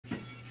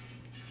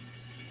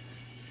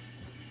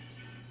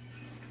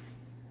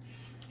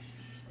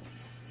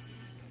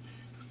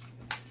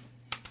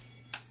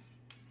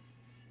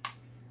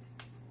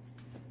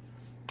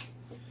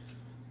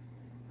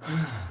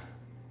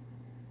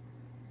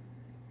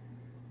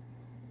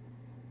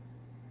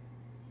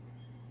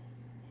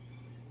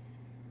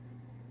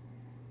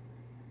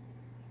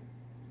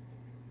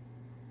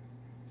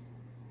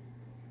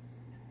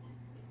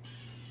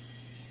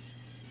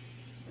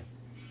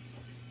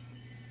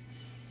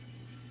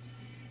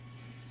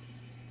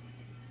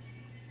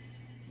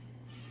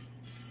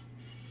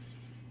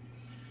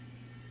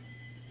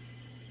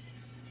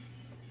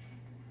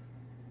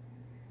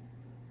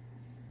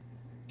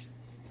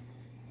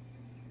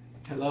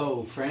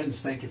Hello,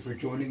 friends. Thank you for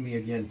joining me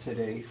again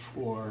today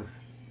for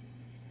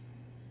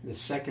the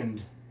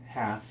second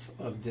half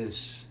of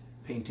this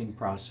painting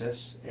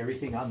process.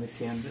 Everything on the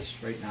canvas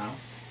right now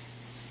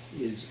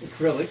is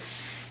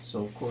acrylics,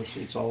 so of course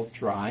it's all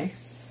dry.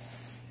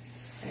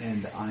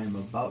 And I'm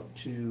about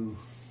to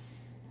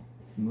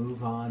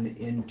move on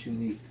into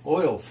the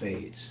oil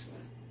phase.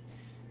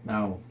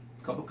 Now,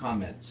 a couple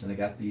comments, and I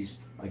got these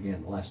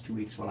again the last 2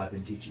 weeks while I've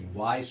been teaching.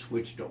 Why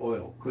switch to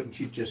oil? Couldn't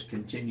you just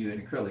continue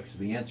in acrylics?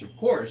 The answer, of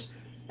course,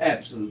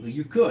 absolutely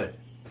you could.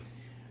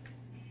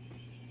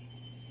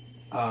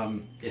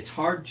 It's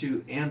hard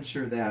to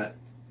answer that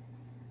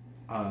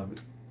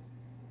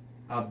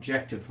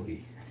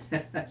objectively.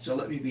 So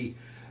let me be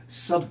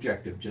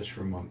subjective just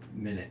for a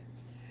minute.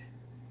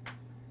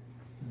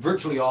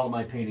 Virtually all of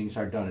my paintings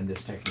are done in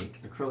this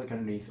technique. Acrylic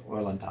underneath,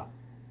 oil on top.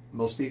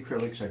 Most of the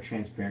acrylics are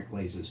transparent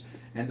glazes.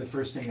 And the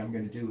first thing I'm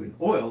going to do in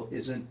oil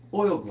is an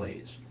oil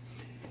glaze.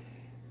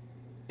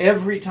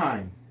 Every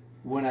time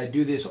when I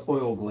do this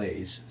oil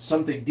glaze,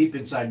 something deep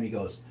inside me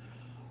goes,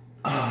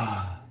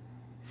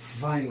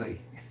 finally.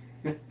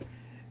 And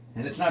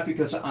it's not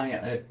because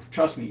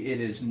trust me,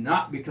 it is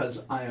not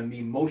because I am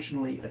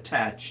emotionally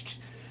attached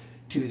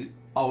to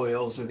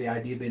oils or the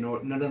idea of being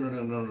oil. No,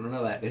 none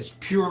of that. It's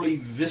purely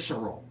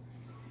visceral.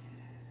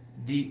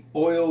 The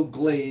oil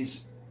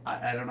glaze,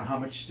 I don't know how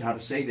to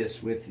say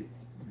this with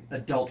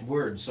adult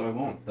words, so I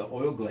won't. The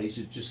oil glaze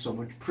is just so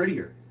much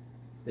prettier.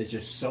 It's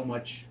just so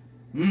much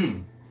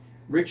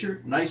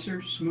richer,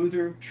 nicer,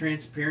 smoother,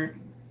 transparent,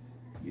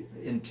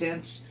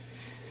 intense.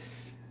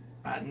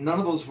 None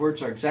of those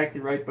words are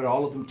exactly right, but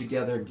all of them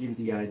together give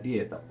the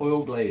idea. The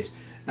oil glaze.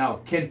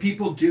 Now, can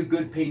people do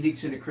good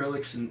paintings in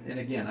acrylics? And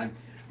again,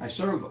 I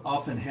sort of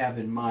often have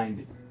in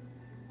mind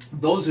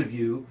those of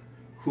you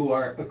who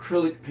are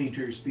acrylic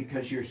painters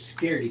because you're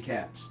scaredy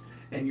cats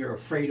and you're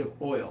afraid of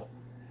oil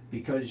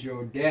because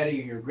your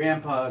daddy or your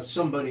grandpa,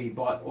 somebody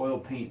bought oil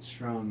paints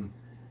from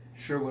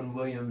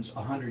Sherwin-Williams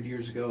 100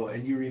 years ago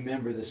and you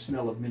remember the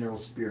smell of mineral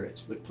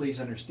spirits. But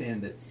please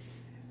understand that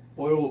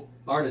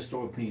artist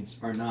oil paints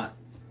are not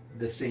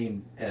the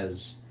same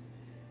as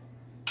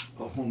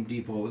a Home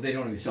Depot. They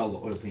don't even sell the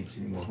oil paints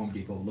anymore, Home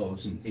Depot,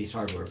 Lowe's, and Ace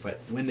Hardware.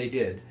 But when they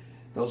did,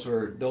 those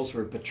were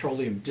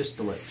petroleum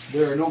distillates.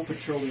 There are no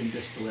petroleum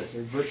distillates,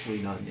 or virtually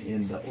none,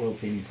 in the oil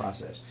painting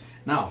process.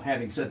 Now,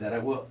 having said that, I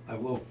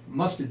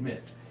must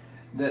admit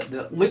that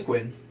the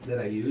liquid that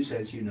I use,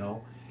 as you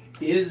know,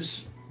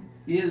 is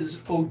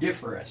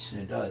odoriferous.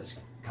 It does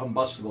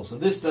combustible. So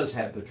this does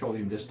have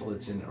petroleum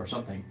distillates in it or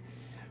something,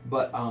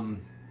 but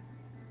none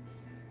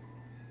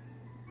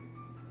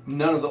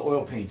of the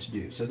oil paints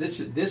do. So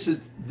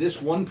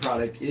this one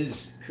product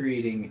is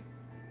creating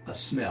a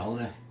smell,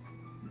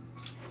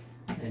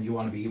 and you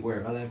want to be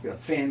aware of it. I've got a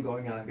fan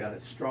going on. I've got a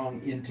strong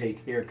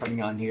intake air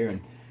coming on here,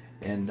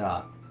 and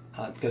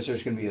because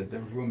there's going to be the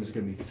room is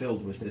going to be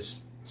filled with this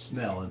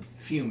smell and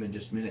fume in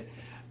just a minute.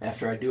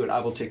 After I do it, I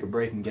will take a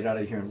break and get out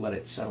of here and let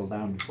it settle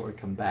down before I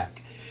come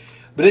back.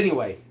 But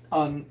anyway,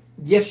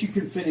 yes, you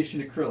can finish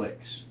in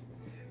acrylics.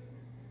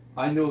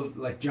 I know,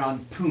 like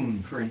John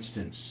Poon, for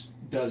instance,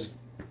 does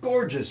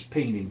gorgeous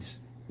paintings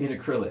in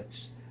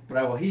acrylics. But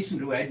I will hasten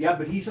to add, yeah,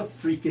 but he's a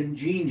freaking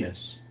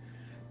genius.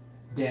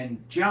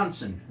 Dan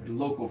Johnson, a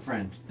local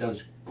friend,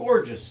 does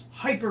gorgeous,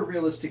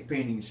 hyper-realistic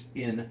paintings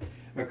in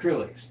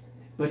acrylics.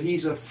 But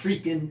he's a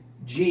freaking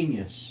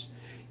genius.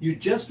 You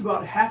just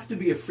about have to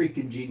be a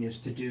freaking genius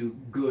to do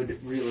good,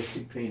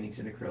 realistic paintings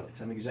in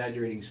acrylics. I'm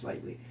exaggerating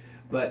slightly.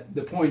 But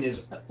the point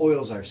is,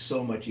 oils are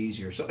so much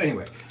easier. So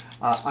anyway,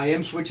 I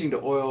am switching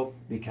to oil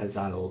because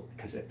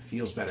it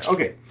feels better.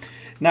 Okay,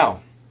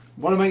 now,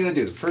 what am I going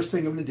to do? First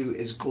thing I'm going to do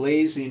is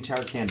glaze the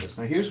entire canvas.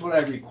 Now here's what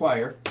I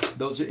require.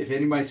 If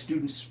any of my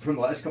students from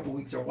the last couple of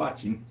weeks are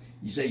watching,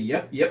 you say,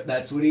 yep,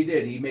 that's what he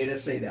did. He made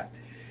us say that.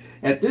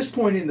 At this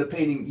point in the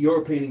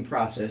your painting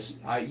process,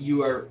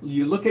 you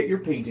look at your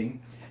painting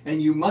and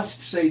you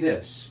must say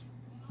this.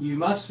 You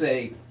must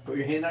say, put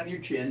your hand on your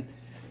chin,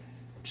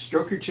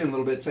 stroke your chin a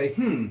little bit, say,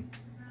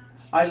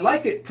 I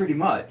like it pretty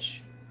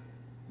much.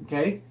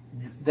 Okay?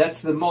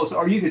 That's the most,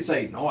 or you could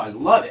say, no, I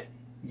love it.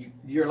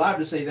 You're allowed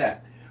to say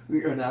that.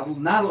 You're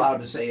not allowed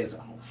to say is,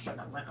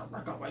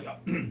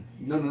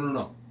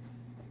 no.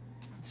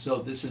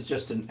 So this is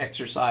just an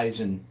exercise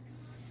in,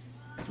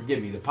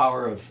 forgive me, the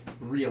power of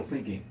real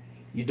thinking.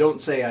 You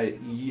don't say,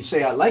 you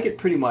say, I like it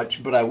pretty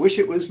much, but I wish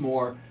it was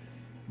more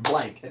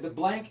blank. And the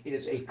blank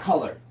is a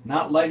color,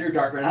 not lighter,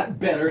 darker, not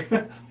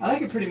better. I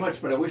like it pretty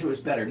much, but I wish it was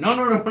better.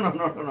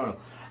 No.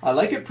 I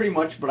like it pretty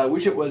much, but I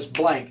wish it was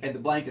blank, and the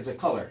blank is a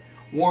color.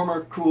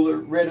 Warmer, cooler,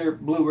 redder,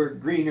 bluer,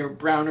 greener,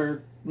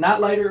 browner,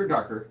 not lighter or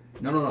darker.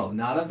 No,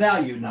 not a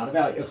value,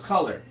 a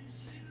color.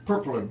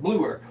 Purple or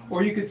bluer.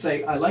 Or you could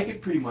say, I like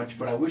it pretty much,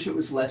 but I wish it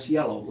was less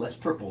yellow, less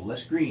purple,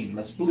 less green,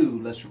 less blue,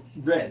 less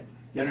red.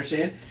 You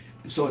understand?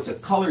 So it's a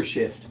color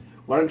shift.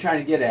 What I'm trying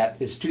to get at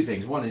is two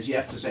things. One is you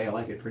have to say, I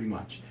like it pretty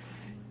much.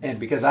 And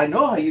because I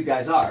know how you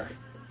guys are,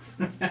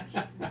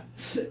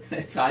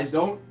 if I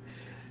don't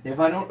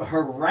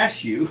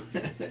harass you,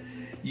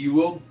 you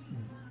will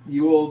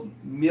you will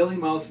mealy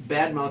mouth,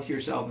 bad mouth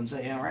yourself and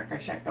say,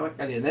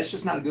 and that's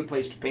just not a good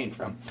place to paint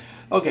from.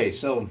 Okay,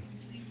 so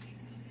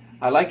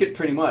I like it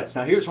pretty much.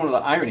 Now here's one of the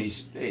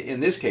ironies. In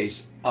this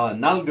case,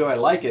 not only do I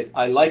like it,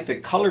 I like the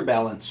color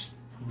balance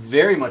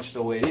very much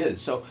the way it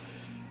is. So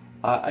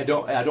I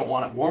don't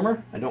want it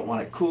warmer. I don't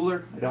want it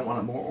cooler. I don't want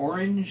it more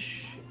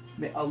orange.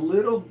 A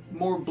little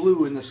more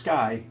blue in the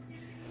sky.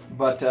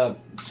 But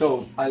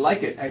so I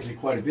like it actually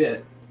quite a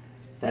bit.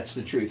 That's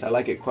the truth. I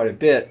like it quite a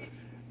bit.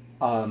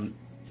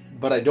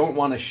 But I don't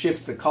want to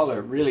shift the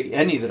color, really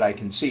any that I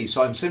can see.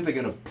 So I'm simply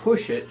going to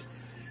push it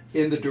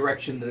in the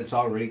direction that it's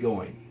already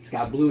going. It's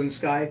got blue in the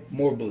sky,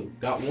 more blue.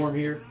 Got warm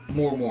here,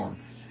 more warm.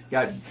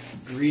 Got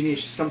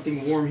greenish,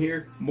 something warm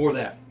here, more of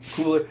that,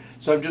 cooler.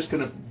 So I'm just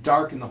going to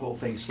darken the whole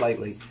thing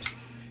slightly.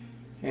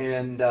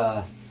 And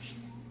how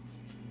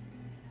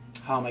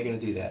am I going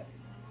to do that?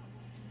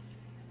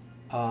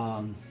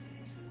 I'm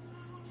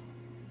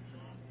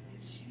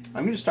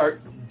going to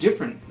start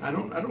different. I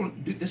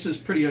don't do, this is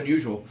pretty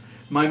unusual.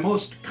 My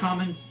most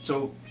common,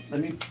 so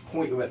let me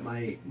point you at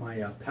my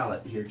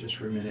palette here just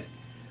for a minute.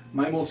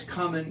 My most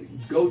common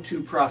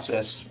go-to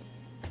process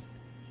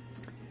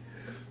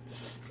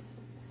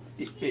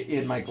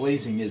in my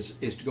glazing is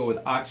to go with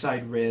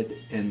oxide red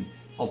and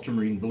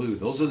ultramarine blue.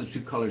 Those are the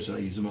two colors that I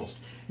use the most.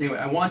 Anyway,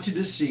 I want you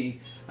to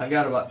see I've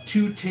got about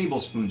 2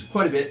 tablespoons,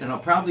 quite a bit, and I'll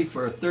probably,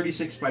 for a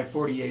 36 by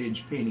 48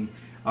 inch painting,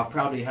 I'll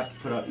probably have to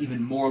put out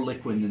even more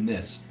liquid than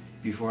this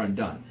before I'm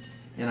done.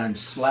 And I'm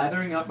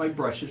slathering up my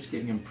brushes,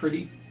 getting them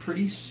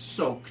pretty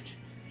soaked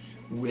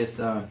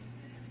with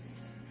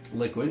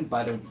liquid.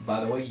 By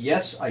the way,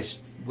 yes,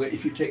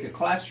 if you take a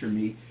class from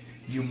me,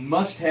 you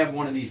must have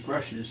one of these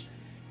brushes.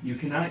 You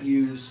cannot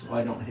use,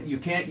 well, you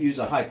can't use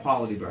a high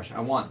quality brush.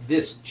 I want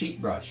this cheap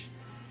brush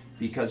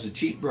because the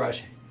cheap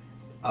brush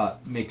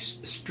makes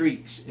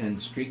streaks, and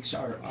streaks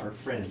are our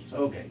friends.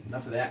 Okay,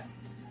 enough of that.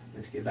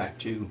 Let's get back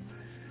to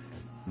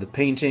the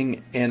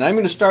painting, and I'm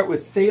going to start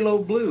with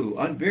phthalo blue.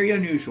 Very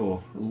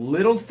unusual.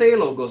 Little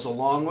phthalo goes a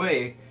long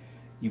way.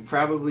 You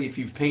probably, if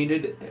you've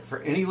painted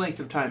for any length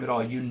of time at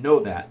all, you know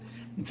that.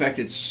 In fact,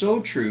 it's so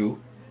true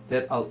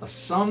that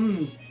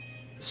some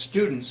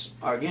students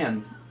are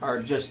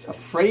just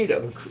afraid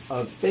of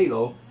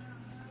phthalo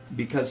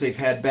because they've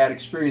had bad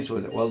experience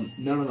with it. Well,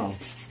 no.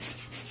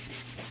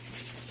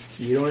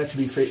 You don't have to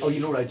be afraid. Oh,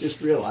 you know what I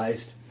just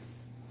realized?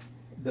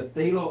 The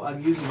phthalo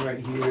I'm using right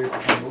here,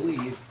 I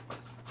believe.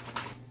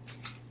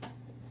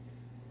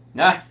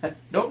 No,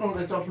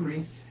 that's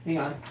ultramarine. Hang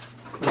on.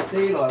 The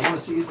phthalo, I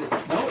want to see, is it?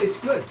 No, it's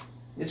good.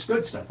 It's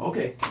good stuff.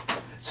 Okay.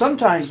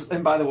 Sometimes,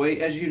 and by the way,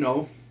 as you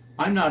know,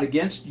 I'm not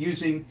against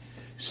using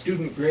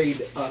student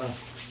grade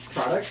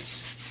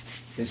products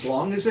as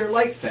long as they're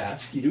light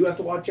fast. You do have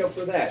to watch out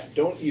for that.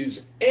 Don't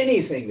use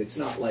anything that's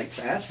not light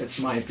fast. That's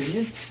my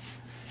opinion.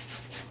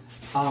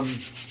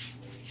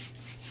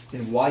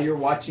 And while you're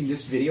watching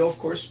this video, of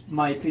course,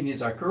 my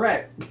opinions are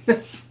correct.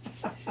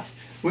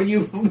 When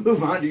you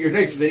move on to your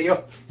next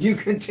video, you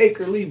can take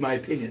or leave my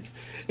opinions.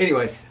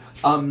 Anyway,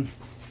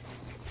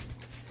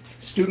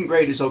 student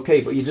grade is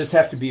okay, but you just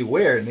have to be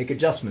aware and make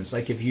adjustments.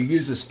 Like if you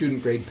use a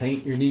student grade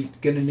paint, you're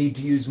going to need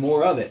to use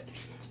more of it,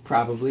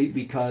 probably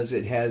because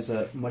it has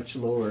a much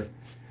lower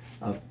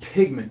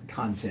pigment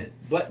content.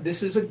 But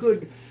this is a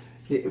good,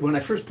 when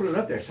I first put it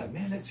up there, I thought,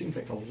 man, that seems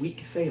like a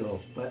weak phthalo,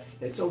 but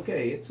it's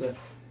okay.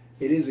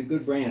 It is a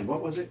good brand.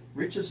 What was it?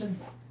 Richardson?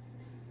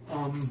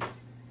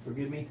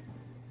 Forgive me.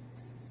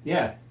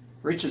 Yeah,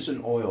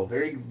 Richardson oil.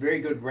 Very,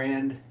 very good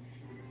brand.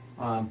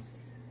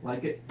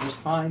 Like it just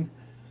fine.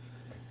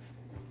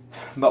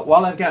 But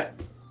while I've got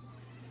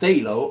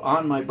phthalo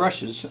on my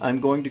brushes,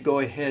 I'm going to go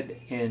ahead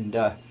and do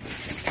a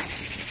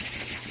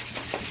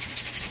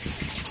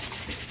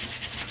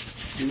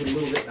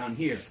little bit on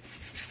here.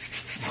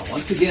 Now,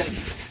 once again,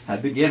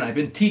 I've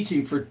been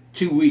teaching for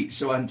 2 weeks,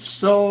 so I'm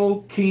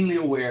so keenly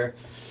aware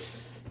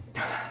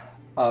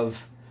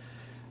of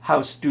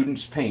how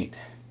students paint.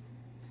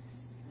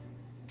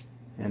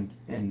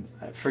 And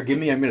forgive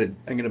me,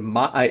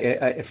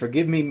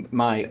 forgive me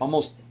my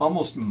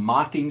almost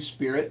mocking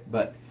spirit,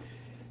 but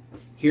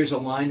here's a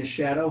line of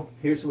shadow.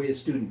 Here's the way a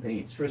student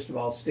paints. First of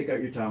all, stick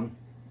out your tongue.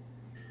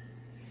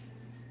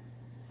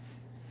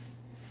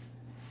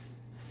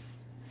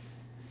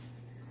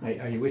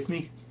 Are you with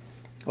me?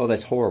 Oh,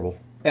 that's horrible.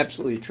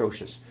 Absolutely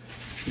atrocious.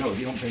 No,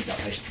 you don't paint that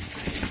way.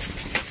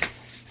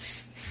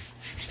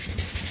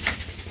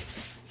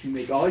 You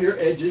make all your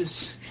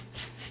edges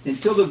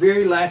until the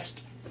very last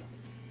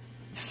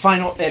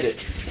final edit.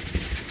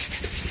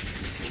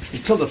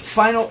 Until the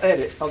final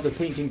edit of the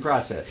painting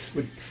process.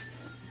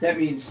 That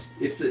means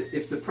if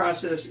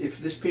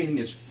this painting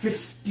is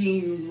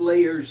 15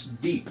 layers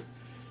deep,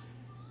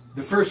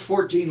 the first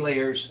 14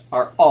 layers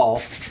are all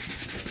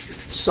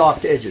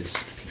soft edges.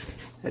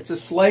 That's a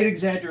slight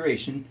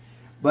exaggeration,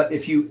 but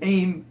if you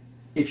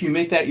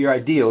make that your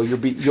ideal, you'll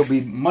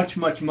be much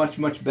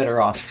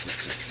better off.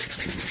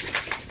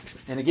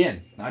 And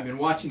again, I've been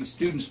watching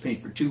students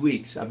paint for 2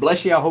 weeks.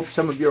 Bless you, I hope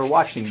some of you are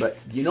watching, but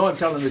you know I'm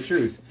telling the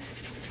truth.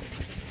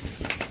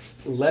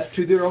 Left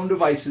to their own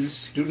devices,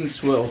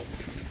 students will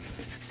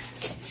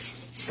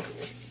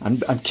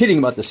I'm kidding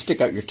about the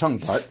stick out your tongue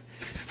part,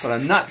 but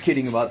I'm not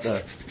kidding about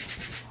the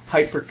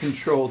hyper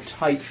control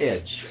tight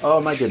edge. Oh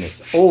my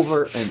goodness.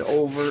 Over and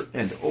over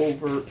and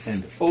over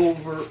and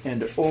over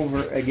and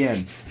over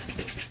again.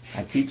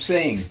 I keep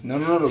saying, no,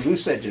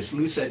 loose edges,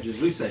 loose edges,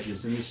 loose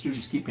edges. And the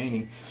students keep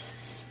painting,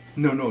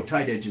 no,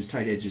 tight edges,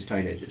 tight edges,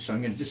 tight edges. So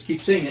I'm going to just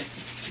keep saying it.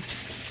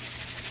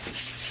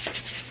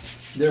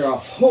 There are a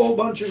whole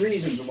bunch of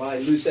reasons why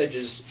loose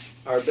edges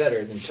are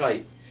better than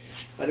tight.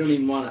 I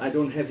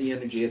don't have the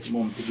energy at the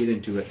moment to get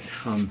into it.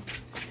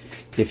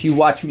 If you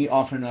watch me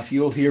often enough,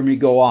 you'll hear me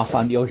go off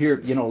on, you'll hear,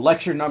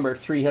 lecture number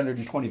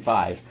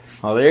 325.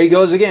 Well, there he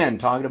goes again,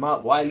 talking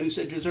about why loose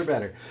edges are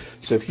better.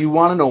 So if you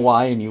want to know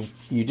why, and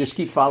you just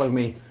keep following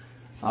me,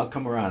 I'll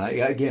come around.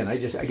 I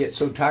get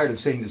so tired of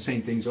saying the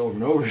same things over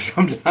and over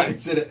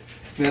sometimes that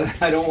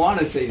I don't want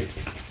to say it.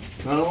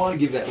 I don't want to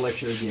give that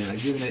lecture again.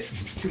 I've given it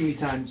too many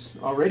times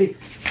already.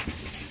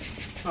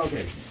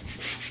 Okay.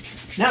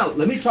 Now,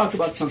 let me talk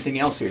about something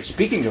else here.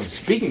 Speaking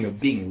of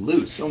being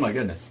loose, oh my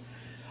goodness.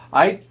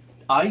 I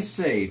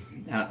say,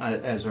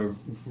 as a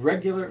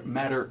regular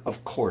matter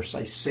of course,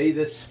 I say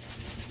this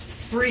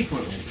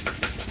frequently,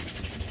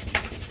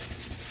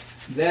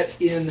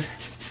 that in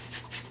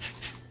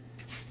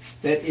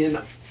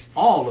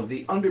all of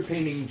the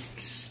underpainting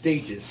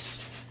stages,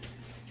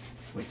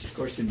 which of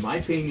course in my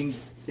painting,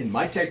 in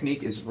my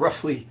technique is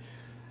roughly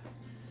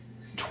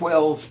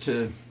 12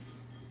 to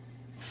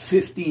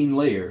 15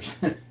 layers,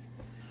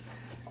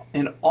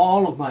 in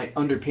all of my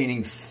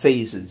underpainting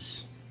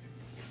phases,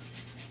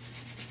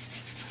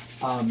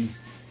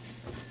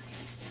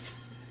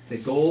 the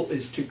goal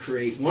is to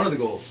create, one of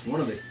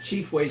the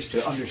chief ways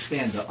to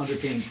understand the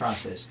underpainting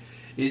process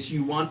is we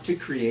want to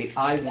create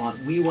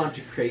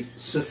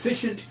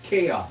sufficient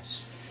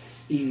chaos,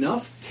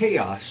 enough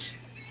chaos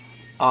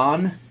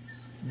on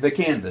the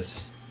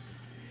canvas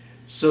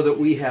so that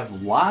we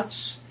have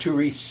lots to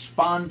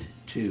respond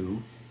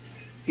to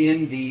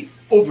in the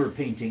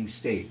overpainting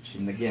stage.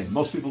 And again,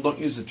 most people don't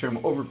use the term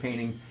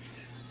overpainting,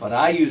 but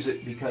I use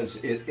it because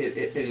it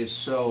is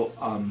so,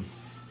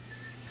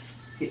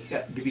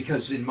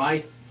 because in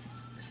my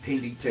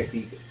painting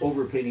technique,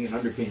 overpainting and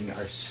underpainting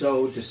are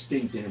so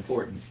distinct and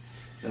important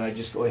that I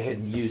just go ahead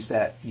and use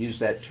that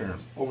term,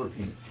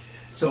 overpainting.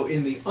 So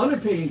in the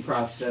underpainting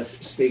process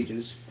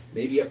stages,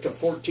 maybe up to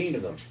 14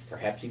 of them,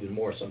 perhaps even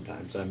more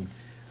sometimes. I'm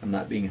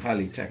not being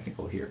highly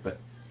technical here, but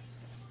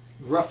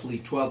roughly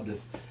 12 to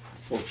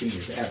 14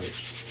 is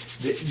average.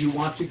 That you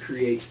want to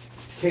create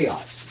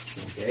chaos.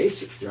 Okay,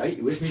 so, right?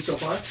 You with me so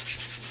far?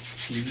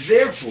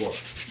 Therefore,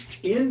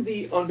 in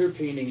the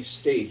underpainting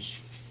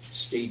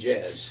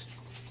stages,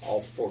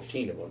 all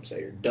 14 of them,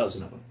 say, or a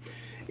dozen of them,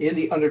 in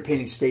the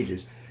underpainting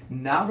stages,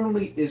 not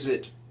only is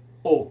it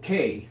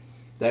okay,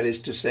 that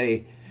is to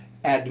say,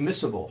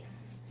 admissible,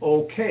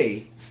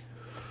 okay,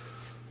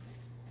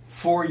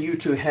 for you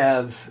to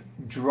have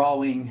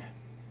drawing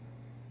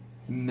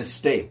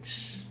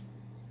mistakes,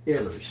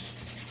 errors,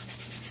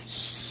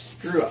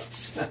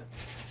 screw-ups,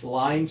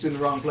 lines in the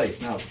wrong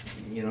place. Now,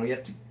 you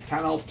have to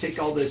kind of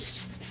take all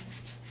this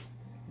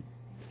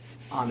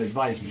on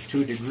advisement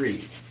to a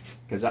degree,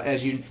 because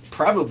as you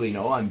probably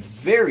know, I'm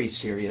very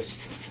serious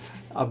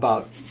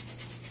about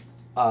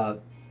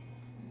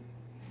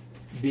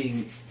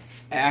being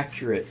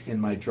accurate in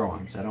my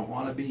drawings. I don't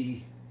want to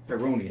be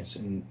erroneous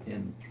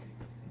and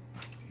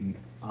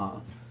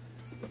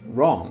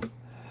wrong.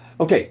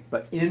 Okay,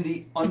 but in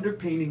the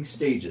underpainting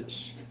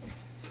stages,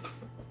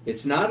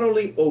 it's not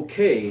only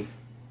okay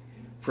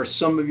for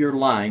some of your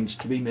lines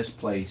to be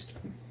misplaced,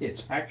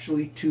 it's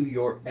actually to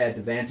your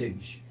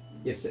advantage.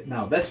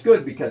 Now, that's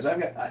good, because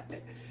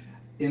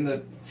in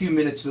the few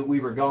minutes that we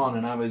were gone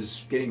and I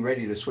was getting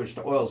ready to switch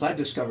to oils, I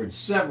discovered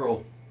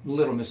several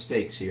little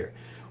mistakes here.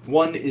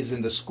 One is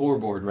in the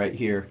scoreboard right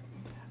here.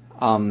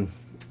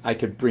 I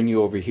could bring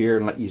you over here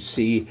and let you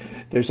see.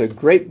 There's a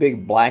great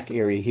big black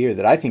area here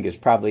that I think is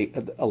probably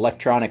an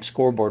electronic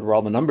scoreboard where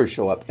all the numbers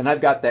show up, and I've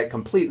got that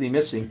completely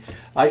missing.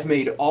 I've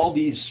made all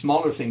these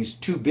smaller things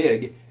too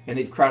big, and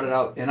they've crowded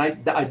out. And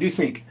I do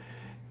think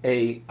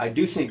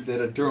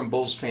that a Durham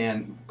Bulls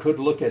fan could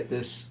look at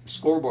this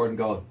scoreboard and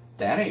go,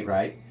 that ain't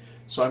right.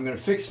 So I'm going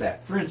to fix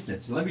that. For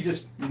instance, let me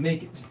just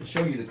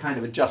show you the kind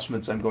of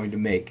adjustments I'm going to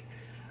make.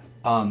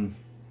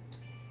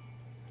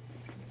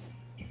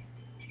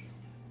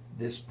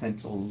 This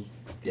pencil's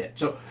dead.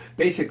 So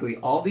basically,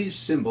 all these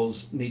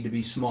symbols need to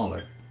be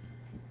smaller.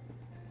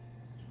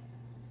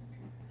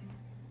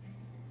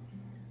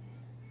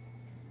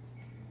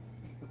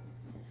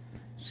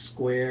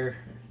 Square,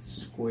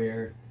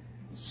 square,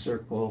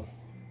 circle,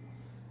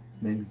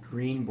 then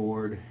green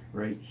board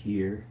right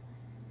here.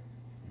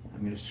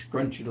 I'm going to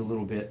scrunch it a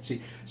little bit.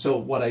 See, so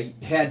what I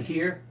had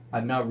here,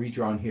 I've now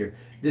redrawn here.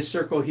 This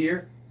circle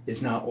here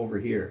is now over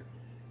here.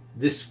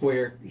 This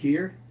square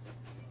here,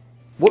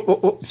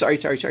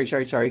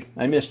 sorry.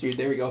 I missed you.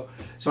 There we go.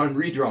 So I'm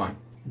redrawing.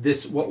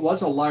 This, what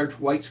was a large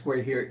white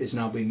square here, is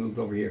now being moved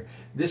over here.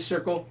 This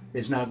circle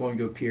is now going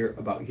to appear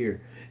about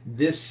here.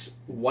 This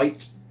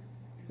white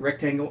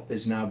rectangle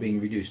is now being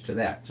reduced to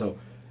that. So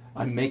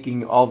I'm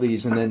making all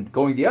these and then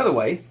going the other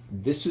way.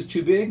 This is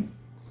too big,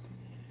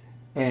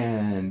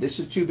 and this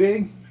is too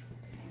big,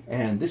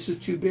 and this is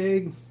too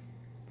big.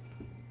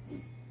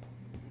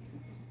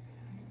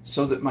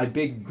 So that my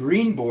big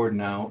green board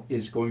now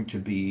is going to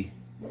be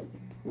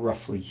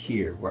roughly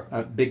here, where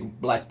a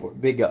big blackboard,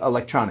 big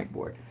electronic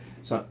board.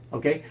 So,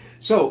 okay,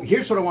 so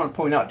here's what I want to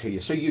point out to you.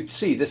 So you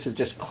see, this is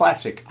just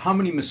classic. How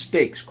many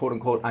mistakes, quote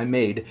unquote, I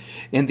made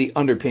in the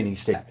underpainting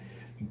stage.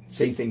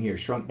 Same thing here,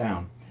 shrunk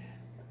down,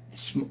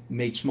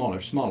 made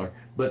smaller, smaller,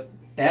 but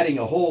adding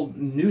a whole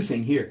new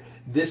thing here.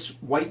 This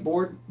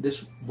whiteboard,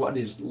 this what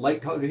is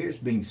light colored here is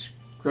being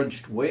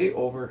scrunched way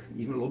over,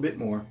 even a little bit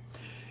more.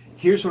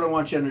 Here's what I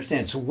want you to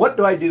understand. So what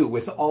do I do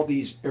with all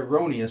these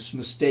erroneous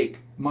mistake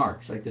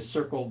marks, like this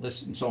circle,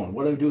 this, and so on?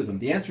 What do I do with them?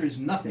 The answer is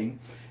nothing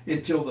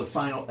until the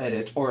final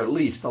edit, or at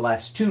least the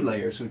last two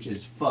layers, which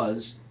is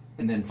fuzz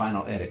and then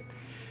final edit.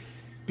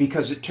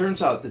 Because it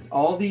turns out that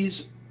all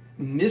these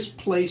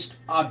misplaced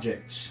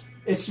objects,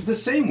 it's the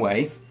same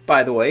way,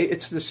 by the way,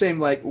 it's the same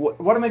like,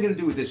 what am I going to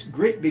do with this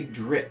great big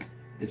drip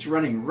that's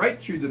running right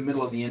through the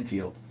middle of the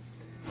infield?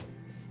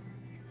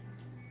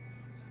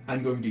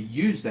 I'm going to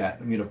use that.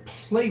 I'm going to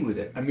play with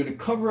it. I'm going to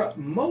cover up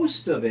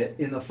most of it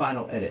in the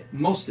final edit.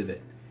 Most of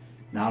it.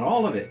 Not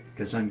all of it,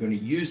 because I'm going to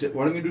use it.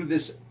 What I'm going to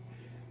do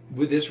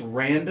with this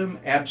random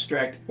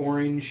abstract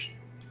orange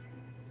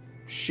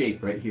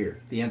shape right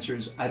here. The answer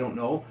is I don't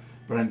know,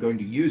 but I'm going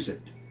to use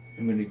it.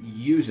 I'm going to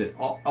use it.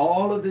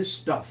 All of this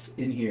stuff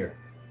in here,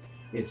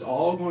 it's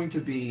all going to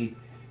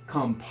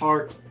become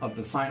part of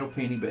the final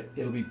painting, but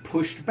it'll be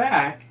pushed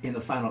back in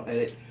the final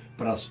edit,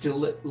 but I'll still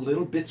let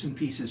little bits and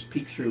pieces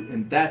peek through,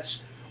 and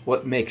that's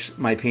what makes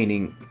my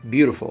painting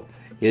beautiful,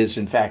 is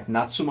in fact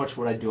not so much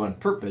what I do on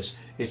purpose,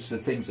 it's the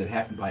things that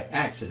happen by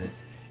accident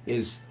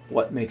is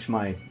what makes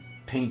my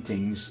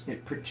paintings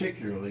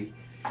particularly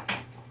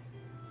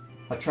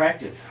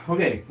attractive.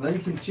 Okay, let me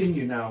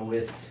continue now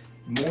with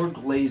more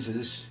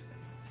glazes.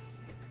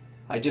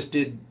 I just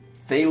did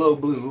phthalo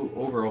blue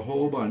over a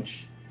whole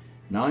bunch.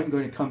 Now I'm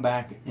going to come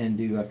back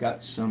and I've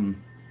got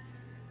some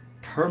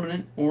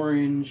permanent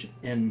orange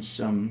and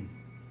some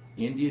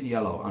Indian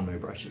yellow on my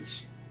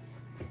brushes.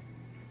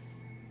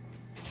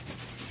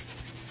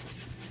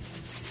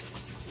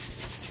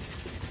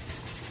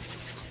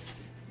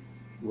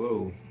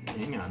 Whoa,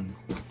 hang on.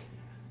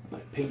 My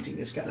painting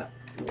is kind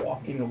of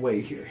walking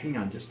away here. Hang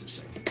on just a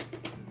second.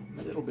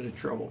 A little bit of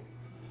trouble.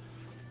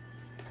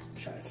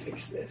 Try to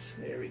fix this.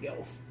 There we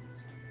go.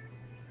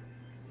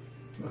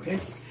 Okay.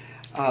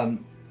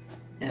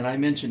 And I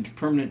mentioned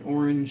permanent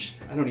orange.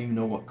 I don't even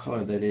know what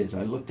color that is.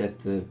 I looked at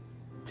the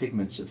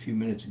pigments a few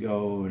minutes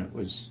ago and it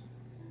was,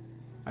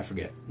 I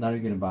forget. Not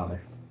even going to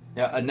bother.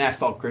 Yeah, a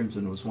Naphthol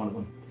Crimson was one of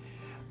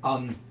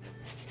them.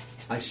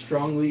 I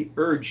strongly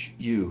urge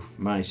you,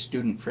 my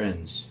student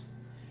friends,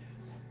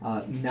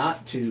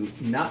 not to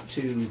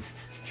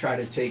try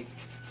to take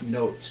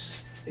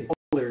notes,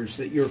 colors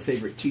that your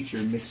favorite teacher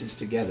mixes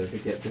together to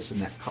get this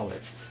and that color.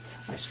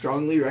 I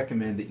strongly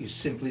recommend that you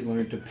simply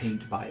learn to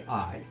paint by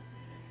eye.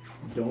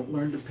 Don't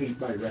learn to paint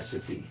by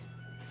recipe.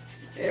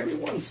 Every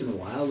once in a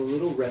while, a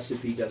little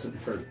recipe doesn't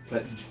hurt,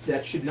 but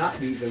that should not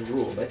be the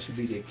rule. That should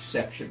be the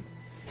exception,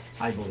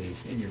 I believe,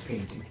 in your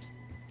painting.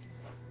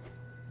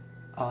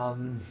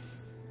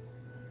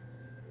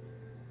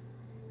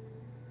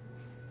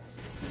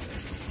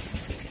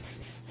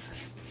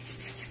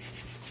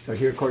 So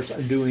here, of course,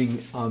 I'm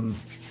doing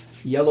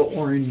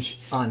yellow-orange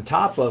on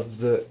top of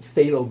the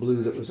phthalo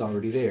blue that was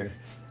already there.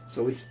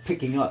 So it's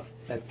picking up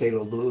that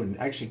phthalo blue and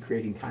actually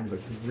creating kind of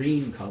a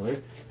green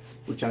color,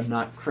 which I'm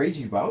not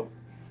crazy about.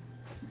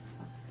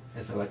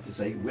 As I like to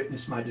say,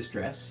 witness my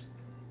distress.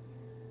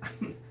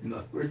 In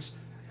other words,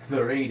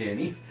 there ain't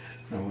any.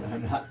 No,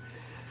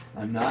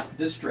 I'm not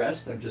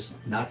distressed. I'm just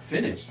not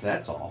finished.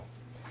 That's all.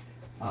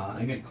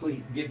 I'm going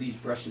to give these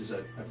brushes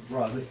a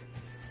rub.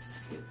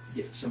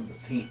 Get some of the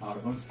paint out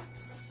of them.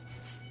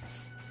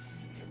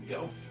 There we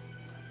go.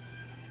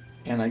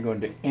 And I'm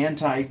going to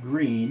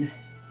anti-green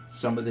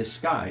some of this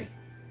sky.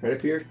 Right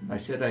up here, I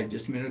said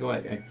just a minute ago,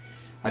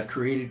 I've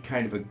created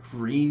kind of a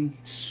green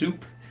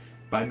soup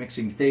by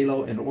mixing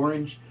phthalo and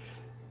orange.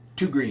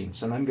 Two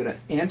greens, and I'm going to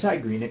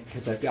anti-green it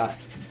because I've got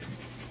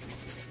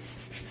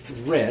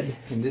red,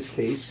 in this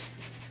case,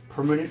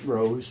 permanent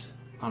rose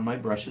on my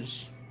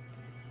brushes.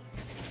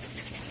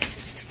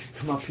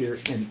 Come up here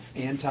and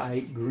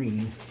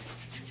anti-green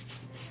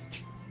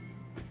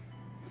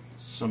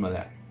some of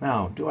that.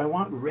 Now, do I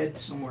want red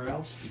somewhere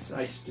else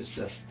besides just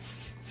a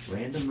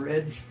random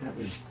red?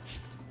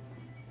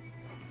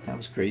 That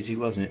was crazy,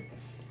 wasn't it?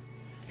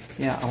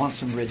 Yeah, I want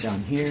some red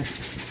down here.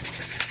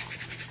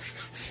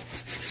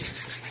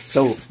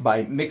 So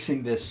by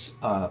mixing this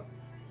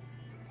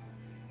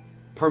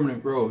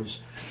permanent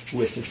rose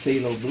with the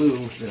phthalo blue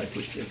that I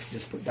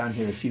just put down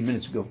here a few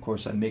minutes ago, of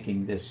course, I'm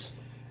making this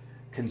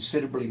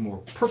considerably more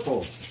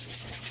purple,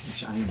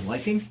 which I am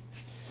liking.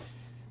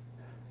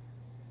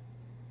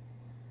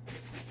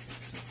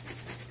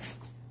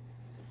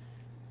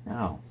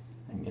 Now,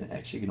 I'm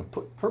actually going to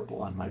put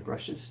purple on my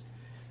brushes.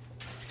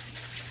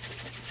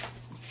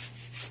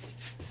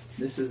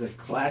 This is a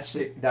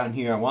classic down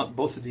here. I want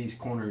both of these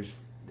corners,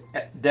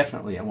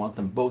 definitely, I want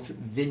them both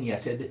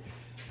vignetted.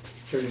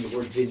 Turning the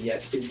word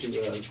vignette into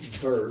a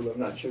verb. I'm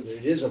not sure that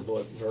it is a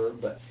verb,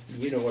 but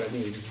you know what I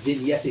mean.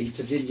 Vignette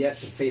to vignette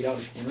to fade out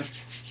a corner.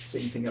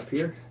 Same thing up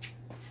here.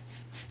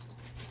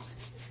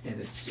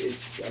 And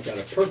I've got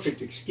a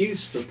perfect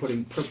excuse for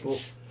putting purple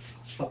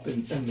up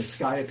in the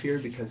sky up here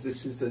because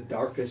this is the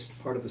darkest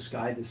part of the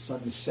sky. The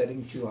sun is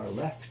setting to our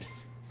left.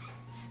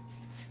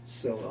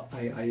 So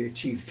I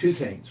achieve two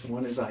things.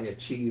 One is I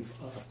achieve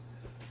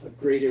a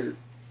greater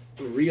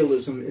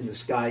realism in the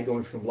sky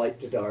going from light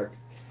to dark.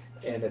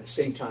 And at the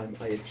same time,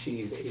 I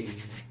achieve a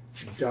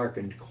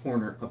darkened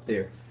corner up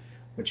there,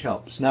 which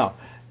helps. Now,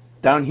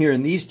 down here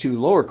in these two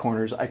lower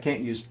corners, I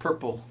can't use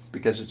purple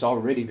because it's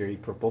already very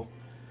purple.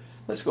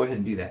 Let's go ahead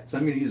and do that. So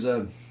I'm going to use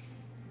a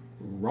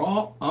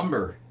raw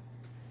umber.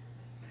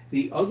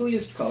 The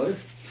ugliest color.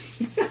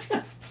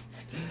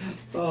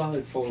 Oh,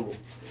 it's horrible.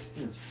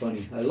 It's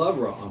funny. I love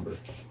raw umber.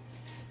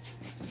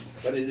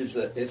 But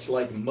it's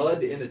like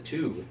mud in a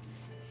tube.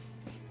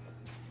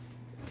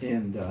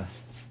 And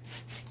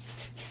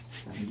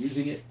I'm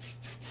using it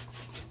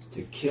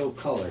to kill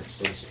color,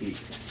 so to speak.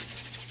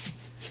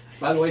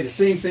 By the way, the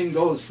same thing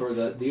goes for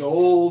the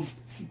old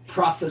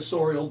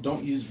professorial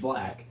don't use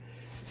black.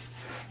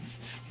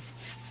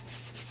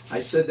 I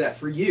said that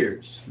for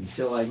years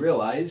until I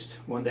realized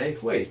one day,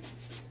 wait,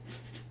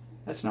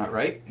 that's not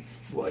right.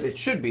 What it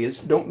should be is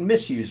don't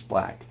misuse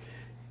black.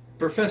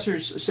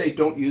 Professors say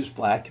don't use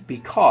black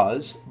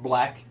because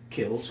black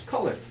kills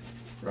color,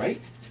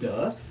 right?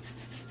 Duh.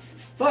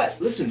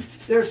 But listen,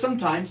 there are some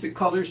times that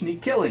colors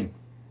need killing.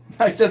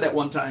 I said that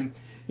one time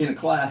in a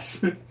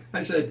class.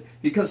 I said,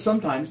 because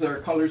sometimes there are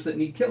colors that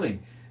need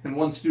killing. And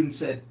one student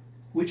said,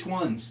 which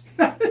ones?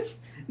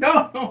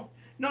 No.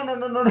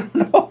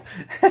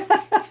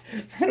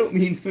 I don't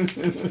mean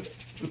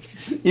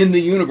in the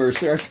universe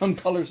there are some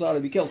colors that ought to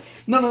be killed.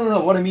 No.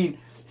 What I mean,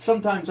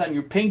 sometimes on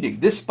your painting,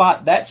 this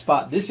spot,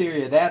 this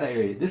area, that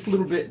area, this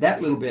little bit,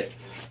 that little bit,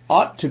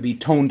 ought to be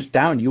toned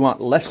down. You want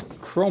less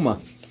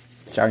chroma.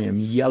 Sorry, I'm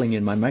yelling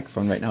in my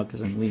microphone right now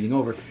because I'm leaning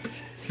over.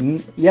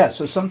 Yeah,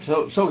 so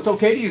it's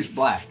okay to use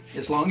black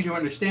as long as you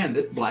understand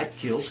that black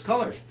kills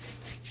color.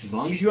 As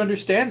long as you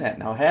understand that,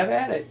 now have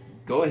at it.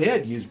 Go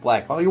ahead, use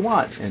black all you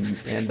want, and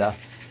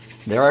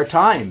there are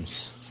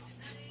times,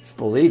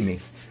 believe me.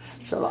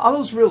 So all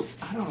those real,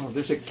 I don't know.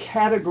 There's a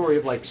category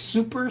of like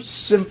super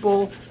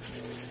simple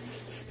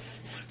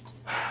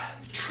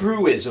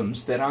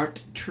truisms that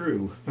aren't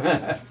true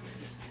that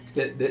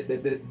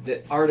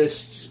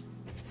artists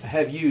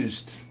have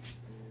used.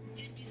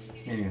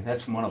 Anyway,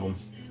 that's one of them.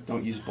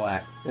 Don't use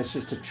black. That's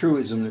just a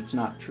truism that's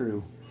not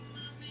true.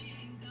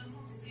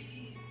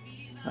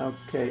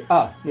 Okay.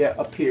 Yeah,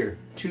 up here.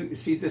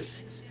 See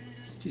this?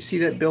 Do you see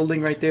that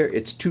building right there?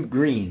 It's too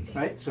green,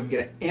 right? So I'm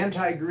going to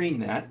anti-green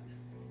that.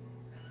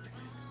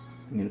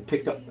 I'm going to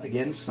pick up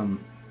again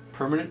some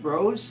permanent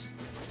rose.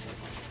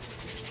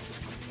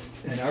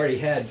 And I already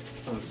had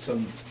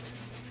some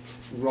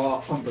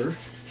raw umber,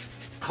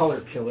 color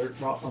killer,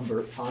 raw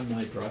umber on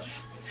my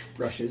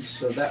brushes,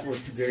 so that worked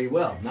very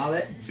well. Now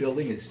that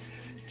building is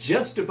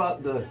just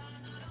about the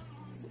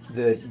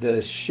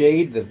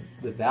shade,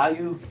 the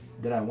value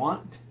that I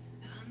want,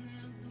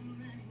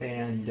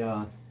 and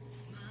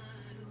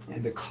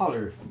the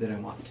color that I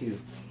want too.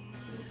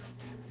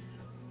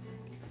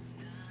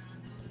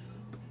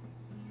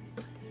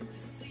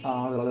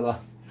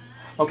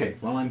 Okay,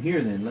 while I'm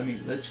here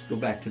then, let's go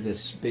back to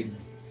this big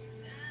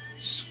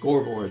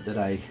scoreboard that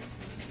I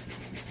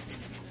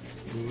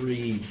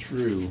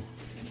redrew.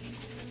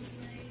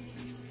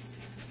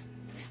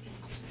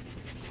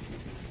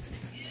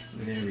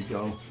 There we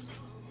go.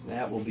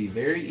 That will be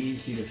very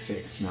easy to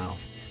fix now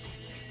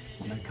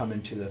when I come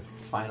into the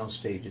final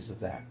stages of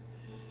that.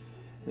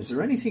 Is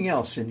there anything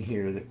else in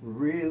here that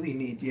really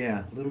need?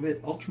 Yeah, a little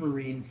bit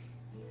ultramarine.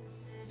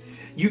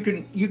 You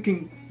can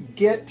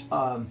get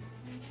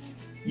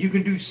you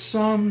can do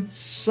some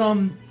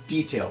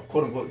detail,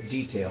 quote unquote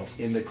detail,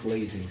 in the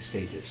glazing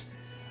stages.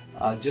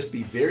 Just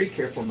be very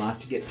careful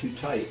not to get too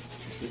tight.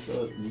 This is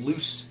a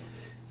loose,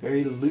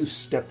 very loose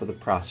step of the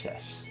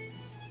process.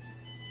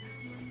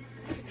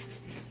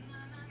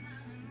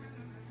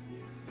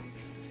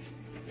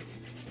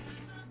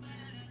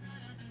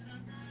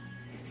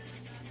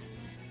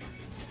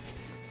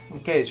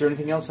 Okay, is there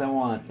anything else I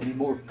want? Any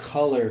more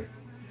color?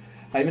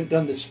 I haven't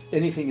done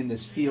anything in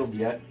this field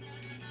yet.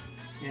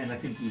 And I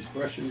think these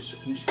brushes,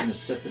 I'm just going to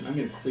set them, I'm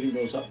going to clean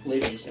those up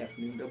later this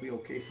afternoon. They'll be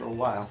okay for a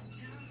while.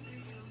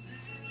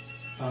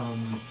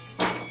 No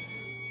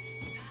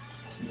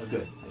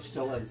good. I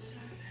still have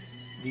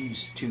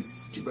these two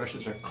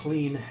brushes are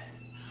clean.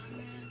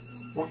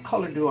 What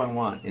color do I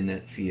want in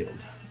that field?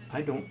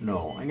 I don't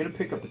know. I'm going to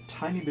pick up a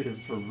tiny bit of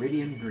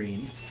Viridian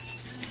green.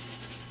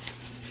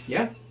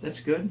 Yeah,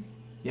 that's good.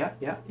 Yeah.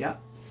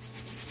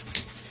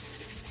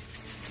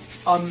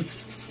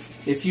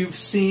 If you've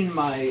seen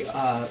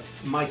my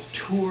my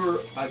tour,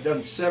 I've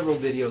done several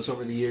videos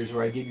over the years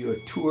where I give you a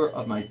tour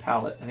of my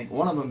palette. I think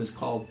one of them is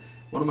called,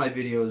 one of my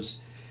videos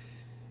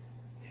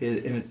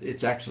and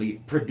it's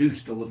actually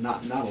produced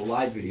not a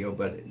live video,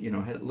 but you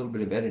know, had a little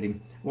bit of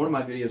editing. One of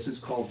my videos is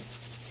called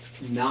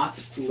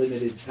 "Not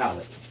Limited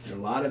Palette." There are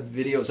a lot of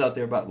videos out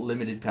there about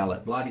limited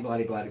palette. Blah blah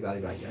blah blah blah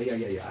blah.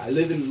 Yeah. I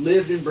lived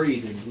and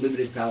breathed in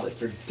limited palette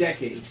for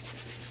decades,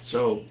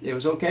 so it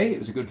was okay. It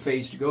was a good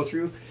phase to go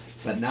through.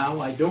 But now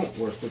I don't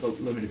work with a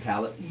limited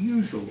palette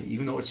usually,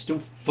 even though it's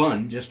still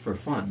fun, just for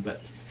fun.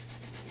 But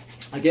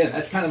again,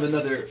 that's kind of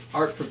another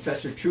art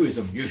professor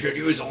truism. You should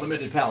use a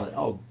limited palette.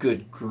 Oh,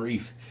 good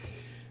grief!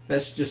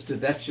 That's just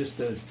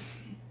a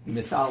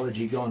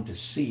mythology gone to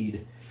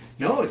seed.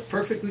 No, it's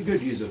perfectly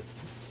good to use a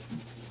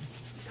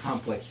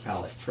complex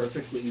palette.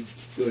 Perfectly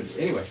good.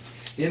 Anyway,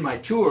 in my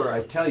tour,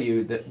 I tell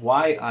you that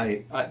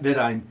that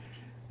I'm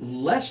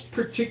less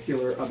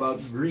particular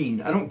about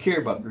green. I don't care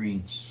about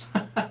greens.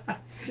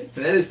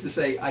 That is to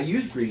say, I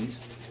use greens,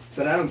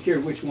 but I don't care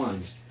which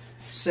ones.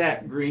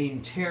 Sap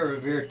green, Terra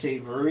Verte,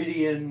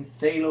 Viridian,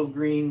 Phthalo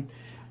green,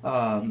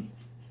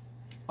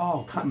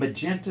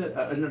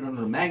 magenta,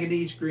 no,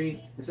 manganese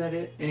green. Is that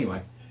it?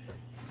 Anyway,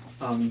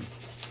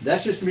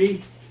 that's just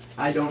me.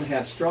 I don't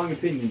have strong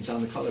opinions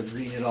on the color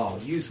green at all.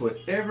 Use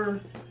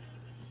whatever,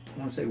 I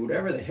want to say,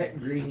 whatever the heck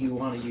green you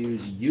want to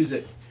use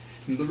it.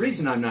 And the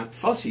reason I'm not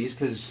fussy is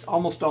because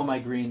almost all my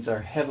greens are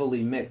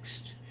heavily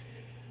mixed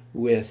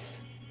with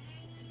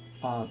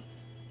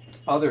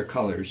other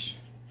colors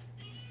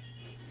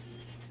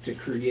to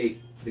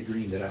create the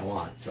green that I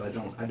want. So I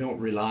don't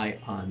rely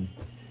on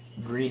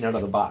green out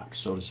of the box,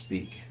 so to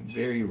speak.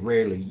 Very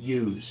rarely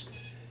do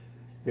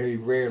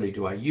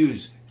I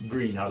use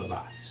green out of the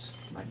box.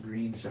 My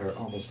greens are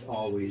almost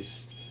always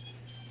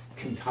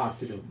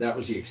concocted. That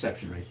was the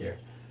exception right there,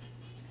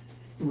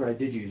 where I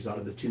did use out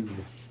of the tube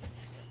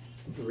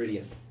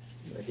Viridian.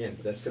 Again,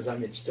 but that's because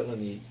I'm still in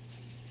the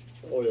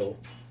oil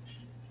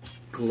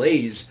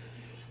glaze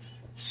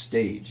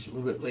stage. A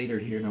little bit later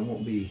here, and I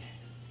won't be,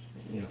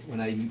 you know,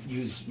 when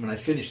I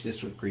finish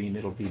this with green,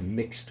 it'll be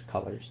mixed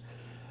colors.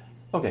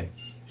 Okay,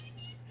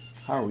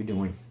 how are we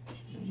doing?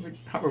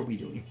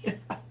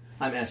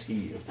 I'm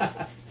asking you.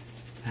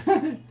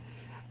 I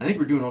think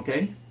we're doing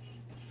okay.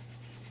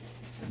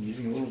 I'm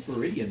using a little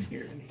Viridian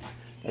here.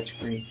 That's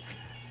green.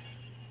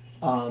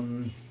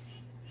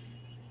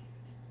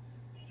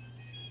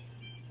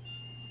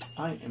 I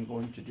am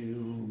going to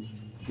do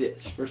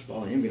this. First of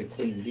all, I am going to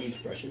clean these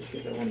brushes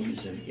because I want to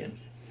use them again.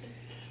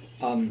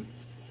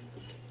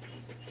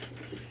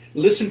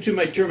 Listen to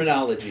my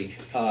terminology.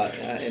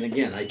 And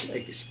again, I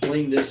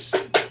explained this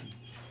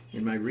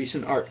in my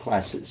recent art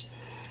classes.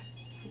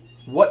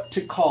 What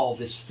to call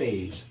this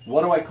phase?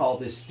 What do I call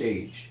this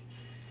stage?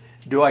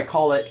 Do I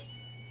call it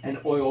an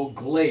oil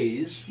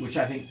glaze, which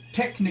I think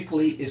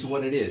technically is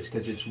what it is,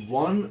 because it's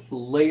one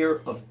layer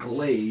of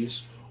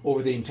glaze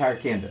over the entire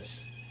canvas.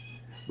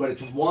 But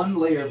it's one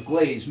layer of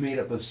glaze made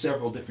up of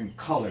several different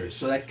colors.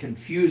 So that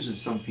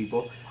confuses some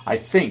people, I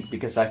think,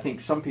 because I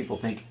think some people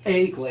think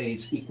a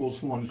glaze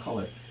equals one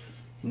color.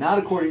 Not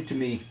according to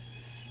me.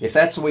 If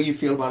that's the way you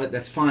feel about it,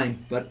 that's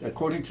fine. But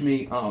according to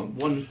me,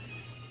 one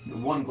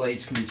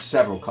glaze can be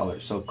several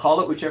colors. So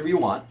call it whichever you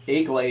want,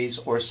 a glaze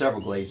or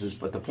several glazes,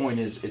 but the point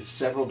is it's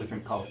several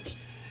different colors.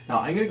 Now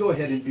I'm going to go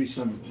ahead and do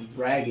some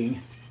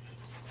ragging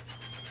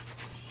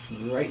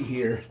right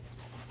here.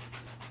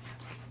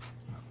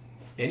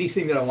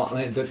 Anything that I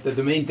want,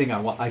 the main thing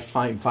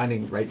I'm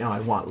finding right now I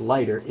want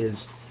lighter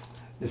is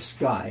the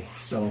sky.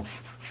 So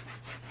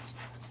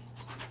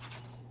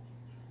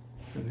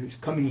he's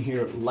coming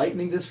here,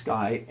 lightening the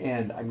sky,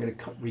 and I'm going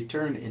to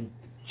return in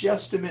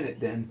just a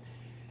minute then.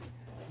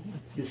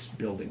 This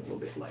building a little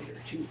bit lighter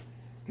too.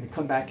 I'm going to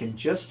come back in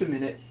just a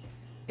minute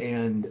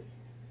and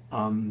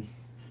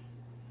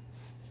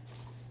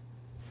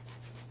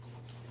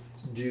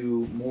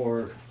do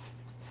more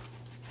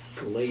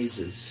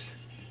glazes.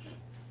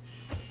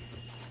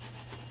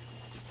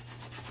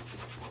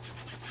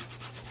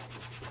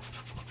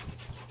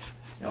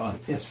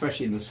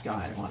 Especially in the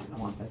sky, I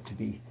want that to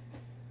be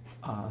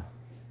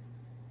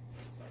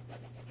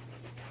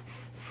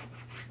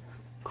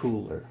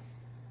cooler.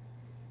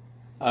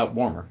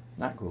 Warmer,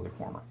 not cooler,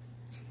 warmer.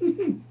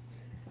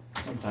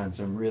 Sometimes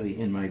I'm really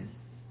in my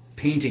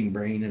painting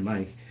brain, and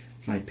my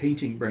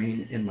painting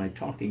brain and my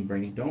talking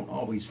brain don't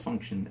always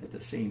function at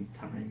the same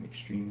time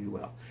extremely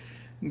well.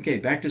 Okay,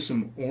 back to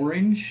some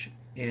orange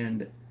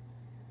and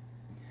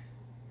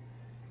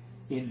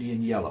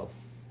Indian yellow.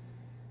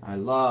 I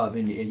love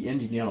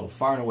Indian yellow,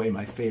 far and away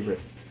my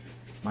favorite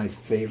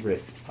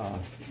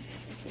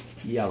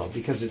yellow,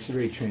 because it's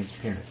very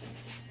transparent.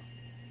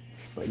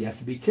 But you have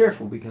to be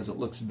careful because it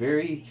looks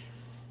very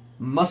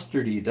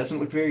mustardy. It doesn't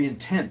look very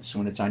intense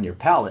when it's on your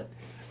palette,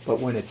 but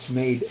when it's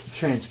made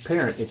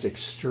transparent, it's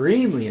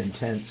extremely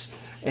intense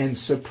and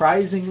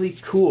surprisingly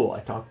cool.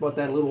 I talked about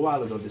that a little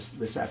while ago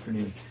this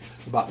afternoon,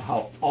 about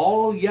how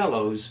all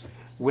yellows,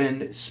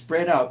 when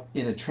spread out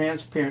in a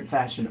transparent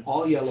fashion,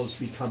 all yellows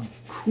become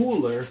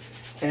cooler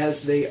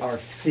as they are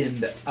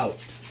thinned out.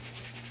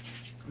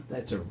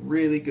 That's a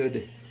really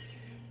good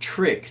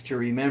trick to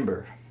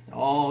remember.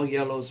 All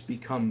yellows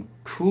become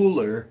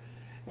cooler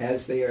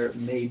as they are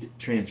made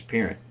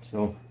transparent.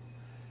 So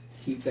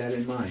keep that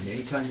in mind.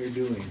 Anytime you're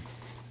doing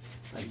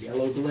a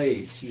yellow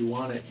glaze, you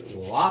want it a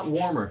lot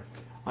warmer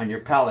on your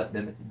palette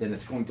than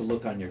it's going to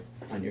look on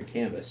your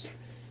canvas.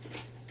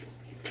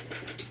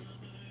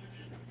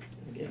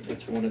 Again,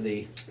 that's one of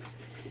the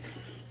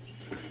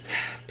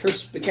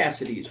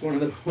perspicacities,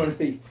 one of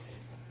the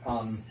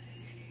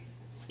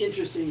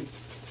interesting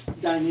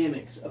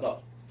dynamics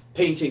about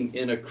painting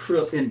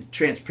in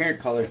transparent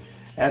color,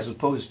 as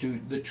opposed to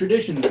the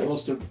tradition that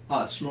most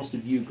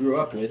of you grew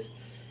up with.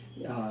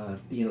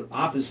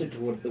 Opposite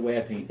to the way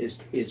I paint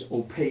is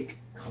opaque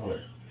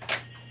color.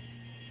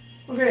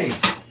 Okay,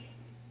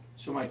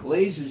 so my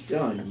glaze is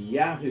done.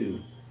 Yahoo!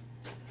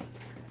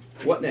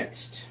 What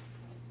next?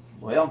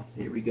 Well,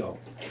 here we go.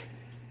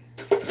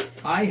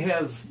 I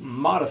have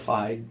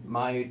modified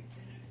my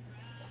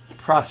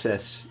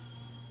process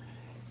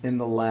in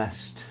the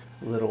last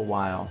little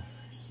while.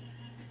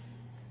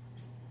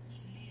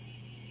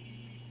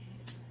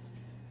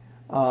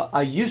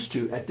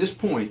 At this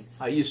point,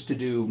 I used to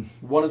do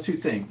one of two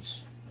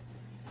things.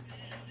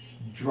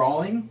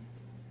 Drawing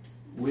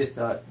with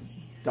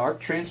dark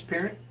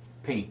transparent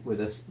paint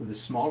with a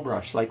small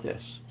brush like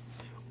this,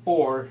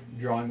 or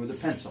drawing with a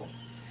pencil.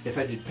 If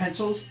I did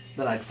pencils,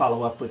 then I'd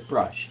follow up with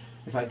brush.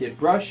 If I did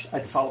brush,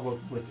 I'd follow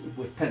up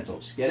with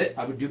pencils. Get it?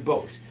 I would do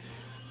both.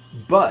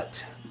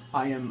 But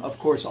I am, of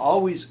course,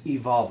 always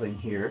evolving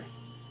here.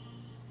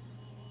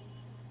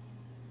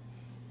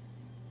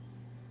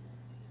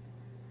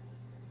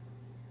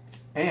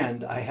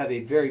 And I have a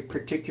very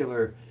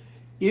particular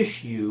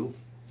issue.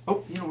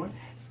 Oh, you know what?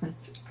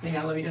 Hang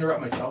on, let me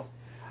interrupt myself.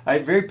 I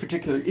have a very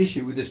particular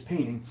issue with this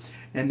painting,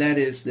 and that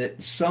is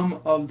that some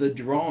of the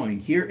drawing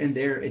here and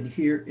there and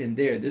here and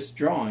there, this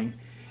drawing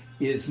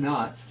is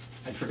not.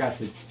 I forgot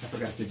to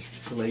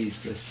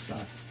glaze this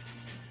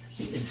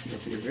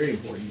infield here. Very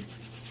important,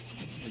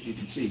 as you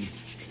can see.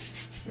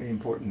 Very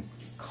important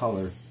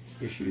color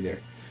issue there.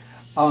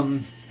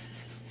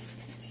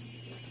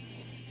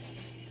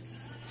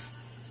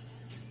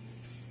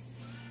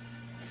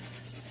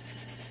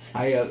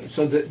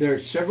 So there are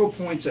several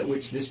points at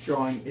which this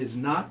drawing is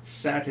not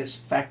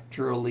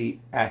satisfactorily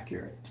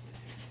accurate.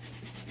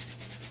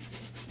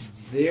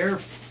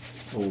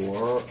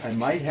 Therefore, I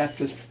might have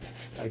to,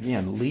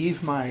 again,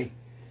 leave my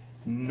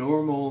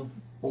normal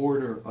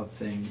order of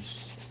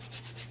things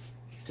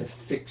to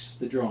fix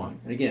the drawing.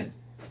 And again,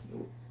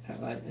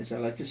 as I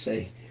like to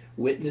say,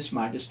 witness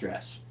my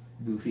distress.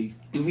 Goofy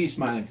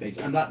smiling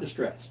face. I'm not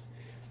distressed.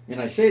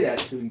 And I say that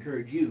to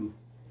encourage you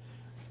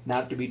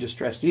not to be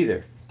distressed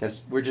either.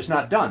 Because we're just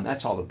not done.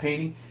 That's all. The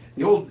painting,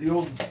 the old,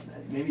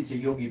 maybe it's a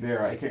Yogi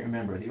Berra, I can't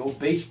remember. The old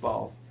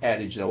baseball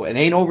adage, though, it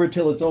ain't over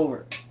till it's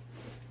over.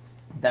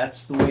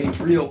 That's the way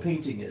real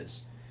painting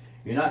is.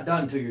 You're not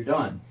done till you're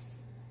done.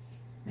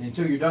 And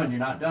until you're done, you're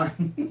not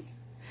done.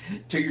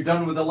 Till you're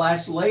done with the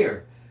last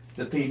layer,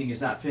 the painting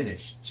is not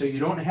finished. So you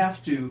don't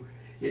have to,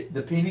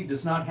 the painting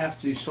does not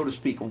have to, so to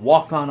speak,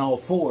 walk on all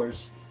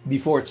fours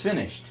before it's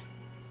finished.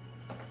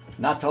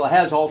 Not till it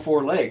has all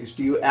four legs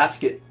do you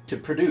ask it to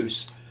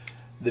produce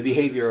the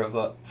behavior of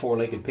a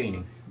four-legged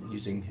painting,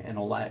 using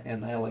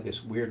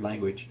analogous weird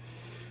language.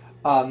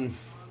 So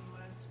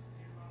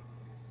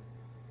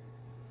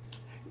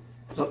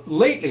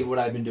lately what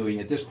I've been doing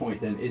at this point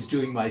then is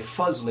doing my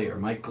fuzz layer,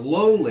 my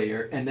glow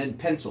layer, and then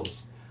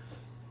pencils.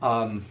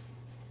 And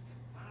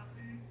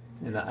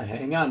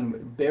hang on,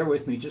 bear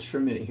with me just for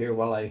a minute here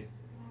while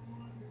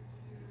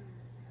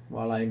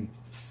I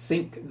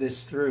think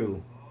this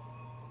through.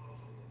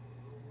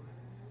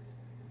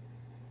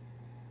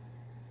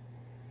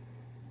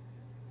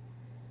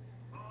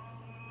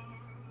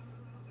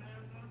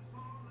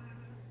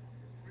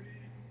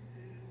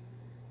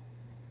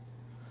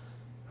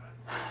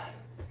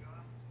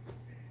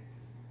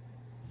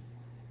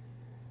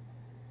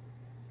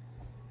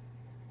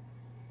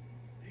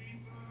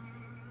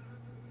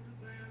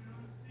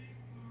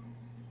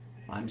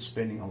 I'm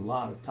spending a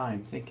lot of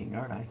time thinking,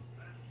 aren't I?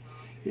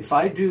 If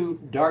I do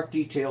dark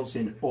details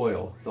in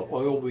oil, the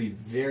oil will be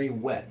very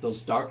wet.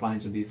 Those dark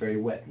lines will be very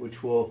wet,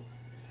 which will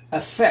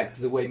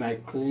affect the way my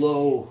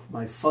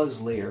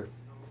fuzz layer,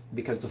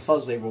 because the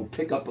fuzz layer will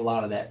pick up a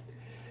lot of that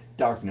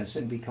darkness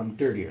and become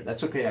dirtier.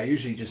 That's okay. I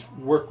usually just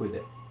work with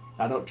it.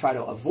 I don't try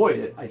to avoid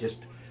it. I just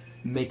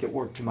make it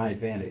work to my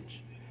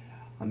advantage.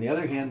 On the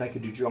other hand, I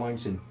could do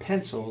drawings in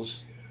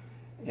pencils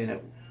and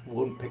it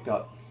won't pick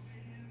up.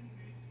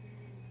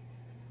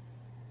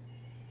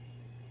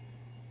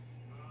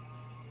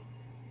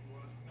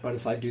 But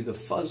if I do the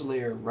fuzz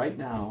layer right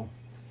now,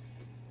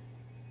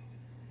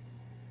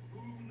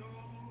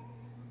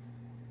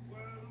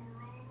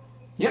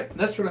 yep,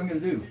 that's what I'm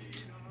going to do.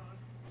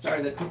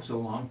 Sorry that took so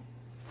long.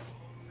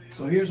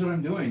 So here's what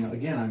I'm doing.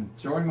 Again, I'm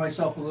throwing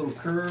myself a little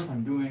curve.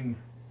 I'm doing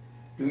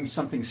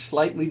something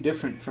slightly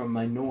different from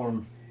my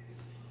norm,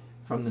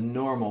 from the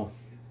normal.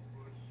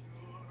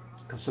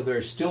 So there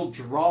are still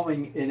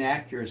drawing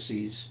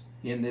inaccuracies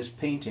in this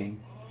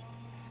painting,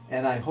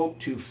 and I hope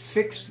to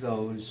fix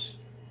those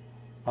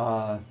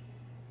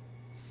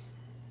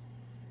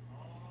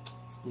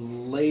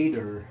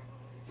later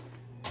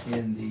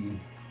in the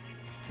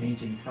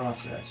painting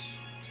process.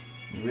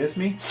 You with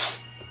me?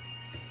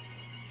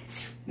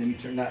 Let me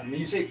turn that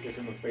music because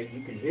I'm afraid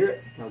you can hear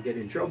it. I'll get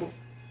in trouble.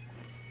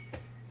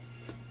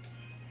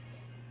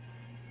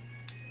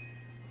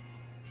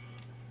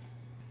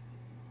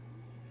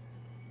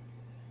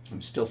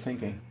 I'm still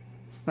thinking.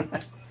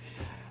 Let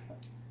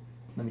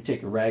me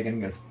take a rag and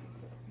I'm going to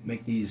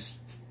make these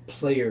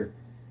player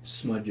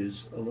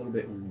smudges a little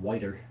bit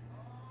whiter.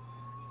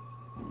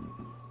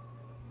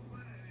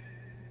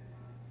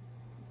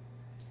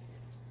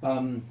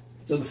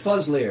 So the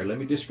fuzz layer, let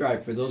me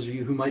describe for those of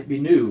you who might be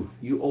new.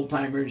 You old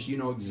timers, you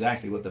know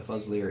exactly what the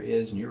fuzz layer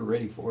is and you're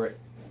ready for it.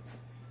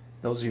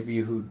 Those of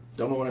you who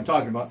don't know what I'm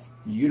talking about,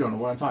 you don't know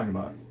what I'm talking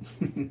about.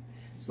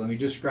 So let me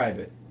describe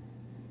it.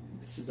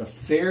 This is a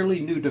fairly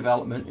new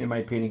development in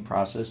my painting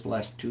process the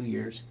last 2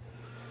 years,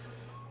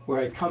 where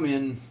I come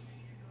in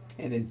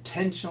and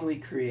intentionally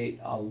create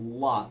a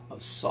lot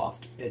of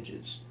soft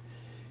edges.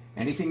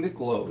 Anything that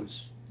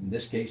glows, in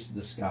this case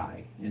the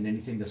sky, and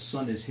anything the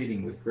sun is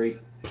hitting with great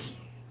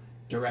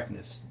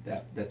directness,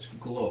 that's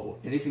glow.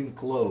 Anything that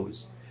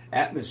glows,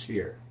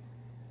 atmosphere,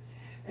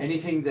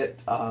 anything that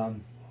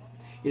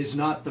is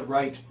not the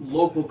right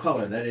local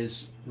color, that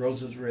is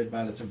roses, red,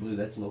 violets, or blue,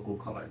 that's local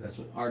color. That's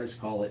what artists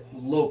call it.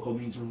 Local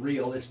means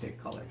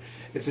realistic color.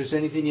 If there's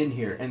anything in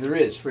here, and there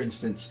is, for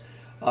instance,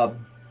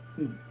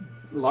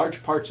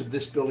 large parts of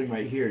this building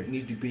right here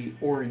need to be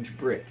orange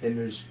brick, and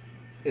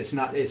it's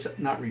not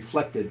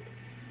reflected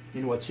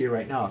in what's here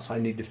right now, so I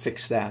need to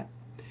fix that.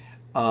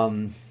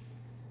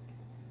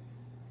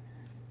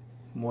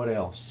 What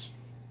else?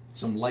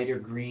 Some lighter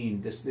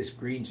green. This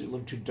green's a little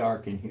too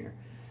dark in here,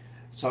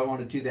 so I want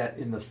to do that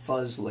in the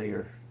fuzz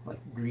layer, like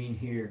green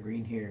here,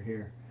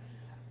 here.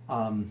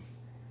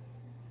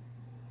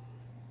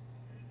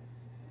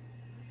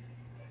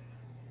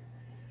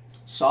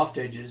 Soft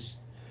edges,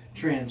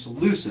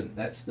 translucent.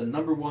 That's the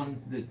number one,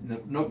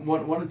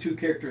 one of two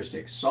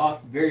characteristics.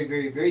 Soft, very,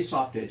 very, very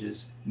soft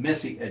edges,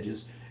 messy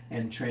edges,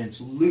 and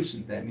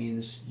translucent. That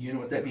means, you know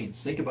what that means.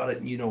 Think about it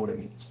and you know what it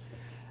means.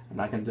 I'm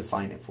not going to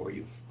define it for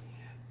you.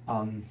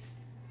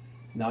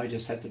 Now I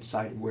just have to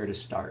decide where to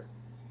start.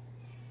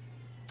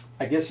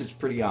 I guess it's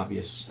pretty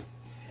obvious.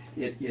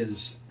 It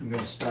is, I'm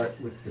going to start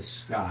with the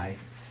sky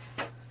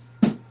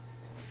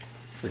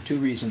for two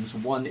reasons.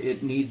 One,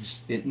 it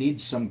needs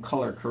some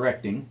color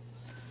correcting,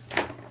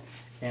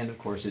 and of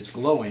course it's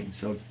glowing.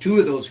 So two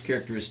of those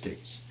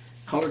characteristics,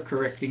 color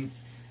correcting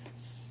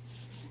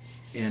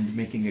and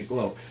making it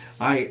glow.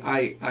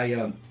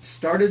 I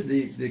started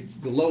the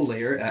glow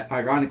layer,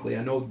 ironically,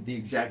 I know the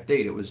exact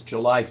date, it was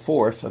July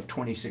 4th of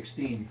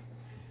 2016.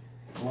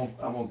 I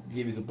won't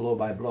give you the blow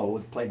by blow,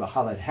 we'll play about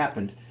how that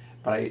happened,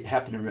 but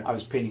I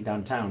was painting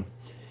downtown.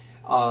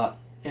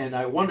 And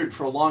I wondered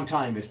for a long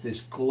time if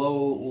this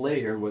glow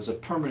layer was a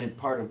permanent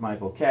part of my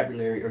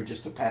vocabulary or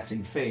just a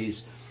passing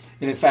phase.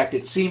 And in fact,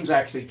 it seems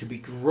actually to be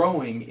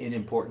growing in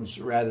importance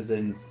rather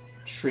than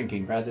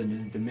shrinking, rather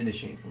than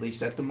diminishing, at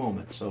least at the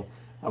moment. So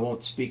I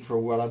won't speak for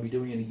what I'll be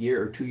doing in a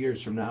year or 2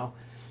 years from now.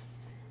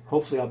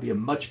 Hopefully I'll be a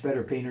much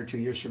better painter 2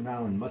 years from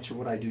now, and much of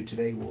what I do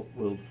today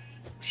will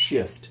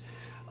shift.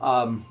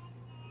 But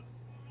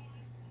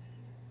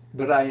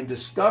I am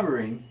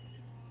discovering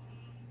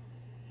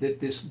that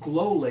this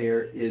glow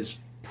layer is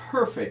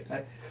perfect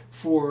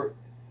for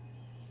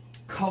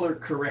color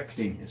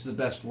correcting, is the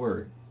best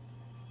word.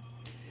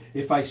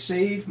 If I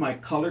save my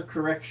color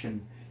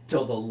correction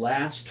till the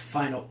last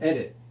final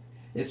edit,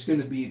 it's going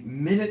to be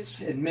minutes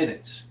and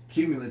minutes,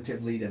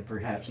 cumulatively then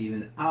perhaps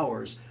even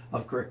hours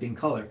of correcting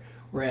color.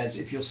 Whereas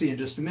if you'll see in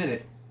just a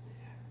minute,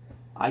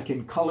 I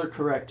can color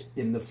correct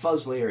in the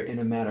fuzz layer in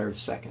a matter of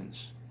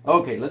seconds.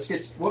 Okay, let's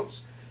get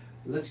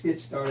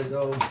started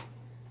though.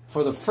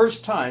 For the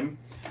first time,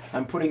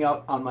 I'm putting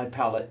out on my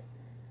palette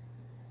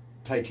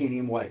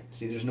titanium white.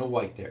 See, there's no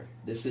white there.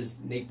 This is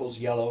Naples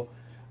yellow,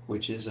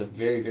 which is a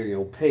very, very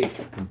opaque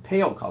and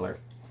pale color.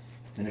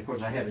 And of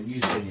course, I haven't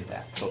used any of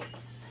that. So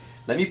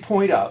let me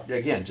point out,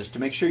 again, just to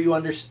make sure you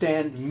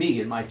understand me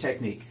and my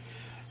technique.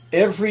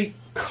 Every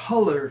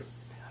color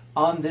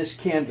on this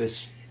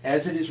canvas,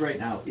 as it is right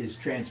now, is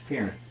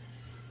transparent.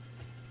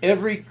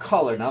 Every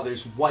color, now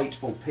there's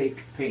white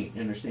opaque paint,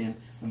 you understand?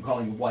 I'm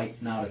calling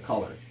white not a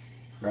color,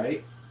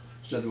 right?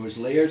 So there was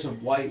layers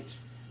of white,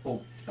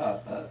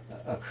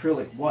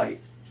 acrylic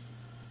white,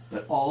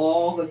 but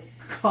all the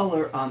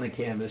color on the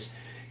canvas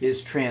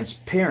is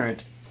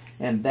transparent,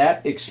 and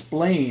that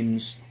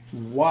explains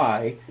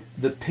why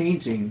the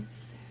painting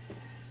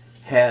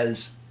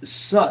has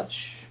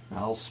such,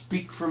 I'll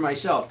speak for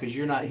myself because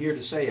you're not here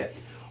to say it,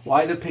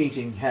 why the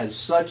painting has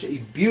such a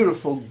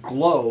beautiful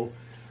glow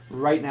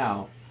right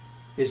now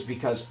is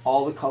because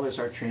all the colors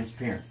are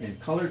transparent. And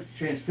color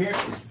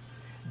transparency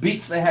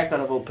beats the heck out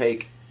of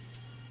opaque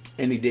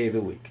any day of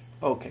the week.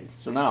 Okay,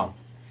 so now,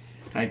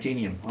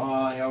 titanium.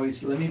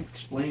 Let me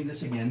explain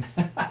this again.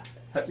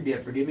 I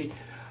forgive me.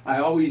 I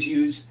always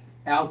use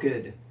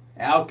Alkyd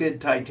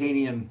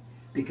titanium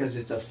because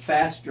it's a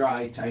fast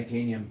dry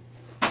titanium,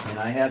 and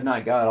I have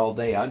not got all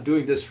day. I'm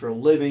doing this for a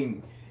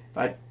living.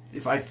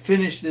 if I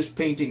finish this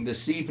painting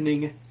this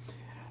evening,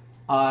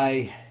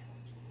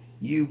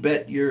 you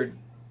bet your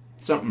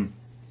something,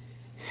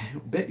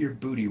 bet your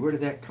booty. Where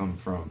did that come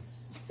from?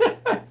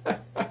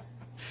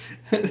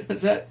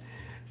 Is that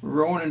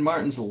Rowan and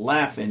Martin's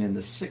Laughing in the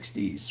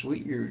 60s?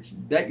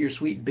 Bet your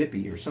sweet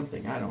bippy or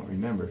something. I don't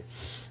remember.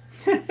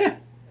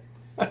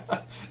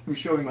 I'm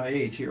showing my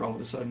age here all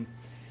of a sudden.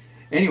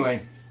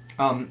 Anyway,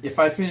 if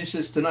I finish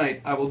this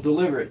tonight, I will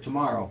deliver it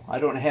tomorrow. I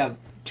don't have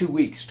 2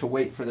 weeks to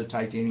wait for the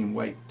titanium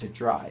white to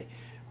dry,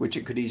 which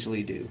it could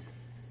easily do.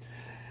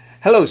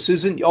 Hello,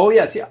 Susan. Oh,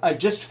 yes, yeah, I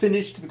just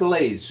finished the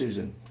glaze,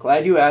 Susan.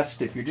 Glad you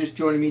asked. If you're just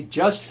joining me,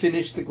 just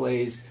finished the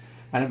glaze,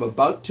 and I'm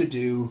about to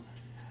do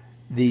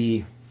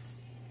the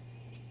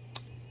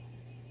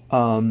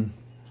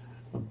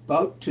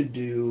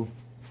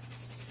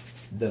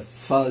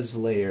fuzz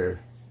layer,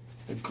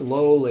 the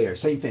glow layer.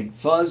 Same thing.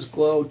 Fuzz,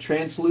 glow,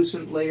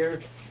 translucent layer,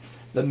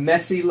 the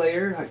messy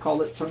layer, I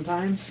call it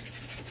sometimes.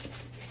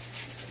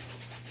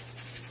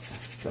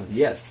 So,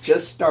 yes,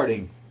 just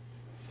starting.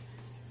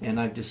 And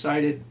I've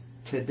decided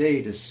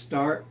today to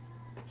start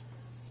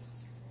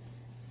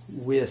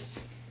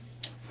with,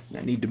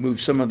 I need to move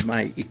some of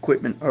my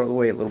equipment out of the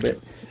way a little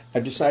bit.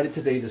 I've decided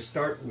today to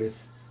start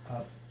with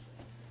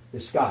the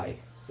sky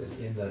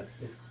in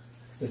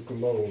the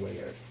glow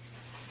layer.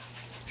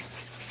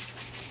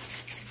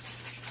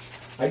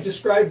 I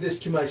described this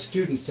to my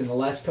students in the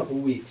last couple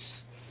of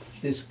weeks.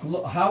 This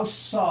glow, how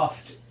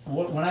soft,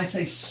 when I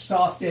say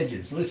soft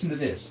edges, listen to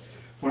this.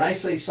 When I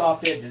say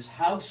soft edges,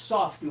 how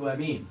soft do I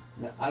mean?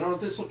 Now, I don't know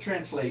if this will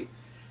translate.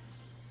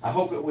 I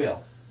hope it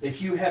will.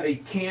 If you have a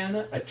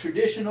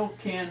traditional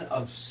can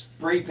of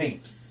spray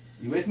paint,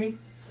 you with me?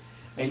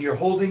 And you're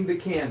holding the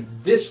can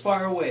this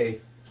far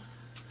away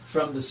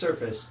from the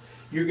surface,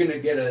 you're going to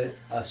get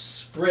a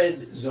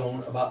spread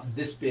zone about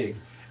this big.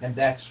 And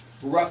that's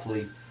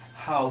roughly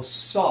how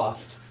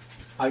soft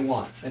I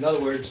want. In other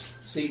words,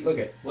 see, look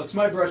at, what's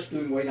my brush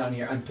doing way down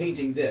here? I'm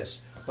painting this,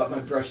 but my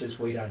brush is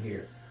way down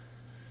here.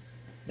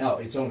 Now,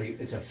 it's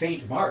a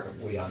faint mark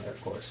of way down there,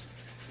 of course.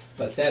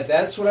 But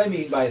that's what I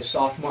mean by a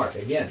soft mark.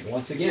 Again,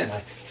 once again,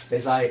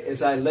 as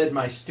I led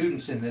my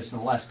students in this in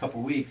the last couple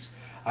of weeks,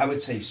 I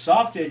would say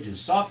soft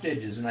edges,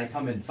 and I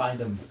come and find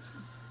them,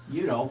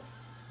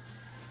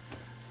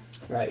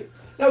 right.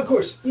 Now, of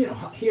course,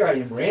 here I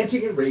am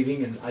ranting and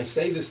raving, and I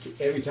say this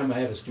every time I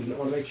have a student. I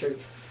want to make sure,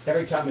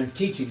 every time I'm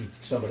teaching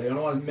somebody, I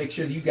want to make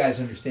sure that you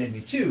guys understand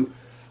me too.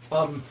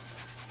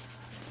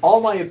 All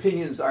my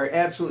opinions are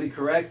absolutely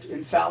correct,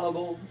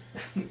 infallible,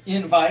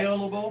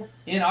 inviolable,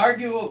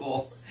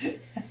 inarguable,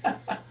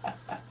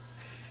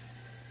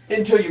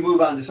 until you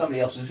move on to somebody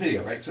else's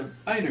video, right? So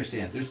I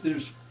understand.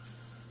 There's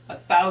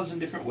 1,000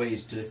 different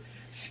ways to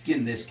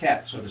skin this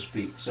cat, so to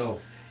speak. So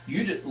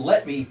you just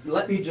let me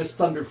just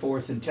thunder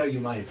forth and tell you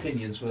my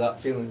opinions without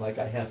feeling like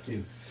I have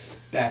to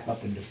back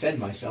up and defend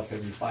myself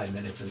every 5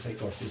 minutes and say, of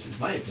course, this is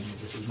my opinion.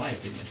 This is my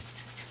opinion.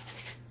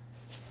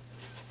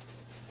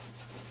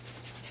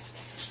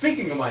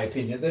 Speaking of my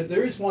opinion,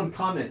 there is one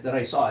comment that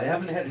I saw. I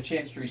haven't had a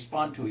chance to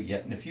respond to it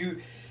yet. And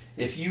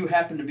if you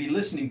happen to be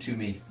listening to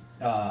me,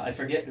 I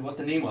forget what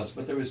the name was,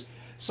 but there was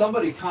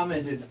somebody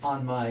commented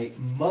on my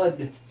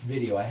mud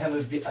video. I have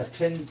a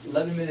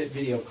 11-minute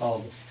video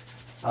called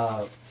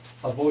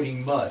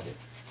Avoiding Mud.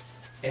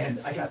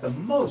 And I got the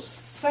most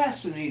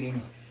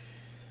fascinating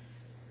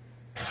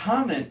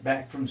comment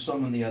back from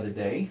someone the other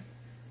day.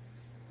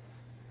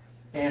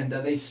 And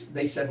they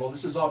said, well,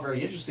 this is all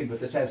very interesting, but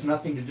this has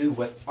nothing to do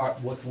with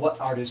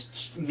what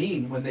artists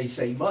mean when they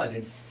say mud.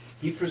 And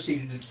he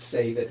proceeded to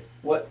say that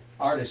what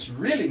artists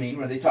really mean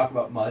when they talk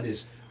about mud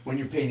is when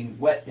you're painting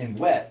wet,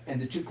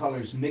 and the two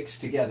colors mix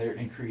together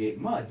and create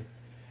mud.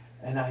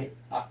 And I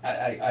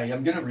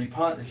am going to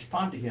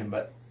respond to him,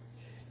 but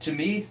to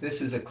me,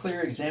 this is a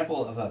clear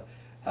example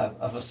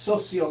of a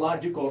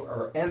sociological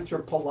or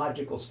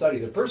anthropological study.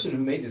 The person who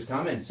made this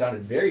comment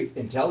sounded very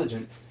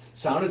intelligent.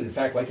 Sounded, in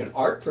fact, like an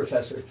art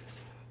professor.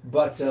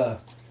 But I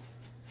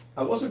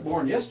wasn't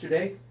born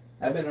yesterday.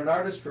 I've been an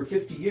artist for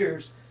 50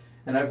 years,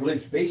 and I've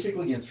lived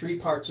basically in 3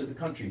 parts of the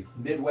country,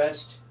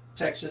 Midwest,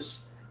 Texas,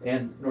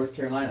 and North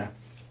Carolina.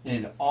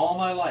 And in all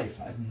my life,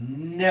 I've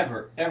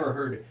never, ever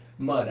heard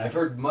mud. I've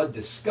heard mud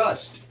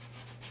discussed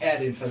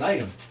ad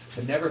infinitum,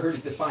 but never heard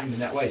it defined in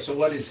that way. So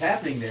what is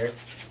happening there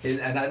is,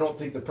 and I don't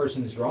think the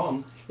person is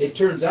wrong, it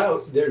turns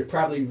out there are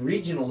probably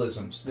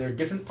regionalisms. There are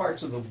different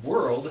parts of the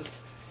world,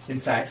 in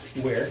fact,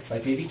 where,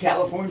 like maybe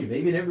California,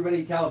 maybe everybody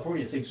in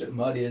California thinks that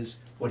mud is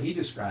what he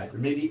described, or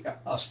maybe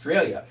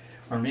Australia,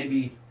 or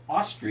maybe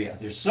Austria.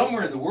 There's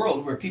somewhere in the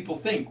world where people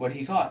think what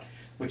he thought,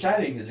 which I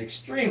think is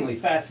extremely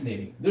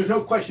fascinating. There's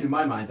no question in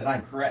my mind that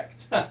I'm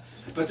correct, but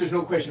there's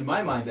no question in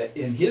my mind that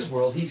in his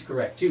world he's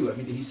correct too. I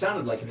mean, he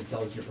sounded like an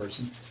intelligent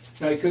person.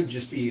 Now, he could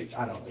just be,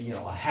 I don't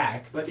know, a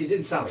hack, but it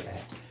didn't sound like a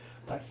hack.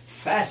 But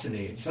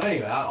fascinating. So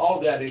anyway, all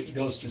that it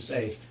goes to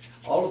say,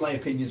 all of my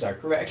opinions are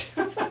correct.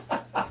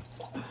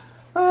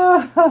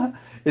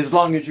 As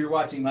long as you're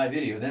watching my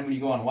video. Then when you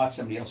go on and watch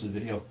somebody else's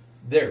video,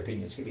 their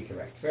opinions can be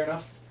correct. Fair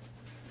enough?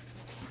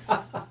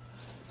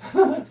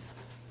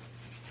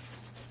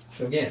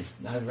 So again,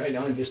 right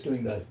now I'm just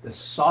doing the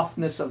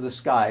softness of the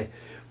sky,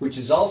 which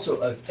is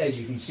also, as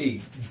you can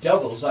see,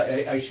 doubles.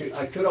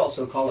 I could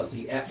also call it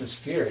the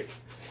atmosphere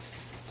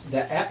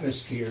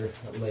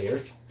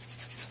layer.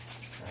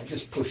 I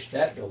just pushed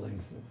that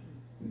building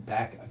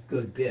back a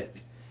good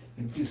bit.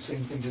 And do the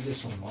same thing to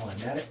this one while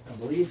I'm at it, I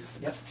believe.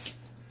 Yep.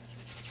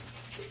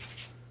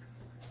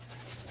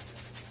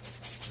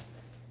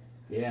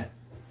 Yeah.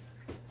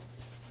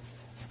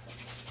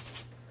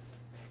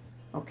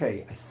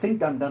 Okay, I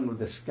think I'm done with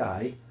the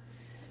sky.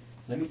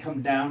 Let me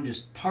come down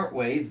just part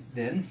way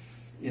then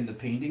in the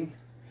painting.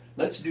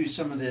 Let's do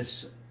some of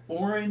this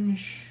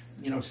orange,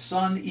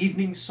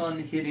 evening sun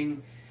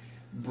hitting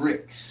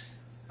bricks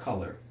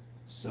color.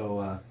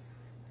 So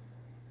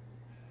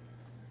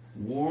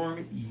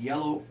warm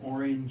yellow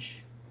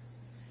orange.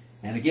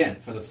 And again,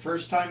 for the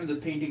first time in the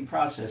painting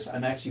process,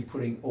 I'm actually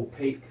putting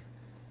opaque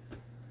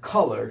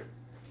color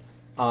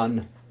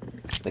on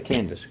the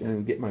canvas. I'm going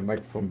to get my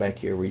microphone back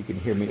here where you can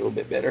hear me a little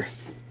bit better.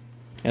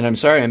 And I'm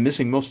sorry I'm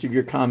missing most of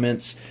your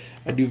comments.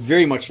 I do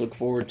very much look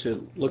forward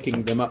to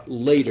looking them up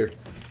later.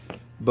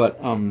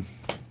 But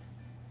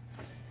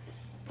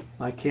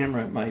my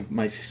camera,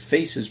 my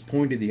face is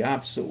pointed the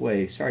opposite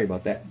way. Sorry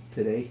about that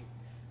today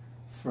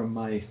from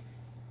my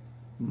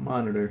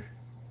monitor.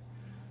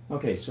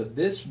 Okay, so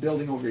this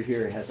building over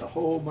here has a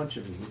whole bunch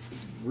of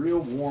real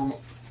warm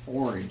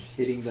orange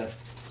hitting the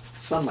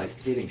sunlight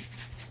hitting.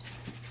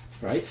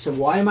 Right? So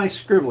why am I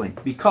scribbling?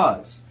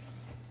 Because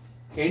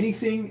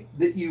anything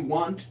that you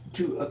want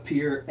to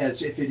appear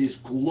as if it is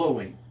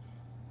glowing,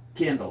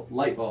 candle,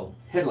 light bulb,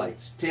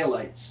 headlights,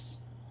 taillights,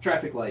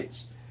 traffic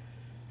lights,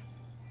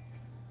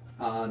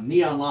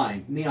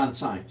 neon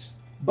signs,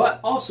 but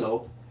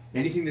also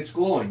anything that's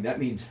glowing, that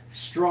means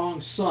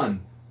strong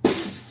sun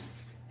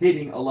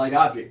hitting a light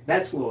object,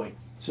 that's glowing.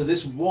 So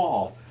this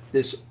wall,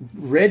 this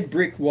red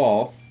brick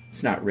wall,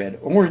 it's not red,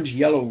 orange,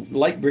 yellow,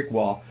 light brick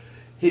wall,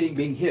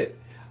 being hit.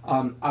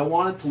 I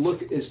want it to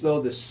look as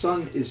though the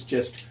sun is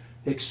just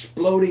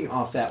exploding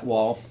off that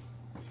wall.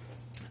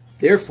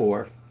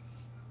 Therefore,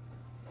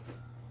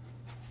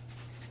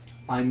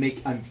 I'm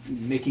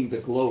making the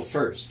glow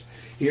first.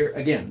 Here,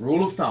 again,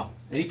 rule of thumb.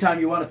 Anytime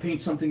you want to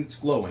paint something that's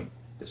glowing,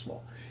 this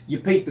wall, you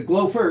paint the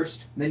glow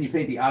first, then you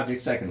paint the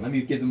object second. Let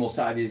me give the most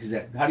obvious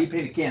example. How do you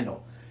paint a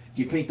candle?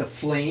 Do you paint the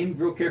flame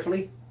real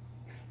carefully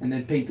and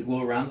then paint the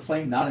glow around the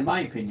flame? Not in my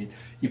opinion.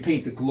 You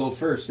paint the glow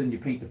first, then you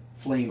paint the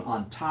flame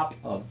on top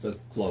of the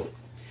glow.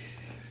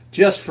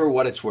 Just for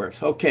what it's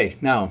worth. Okay,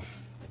 now,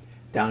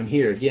 down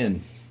here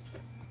again.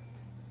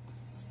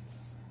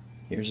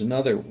 Here's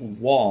another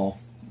wall.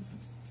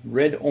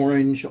 Red,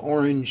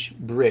 orange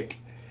brick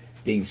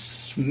being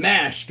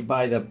smashed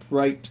by the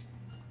bright,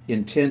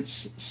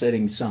 intense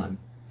setting sun.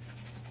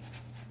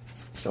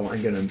 So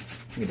I'm gonna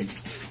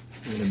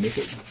make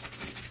it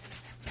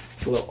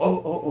glow.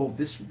 Oh!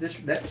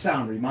 That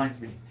sound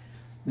reminds me.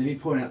 Let me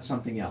point out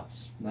something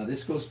else. Now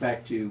this goes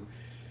back to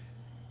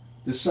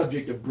the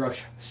subject of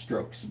brush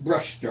strokes.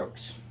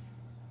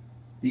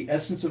 The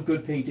essence of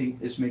good painting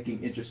is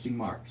making interesting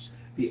marks.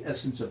 The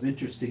essence of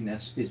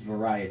interestingness is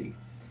variety.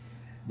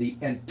 The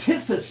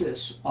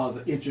antithesis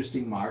of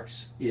interesting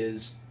marks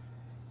is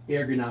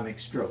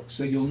ergonomic strokes.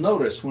 So you'll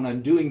notice when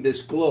I'm doing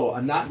this glow,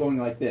 I'm not going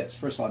like this.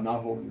 First of all, I'm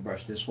not holding the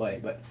brush this way,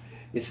 but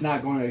it's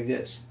not going like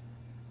this.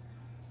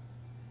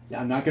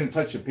 I'm not going to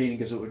touch the painting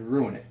because it would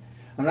ruin it.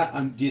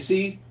 Do you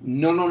see?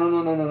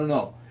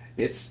 No.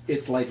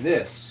 It's like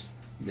this.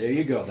 There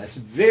you go. That's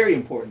very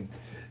important.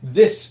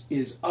 This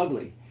is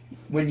ugly.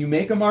 When you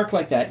make a mark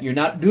like that, you're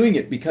not doing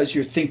it because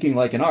you're thinking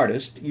like an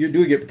artist. You're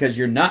doing it because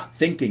you're not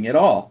thinking at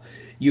all.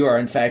 You are,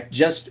 in fact,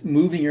 just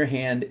moving your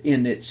hand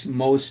in its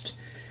most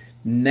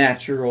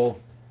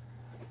natural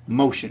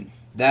motion.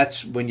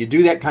 That's when you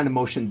do that kind of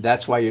motion,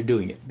 that's why you're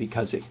doing it,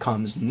 because it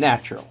comes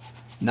natural,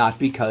 not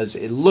because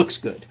it looks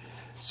good.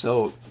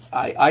 So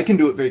I can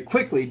do it very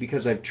quickly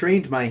because I've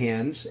trained my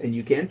hands, and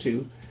you can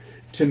too,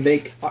 to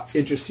make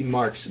interesting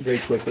marks very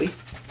quickly.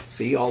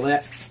 See all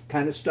that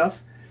kind of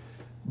stuff?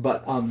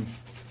 But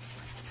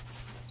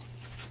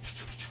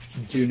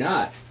do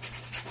not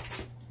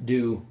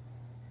do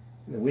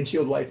the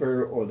windshield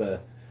wiper or the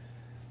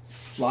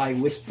fly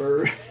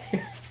whisper.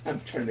 I'm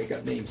trying to make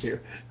up names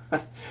here.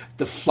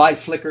 The fly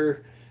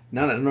flicker.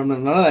 None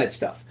of that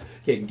stuff.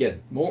 Okay,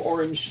 again, more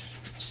orange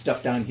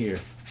stuff down here.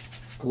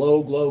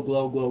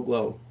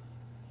 Glow.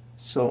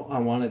 So I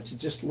want it to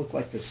just look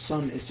like the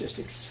sun is just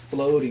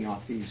exploding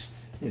off these,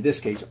 in this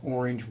case,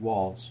 orange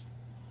walls.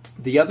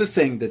 The other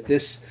thing that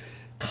this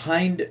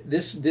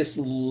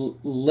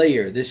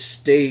layer, this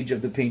stage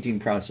of the painting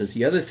process,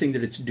 the other thing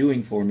that it's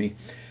doing for me,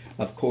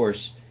 of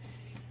course,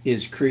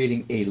 is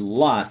creating a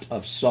lot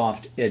of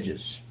soft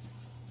edges.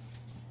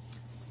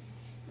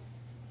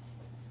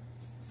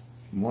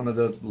 One of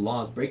the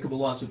breakable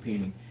laws of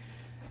painting.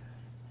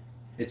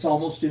 It's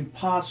almost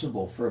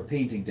impossible for a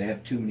painting to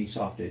have too many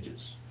soft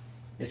edges.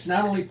 It's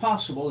not only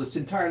possible, it's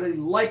entirely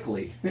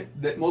likely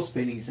that most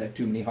paintings have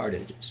too many hard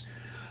edges.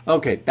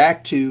 Okay,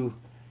 back to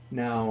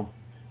now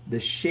the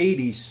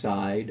shady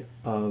side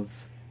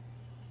of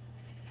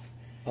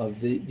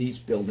of these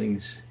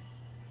buildings.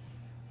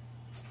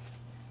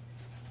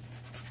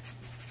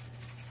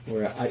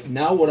 Where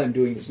now what I'm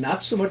doing is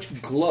not so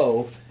much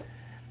glow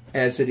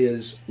as it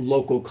is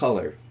local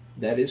color.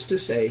 That is to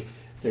say,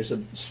 there's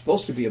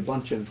supposed to be a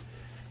bunch of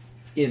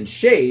in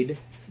shade,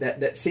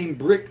 that same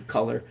brick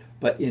color,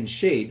 but in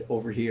shade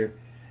over here.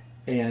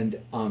 And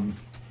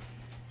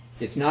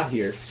it's not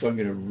here, so I'm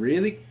going to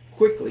really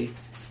quickly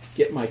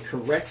get my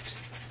correct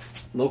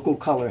local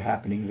color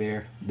happening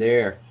there.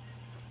 There.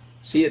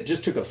 See, it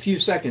just took a few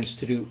seconds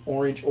to do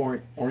orange,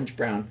 orange, orange,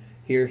 brown,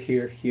 here,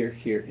 here, here,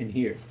 here, and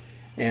here.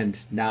 And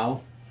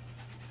now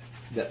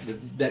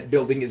that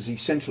building is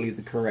essentially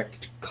the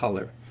correct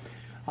color.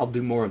 I'll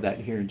do more of that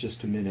here in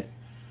just a minute.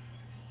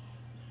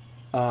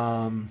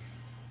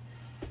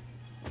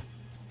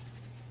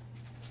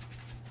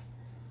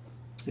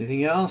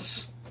 Anything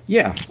else?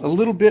 Yeah, a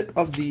little bit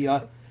of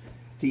the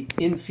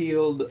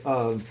infield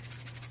of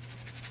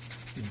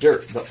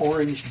dirt, the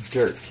orange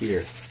dirt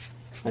here.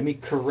 Let me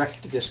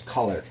correct this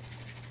color.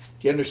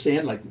 Do you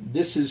understand? Like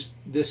this is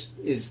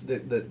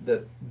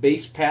the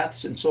base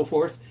paths and so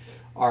forth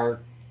are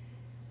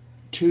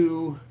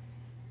too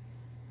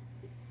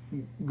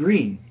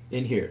green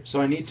in here. So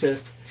I need to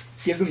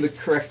give them the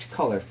correct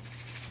color.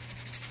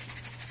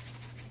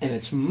 And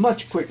it's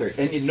much quicker.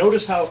 And you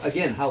notice how,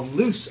 again, how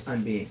loose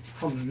I'm being,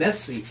 how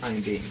messy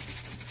I'm being.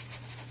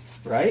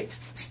 Right?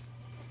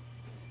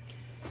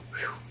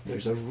 Whew.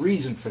 There's a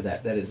reason for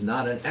that. That is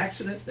not an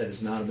accident. That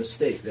is not a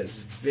mistake. That is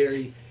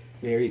very,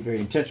 very, very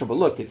intentional. But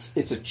look,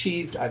 it's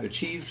achieved. I've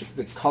achieved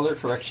the color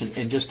correction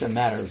in just a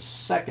matter of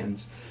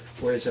seconds.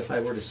 Whereas if I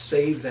were to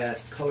save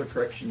that color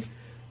correction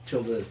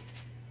till the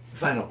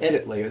final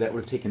edit layer, that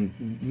would have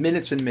taken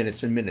minutes and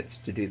minutes and minutes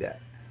to do that.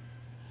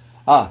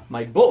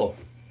 My bull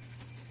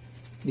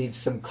needs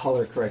some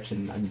color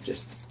correction. I'm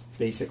just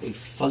basically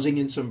fuzzing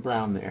in some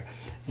brown there.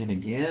 And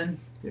again,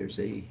 there's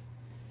a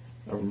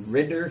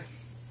redder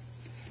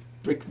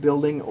brick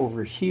building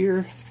over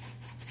here.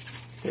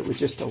 It was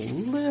just a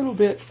little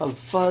bit of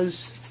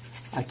fuzz.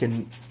 I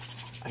can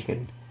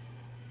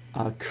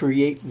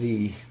create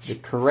the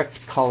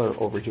correct color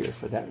over here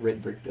for that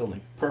red brick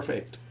building.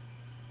 Perfect.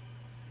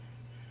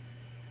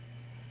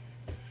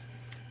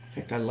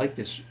 In fact, I like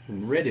this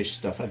reddish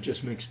stuff I've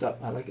just mixed up.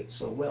 I like it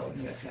so well.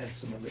 I'm going to add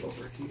some of it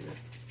over here.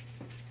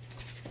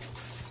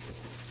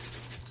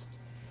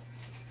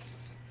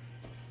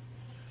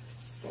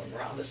 Going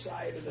around the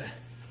side of the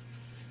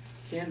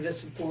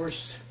canvas, of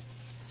course.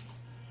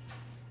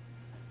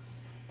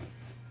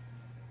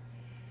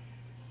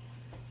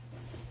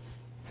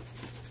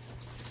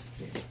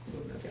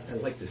 I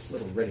like this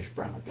little reddish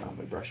brown I've got on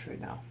my brush right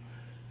now.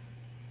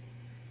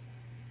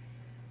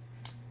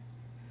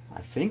 I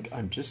think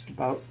I'm just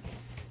about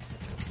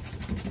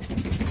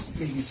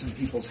getting some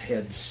people's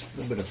heads,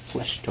 a little bit of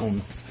flesh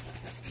tone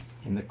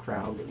in the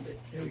crowd a little bit.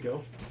 There we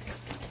go.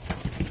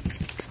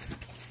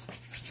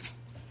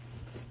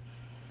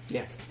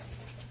 Yeah.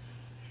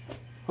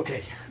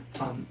 Okay,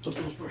 put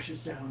those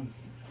brushes down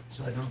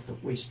so I don't have to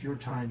waste your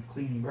time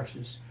cleaning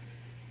brushes.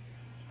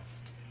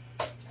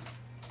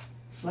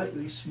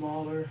 Slightly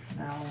smaller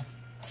now.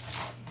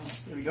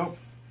 There we go.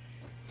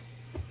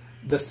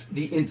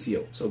 The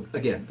infield. So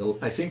again,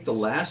 I think the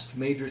last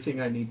major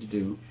thing I need to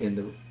do in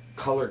the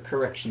color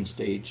correction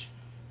stage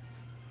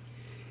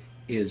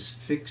is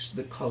fix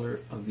the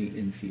color of the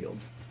infield.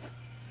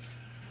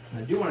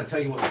 I do want to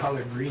tell you what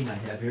color green I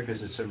have here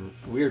because it's a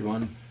weird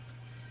one.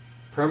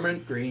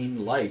 Permanent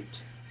green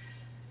light.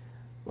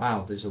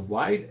 Wow,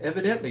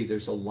 evidently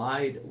there's a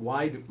wide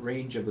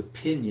range of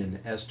opinion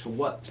as to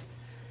what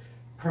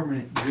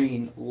permanent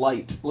green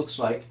light looks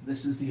like.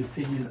 This is the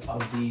opinion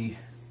of the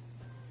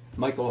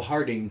Michael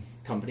Harding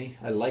company.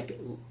 I like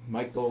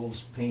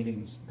Michael's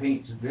paints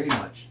very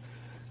much,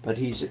 but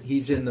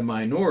he's in the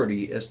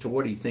minority as to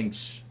what he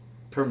thinks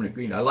permanent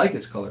green. I like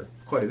its color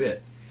quite a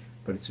bit,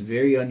 but it's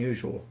very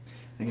unusual.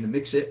 I'm going to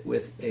mix it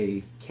with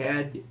a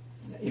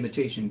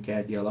imitation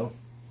cad yellow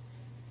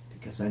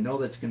because I know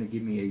that's going to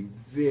give me a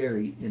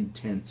very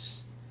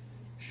intense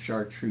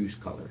chartreuse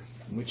color,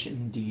 which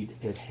indeed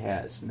it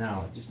has.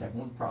 Now, I just have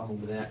one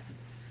problem with that.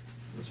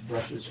 Those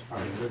brushes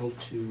are a little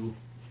too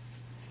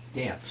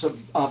damp. So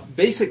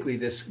basically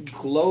this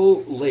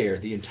glow layer,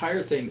 the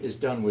entire thing is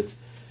done with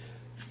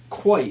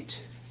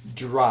quite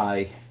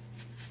dry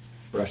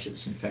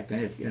brushes. In fact,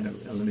 I'm going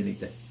to eliminate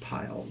that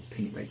pile of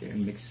paint right there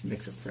and mix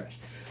it fresh.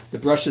 The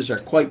brushes are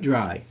quite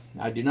dry.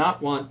 I do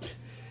not want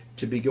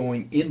to be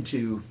going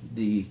into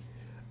the,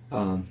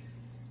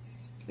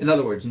 in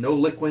other words, no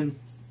liquid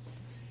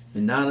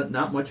and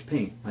not much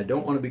paint. I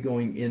don't want to be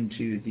going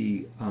into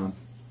the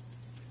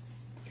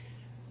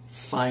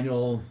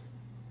final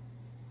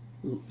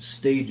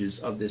stages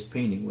of this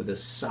painting with a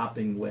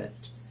sopping wet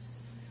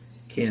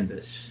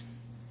canvas.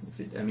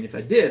 If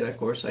I did, of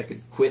course, I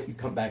could quit and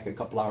come back a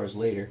couple hours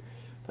later,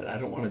 but I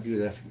don't want to do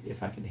that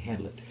if I can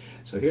handle it.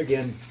 So here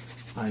again,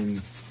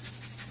 I'm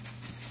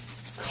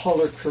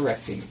color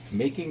correcting,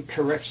 making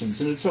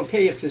corrections, and it's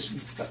okay if this,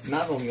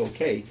 not only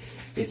okay,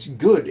 It's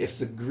good if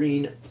the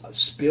green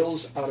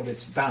spills out of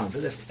its bounds.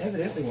 And that's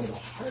evidently one of the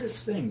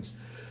hardest things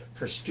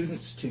for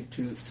students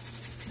to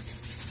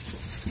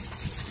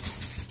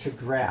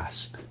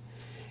grasp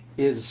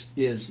is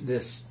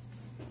this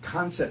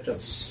concept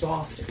of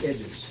soft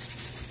edges,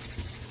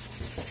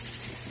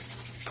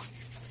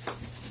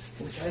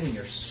 which I think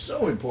are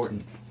so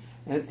important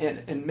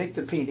and make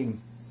the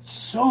painting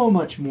so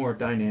much more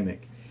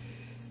dynamic.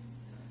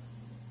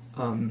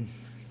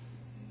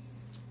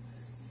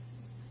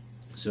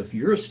 So if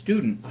you're a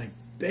student, I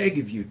beg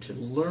of you to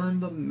learn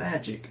the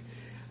magic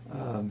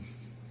of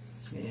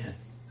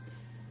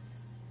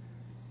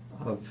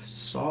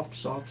soft,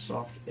 soft,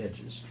 soft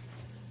edges.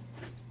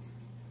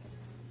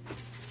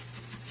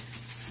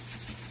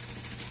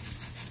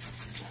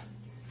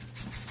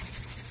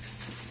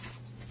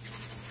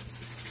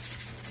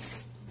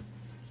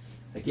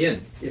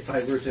 Again, if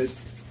I were to,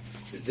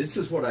 this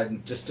is what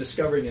I'm just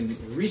discovering in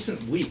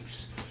recent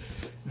weeks,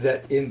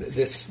 that in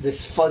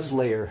this fuzz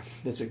layer,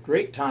 it's a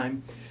great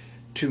time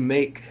to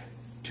make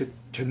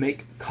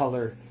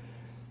color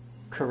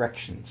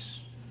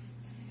corrections,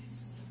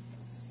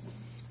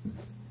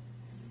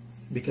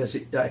 because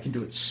I can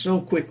do it so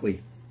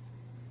quickly.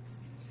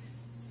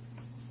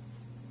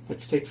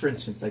 Let's take, for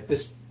instance, like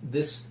this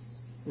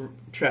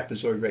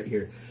trapezoid right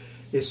here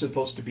is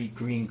supposed to be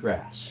green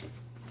grass.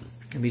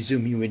 Let me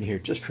zoom you in here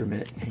just for a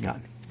minute. Hang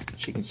on,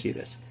 so you can see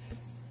this.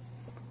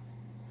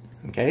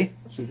 Okay,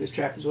 see this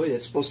trapezoid?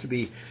 It's supposed to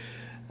be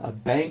a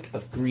bank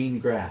of green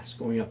grass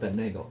going up at an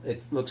angle.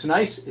 It looks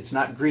nice, it's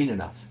not green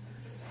enough.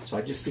 So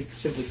I just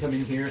simply come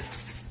in here.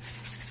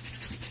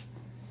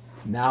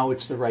 Now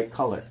it's the right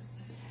color.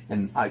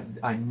 And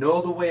I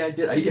know the way I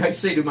did. I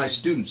say to my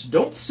students,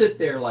 don't sit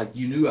there like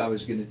you knew I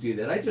was going to do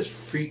that. I just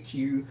freaked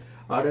you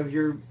out of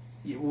your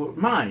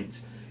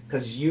minds,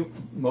 because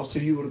most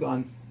of you would have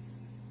gone,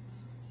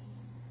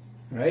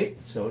 right?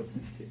 So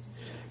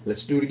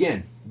let's do it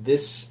again.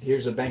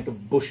 Here's a bank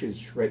of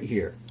bushes right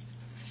here.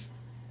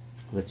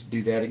 Let's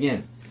do that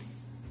again.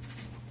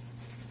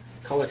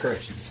 Color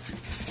correction.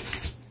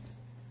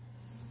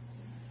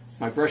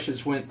 My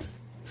brushes went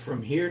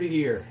from here to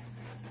here,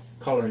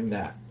 coloring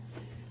that.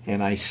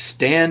 And I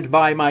stand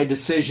by my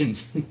decision.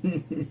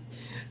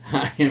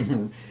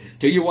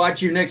 Till you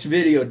watch your next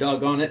video,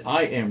 doggone it,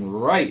 I am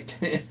right.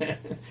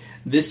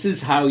 This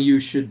is how you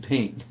should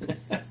paint.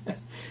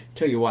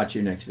 Till you watch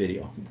your next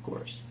video, of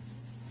course.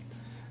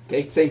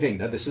 Okay, same thing.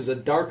 Now this is a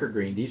darker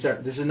green. This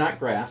is not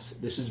grass.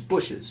 This is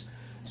bushes.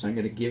 So I'm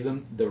going to give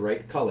them the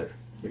right color.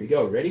 Here we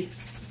go. Ready?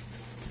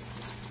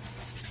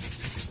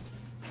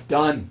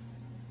 Done.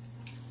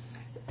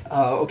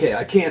 Okay,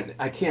 I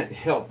can't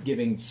help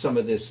giving some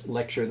of this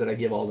lecture that I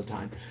give all the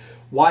time.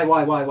 Why?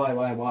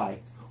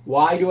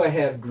 Why do I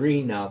have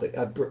green now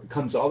that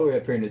comes all the way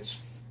up here? And it's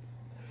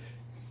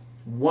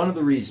one of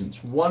the reasons.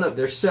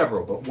 There's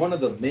several, but one of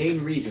the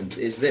main reasons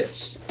is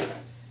this.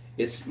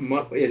 It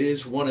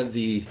is one of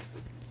the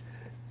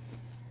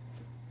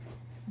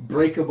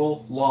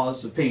breakable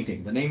laws of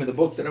painting. The name of the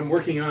book that I'm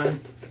working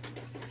on.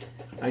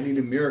 I need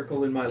a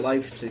miracle in my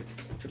life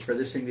for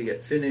this thing to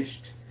get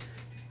finished.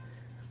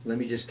 Let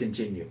me just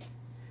continue.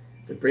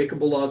 The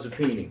breakable laws of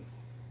painting.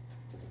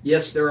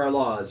 Yes, there are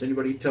laws.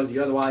 Anybody who tells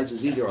you otherwise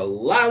is either a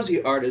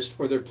lousy artist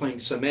or they're playing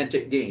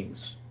semantic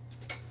games.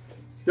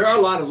 There are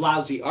a lot of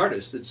lousy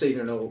artists that say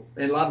they know,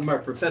 and a lot of them are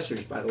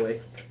professors, by the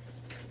way.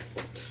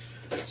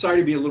 Sorry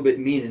to be a little bit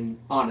mean and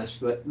honest,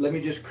 but let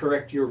me just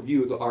correct your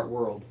view of the art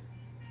world.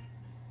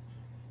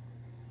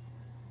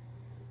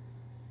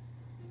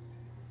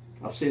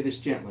 I'll say this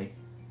gently.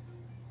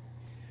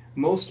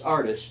 Most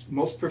artists,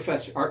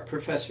 art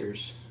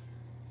professors,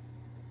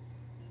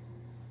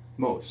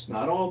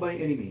 not all by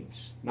any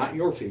means, not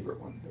your favorite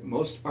one, but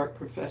most art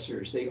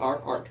professors, they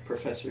are art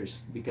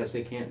professors because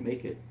they can't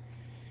make it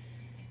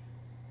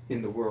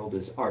in the world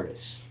as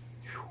artists.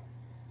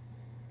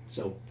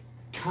 So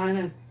kind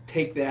of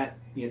take that,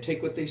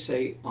 take what they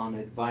say on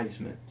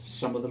advisement.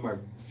 Some of them are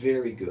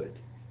very good.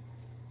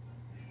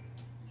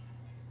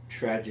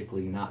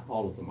 Tragically, not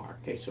all of them are.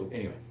 Okay, so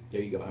anyway,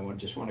 there you go. I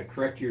just want to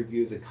correct your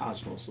view of the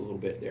cosmos a little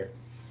bit there.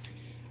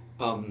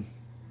 And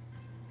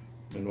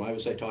why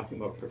was I talking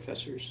about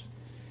professors?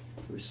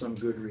 For some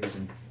good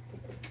reason.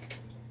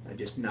 I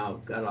just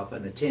now got off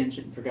on a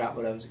tangent and forgot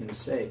what I was going to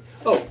say.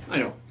 Oh, I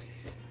know.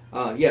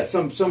 Yeah,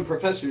 some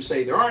professors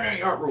say there aren't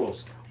any art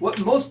rules. What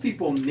most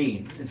people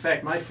mean, in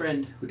fact, my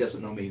friend who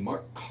doesn't know me,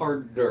 Mark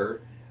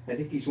Carder, I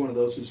think he's one of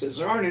those who says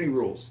there aren't any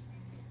rules.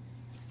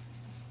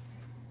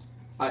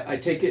 I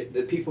take it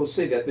that people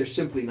say that they're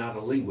simply not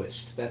a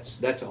linguist.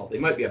 That's all. They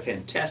might be a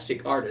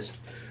fantastic artist,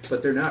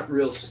 but they're not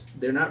real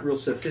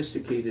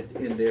sophisticated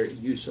in their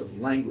use of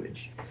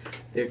language.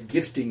 Their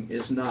gifting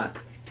is not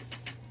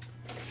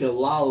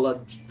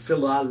philological.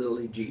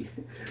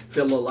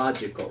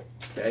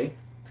 Okay,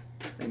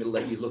 I'm going to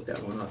let you look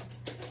that one up.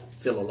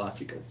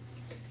 Philological.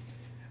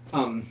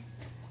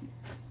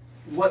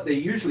 What they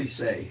usually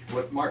say,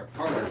 what Mark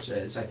Carter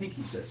says, I think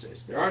he says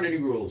this: there aren't any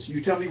rules.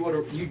 You tell me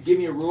you give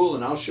me a rule,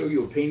 and I'll show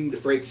you a painting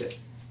that breaks it.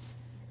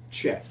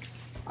 Check.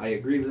 I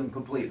agree with him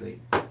completely.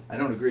 I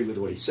don't agree with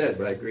what he said,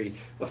 but I agree,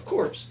 of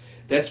course.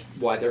 That's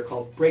why they're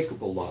called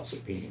breakable laws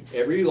of painting.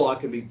 Every law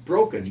can be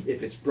broken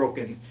if it's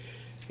broken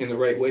in the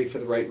right way, for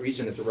the right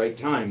reason, at the right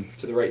time,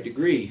 to the right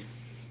degree,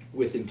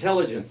 with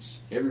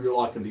intelligence. Every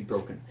law can be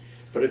broken.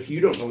 But if you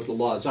don't know what the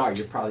laws are,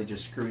 you're probably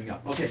just screwing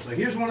up. Okay, so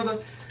here's one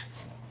of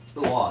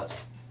the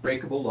laws.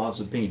 Breakable laws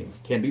of painting.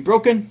 Can be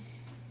broken,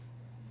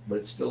 but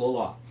it's still a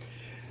law.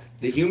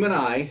 The human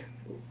eye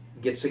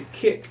gets a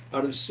kick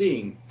out of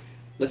seeing.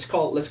 Let's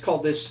call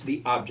this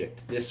the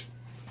object, this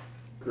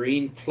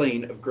green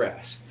plane of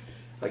grass.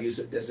 I'll use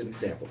it as an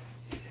example.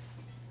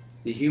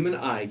 The human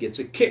eye gets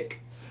a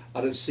kick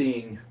out of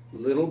seeing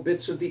little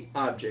bits of the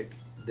object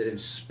that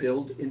is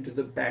spilled into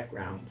the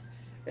background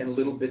and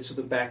little bits of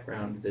the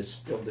background that's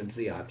spilled into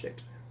the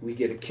object. We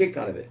get a kick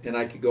out of it. And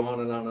I could go on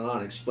and on and on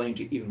and explain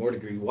to even more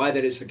degree why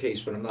that is the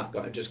case, but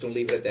I'm just going to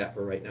leave it at that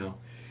for right now.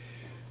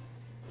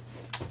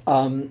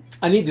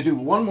 I need to do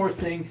one more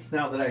thing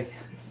now that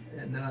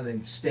and then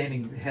I'm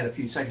standing, had a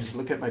few seconds to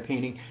look at my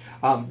painting.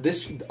 All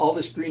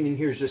this green in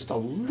here is just a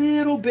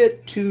little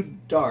bit too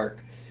dark.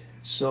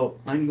 So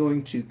I'm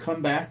going to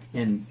come back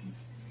and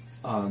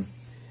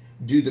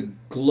do the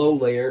glow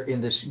layer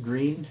in this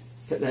green.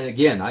 And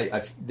again,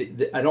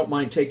 I don't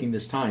mind taking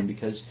this time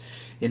because,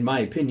 in my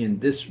opinion,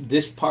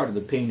 this part of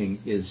the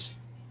painting is,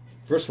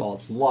 first of all,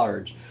 it's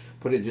large,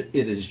 but it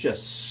is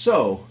just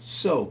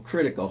so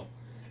critical,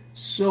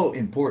 so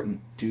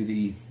important to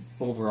the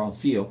overall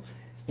feel.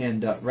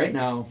 And right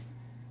now,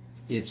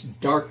 it's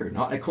darker.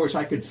 Now, of course,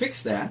 I could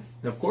fix that.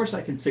 Of course,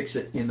 I can fix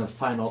it in the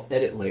final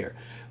edit layer.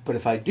 But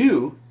if I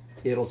do,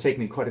 it'll take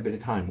me quite a bit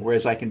of time.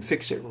 Whereas I can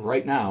fix it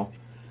right now.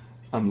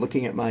 I'm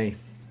looking at my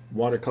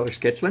watercolor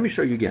sketch. Let me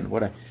show you again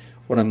what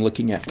I'm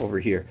looking at over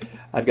here.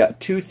 I've got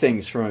two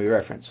things for my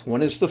reference.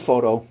 One is the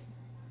photo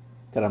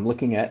that I'm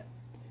looking at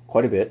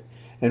quite a bit,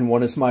 and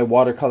one is my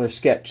watercolor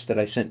sketch that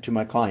I sent to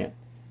my client.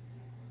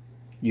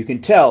 You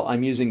can tell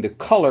I'm using the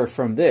color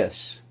from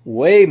this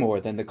way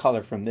more than the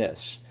color from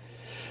this,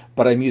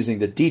 but I'm using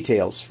the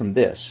details from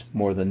this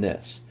more than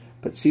this.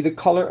 But see the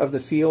color of the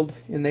field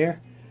in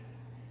there?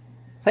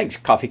 Thanks,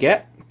 Coffee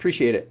Cat.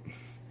 Appreciate it.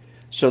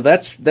 So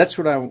that's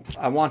what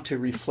I want to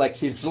reflect.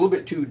 See, it's a little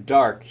bit too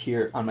dark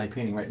here on my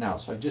painting right now,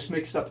 so I've just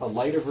mixed up a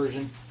lighter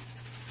version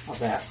of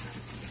that.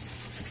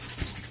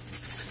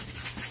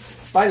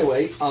 By the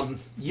way,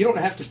 you don't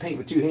have to paint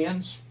with two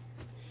hands.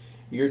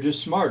 You're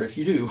just smart if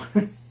you do.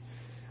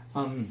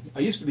 I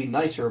used to be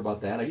nicer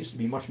about that. I used to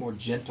be much more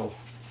gentle.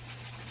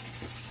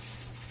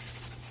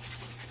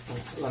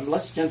 I'm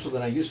less gentle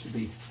than I used to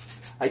be.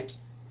 I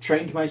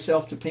trained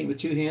myself to paint with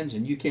two hands,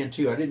 and you can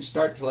too. I didn't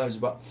start till I was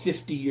about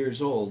 50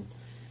 years old.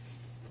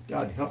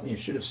 God help me, I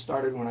should have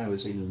started when I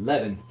was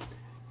 11.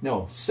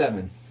 No,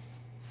 7.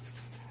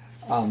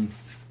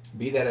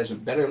 Be that as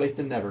better late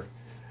than never.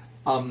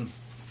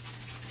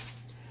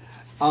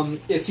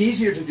 It's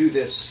easier to do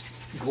this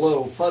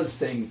glow fuzz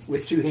thing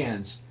with two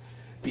hands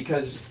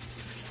because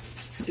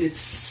it's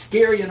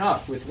scary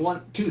enough with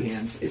two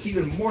hands. It's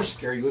even more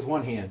scary with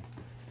one hand.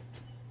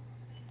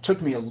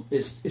 Took me I'm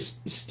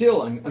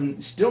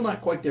still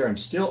not quite there. I'm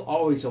still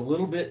always a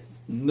little bit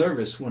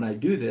nervous when I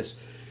do this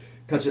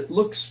because it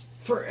looks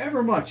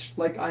forever much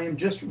like I am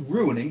just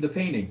ruining the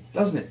painting,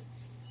 doesn't it?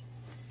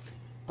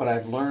 But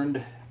I've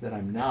learned that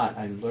I'm not.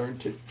 I've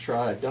learned to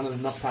try. I've done it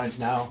enough times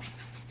now.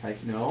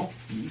 Like, no,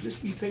 you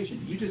just be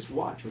patient. You just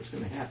watch what's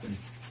going to happen.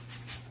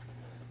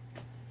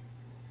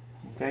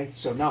 Okay,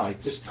 so now I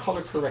just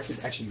color corrected,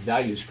 actually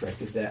values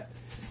corrected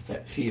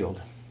that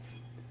field.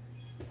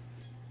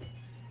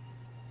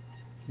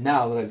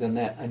 Now that I've done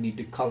that, I need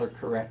to color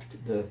correct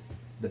the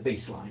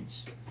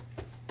baselines.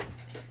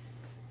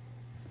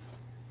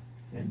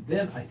 And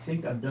then I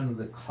think I'm done with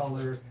the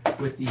color,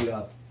 with the,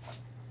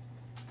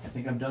 I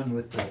think I'm done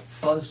with the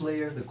fuzz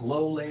layer, the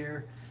glow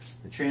layer,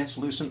 the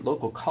translucent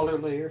local color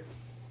layer.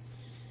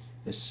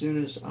 As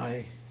soon as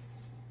I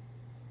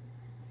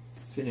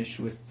finish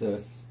with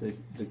the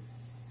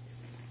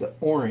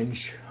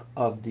orange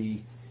of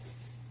the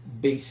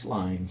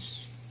baselines,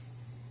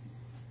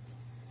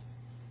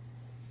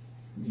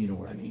 you know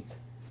what I mean.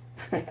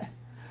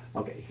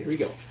 Okay, here we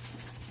go.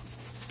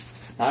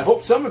 Now, I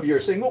hope some of you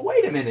are saying, well,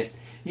 wait a minute.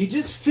 You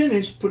just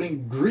finished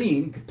putting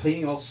green,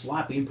 painting all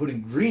sloppy, and putting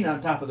green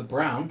on top of the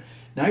brown.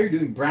 Now you're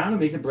doing brown and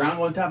making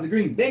brown on top of the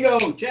green.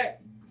 Bingo, check.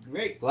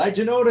 Great, glad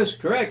you noticed.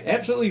 Correct,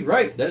 absolutely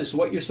right. That is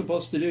what you're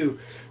supposed to do.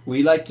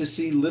 We like to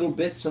see little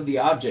bits of the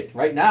object.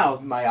 Right now,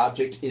 my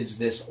object is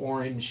this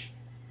orange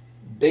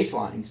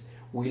baselines.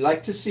 We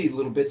like to see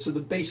little bits of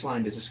the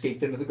baseline that's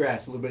escaped into the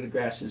grass. A little bit of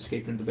grass has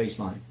escaped into the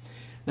baseline.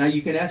 Now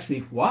you can ask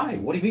me, why?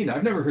 What do you mean?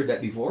 I've never heard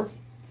that before.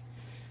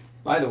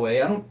 By the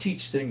way, I don't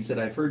teach things that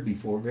I've heard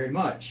before very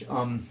much.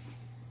 I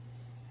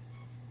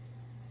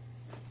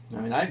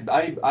mean,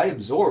 I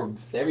absorb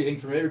everything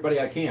from everybody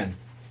I can.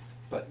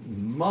 But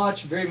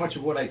very much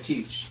of what I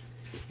teach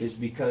is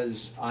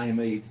because I am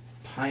a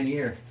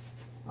pioneer.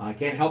 I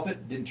can't help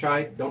it.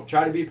 Don't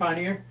try to be a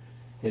pioneer.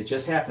 It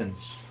just happens.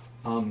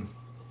 I'm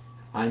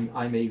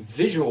a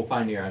visual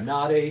pioneer. I'm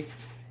not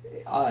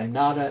I'm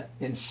not an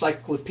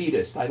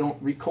encyclopedist. I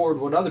don't record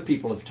what other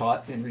people have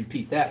taught and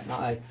repeat that.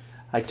 No,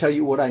 I tell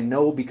you what I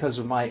know because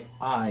of my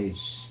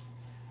eyes,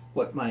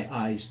 what my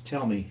eyes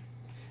tell me.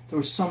 There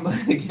was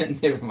somebody, again,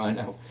 never mind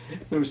now.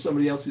 There was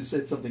somebody else who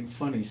said something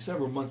funny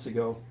several months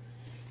ago.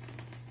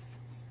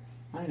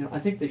 I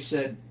think they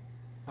said,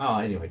 oh,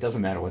 anyway, it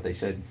doesn't matter what they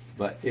said,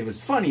 but it was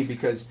funny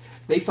because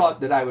they thought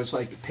that I was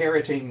like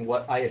parroting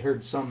what I had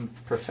heard some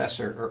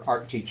professor or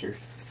art teacher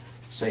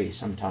say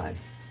sometime.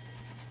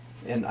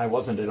 And I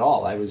wasn't at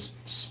all. I was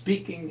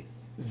speaking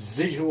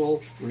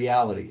visual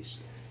realities.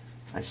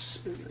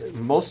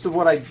 Most of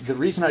the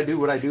reason I do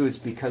what I do is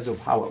because of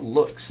how it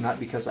looks, not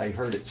because I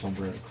heard it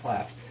somewhere in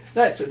class.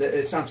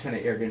 It sounds kind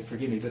of arrogant,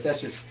 forgive me, but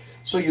that's just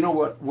so you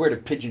know where to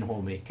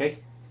pigeonhole me, okay?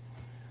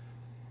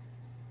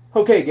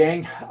 Okay,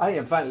 gang, I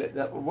am finally,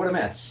 what a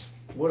mess.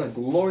 What a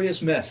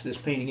glorious mess this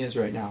painting is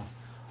right now.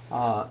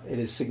 It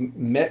is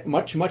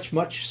much, much,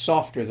 much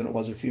softer than it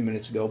was a few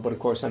minutes ago, but of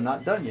course I'm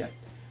not done yet.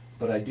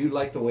 But I do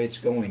like the way it's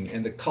going,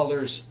 and the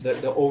colors,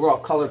 the overall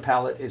color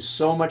palette is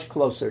so much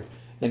closer,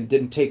 and it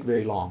didn't take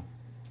very long.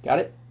 Got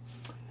it?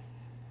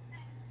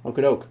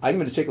 Okie doke. I'm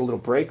going to take a little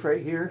break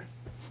right here.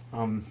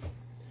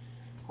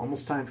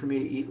 Almost time for me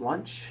to eat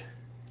lunch.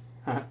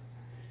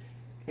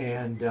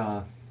 And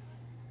I'll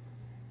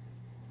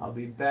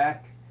be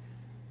back.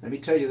 Let me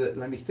tell you that,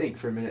 let me think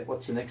for a minute.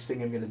 What's the next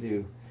thing I'm going to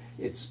do?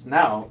 It's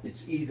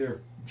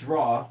either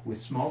draw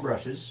with small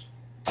brushes,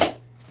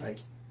 like,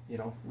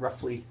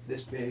 roughly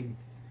this big.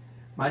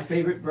 My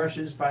favorite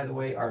brushes, by the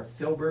way, are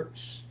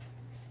Filbert's.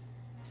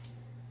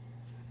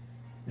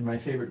 And my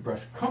favorite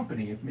brush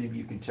company, if maybe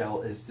you can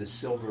tell, is the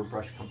Silver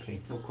Brush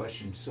Company. No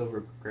question,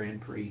 Silver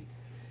Grand Prix.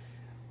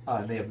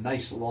 They have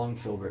nice long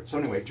filbert. So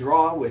anyway,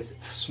 draw with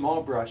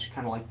small brush,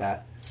 kind of like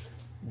that.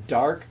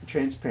 Dark,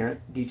 transparent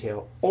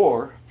detail,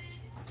 or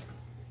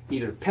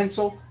either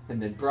pencil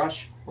and then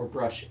brush, or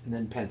brush and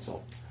then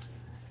pencil.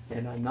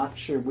 And I'm not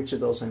sure which of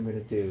those I'm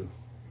going to do.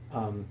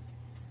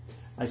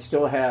 I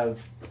still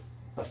have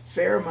a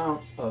fair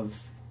amount of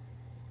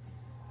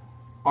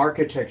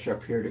architecture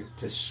up here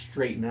to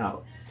straighten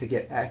out, to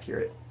get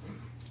accurate.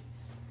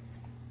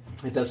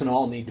 It doesn't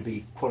all need to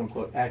be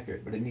quote-unquote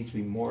accurate, but it needs to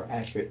be more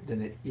accurate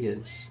than it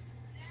is.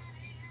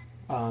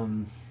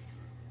 And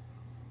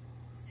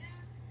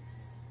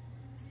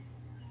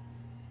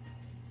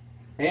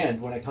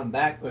when I come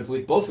back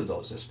with both of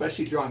those,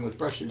 especially drawing with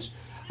brushes,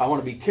 I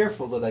want to be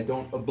careful that I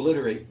don't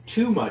obliterate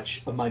too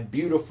much of my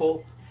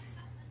beautiful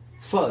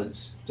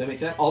fuzz. Does that make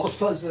sense? All the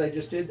fuzz that I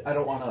just did, I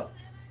don't want to,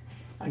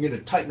 I'm going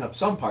to tighten up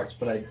some parts,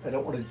 but I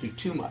don't want to do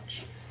too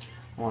much.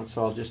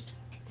 So I'll just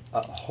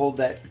hold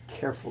that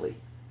carefully.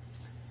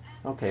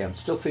 Okay, I'm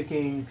still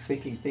thinking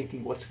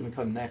what's going to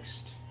come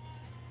next.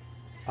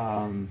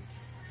 I'm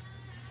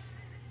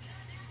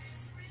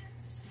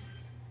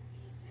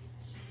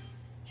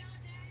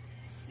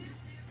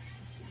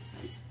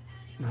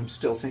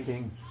still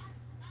thinking.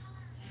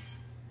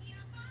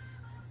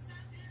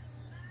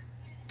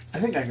 I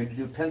think I'm going to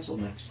do pencil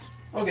next.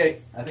 Okay,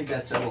 I think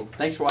that's settled.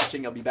 Thanks for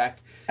watching. I'll be back.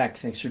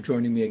 Thanks for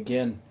joining me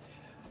again.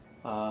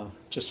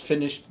 Just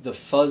finished the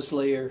fuzz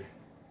layer,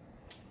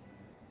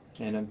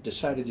 and I've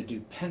decided to do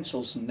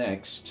pencils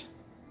next.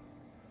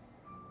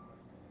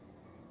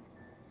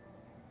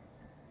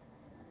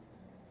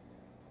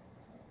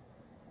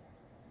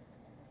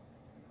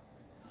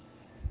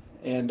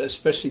 And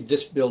especially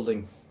this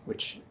building,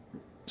 which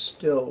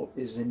still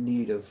is in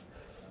need of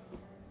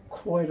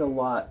quite a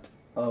lot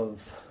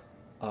of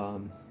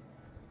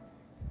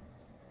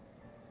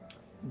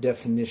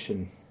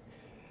definition.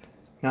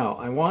 Now,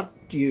 I want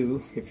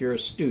you, if you're a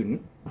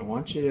student, I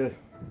want you to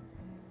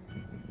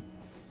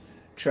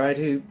try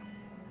to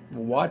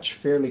watch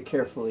fairly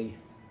carefully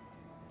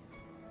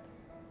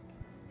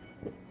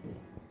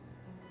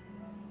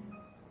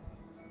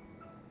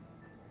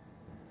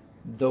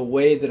the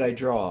way that I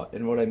draw.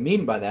 And what I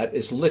mean by that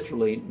is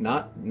literally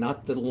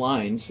not the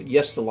lines.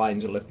 Yes, the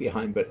lines are left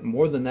behind, but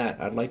more than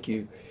that, I'd like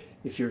you,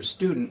 if you're a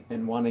student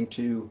and wanting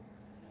to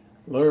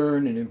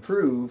learn and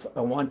improve,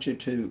 I want you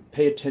to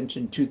pay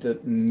attention to the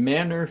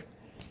manner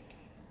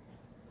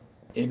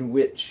in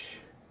which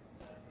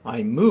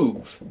I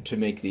move to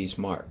make these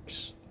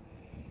marks.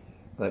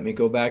 Let me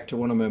go back to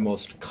one of my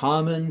most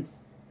common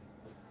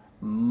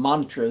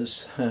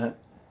mantras, one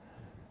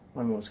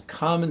of the most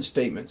common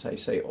statements I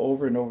say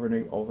over and over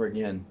and over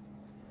again.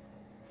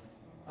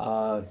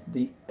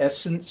 The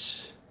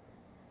essence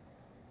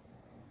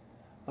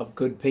of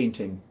good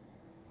painting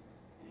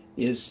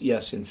is,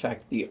 yes, in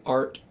fact, the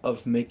art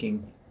of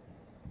making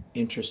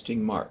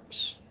interesting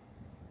marks.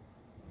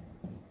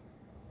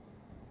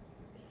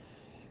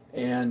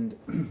 And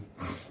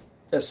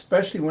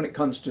especially when it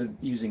comes to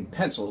using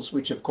pencils,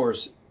 which of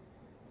course,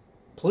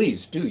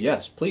 please do,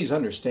 yes, please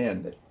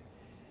understand that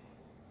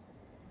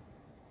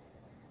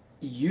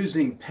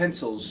using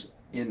pencils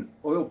in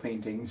oil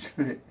paintings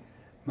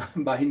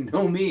by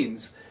no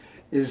means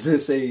is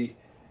this a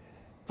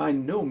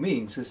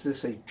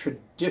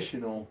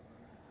traditional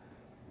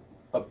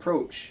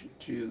approach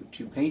to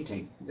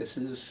painting. This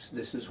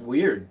is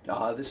weird.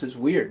 This is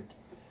weird.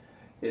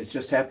 It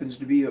just happens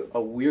to be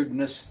a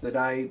weirdness that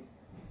I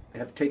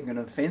have taken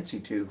a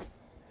fancy to.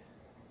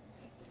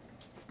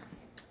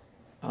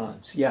 So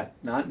yeah,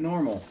 not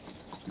normal.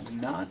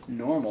 Not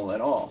normal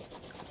at all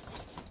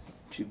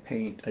to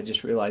paint. I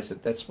just realized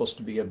that that's supposed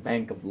to be a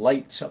bank of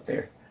lights up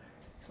there.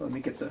 So let me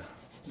get the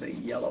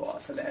yellow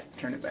off of that,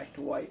 turn it back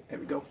to white. There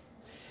we go.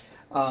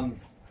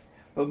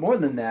 But more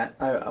than that,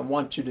 I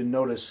want you to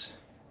notice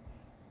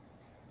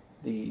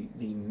the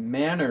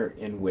manner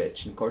in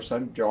which, and of course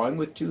I'm drawing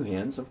with two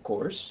hands, of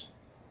course.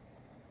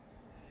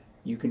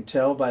 You can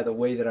tell by the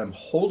way that I'm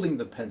holding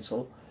the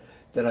pencil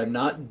that I'm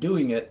not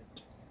doing it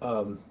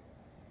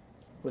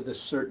with a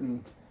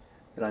certain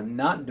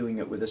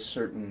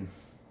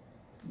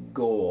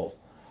goal,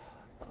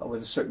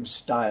 with a certain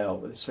style,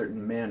 with a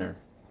certain manner.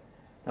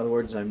 In other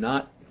words, I'm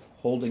not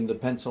holding the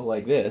pencil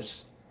like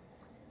this,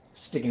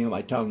 sticking out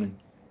my tongue and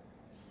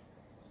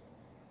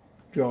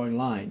drawing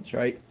lines,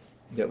 right?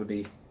 That would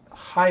be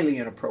highly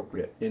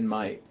inappropriate in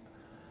my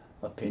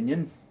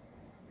opinion.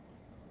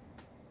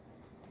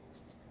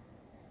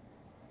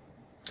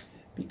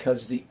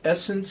 Because the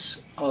essence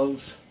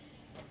of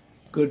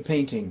good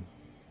painting,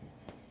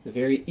 the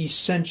very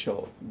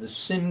essential, the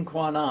sine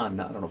qua non,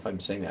 I don't know if I'm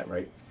saying that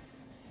right,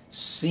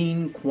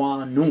 sine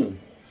qua non,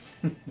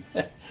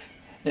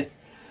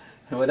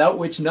 without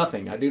which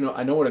nothing. I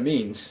know what it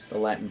means, the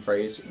Latin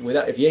phrase.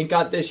 If you ain't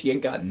got this, you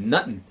ain't got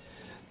nothing.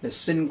 The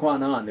sine qua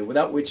non, the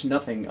without which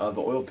nothing of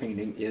oil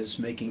painting is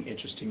making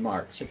interesting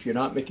marks. If you're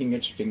not making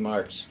interesting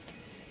marks,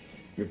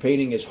 your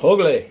painting is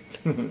ugly.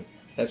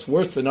 That's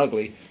worse than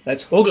ugly.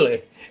 That's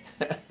ugly.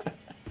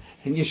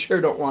 And you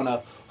sure don't want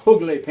a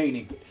ugly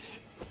painting.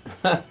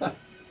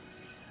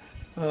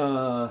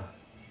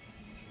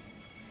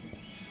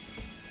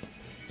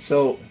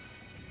 So,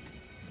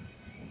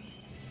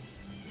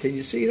 can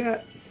you see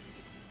that?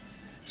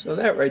 So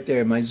that right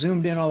there, am I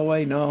zoomed in all the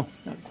way? No,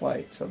 not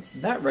quite. So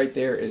that right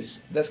there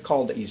that's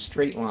called a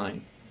straight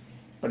line.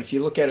 But if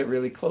you look at it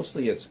really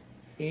closely, it's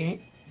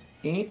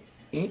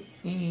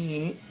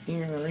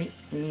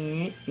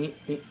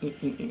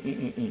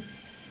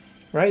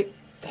right?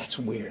 That's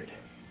weird.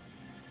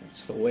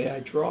 That's the way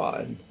I draw.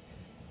 And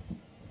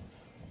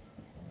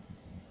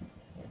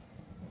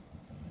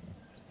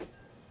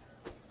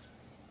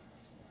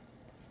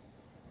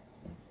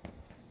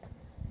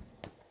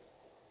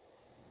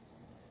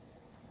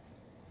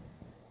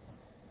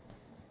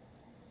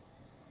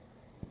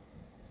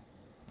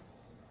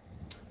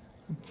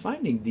I'm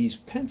finding these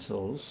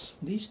pencils,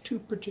 these two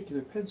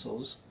particular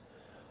pencils,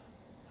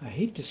 I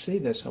hate to say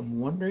this, I'm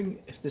wondering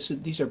if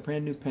these are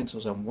brand new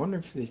pencils. I'm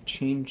wondering if they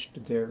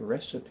changed their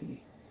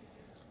recipe.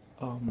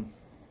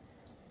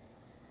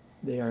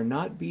 They are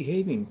not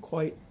behaving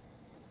quite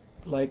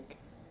like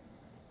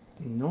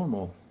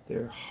normal.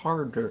 They're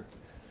harder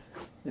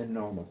than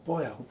normal.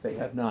 Boy, I hope they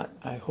have not.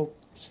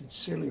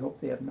 Sincerely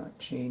hope they have not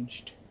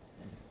changed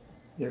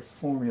their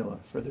formula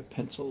for their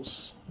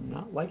pencils. I'm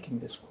not liking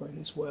this quite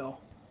as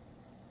well.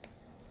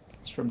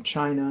 It's from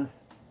China.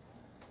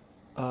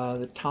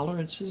 The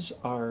tolerances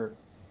are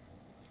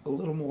a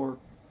little more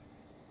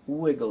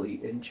wiggly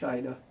in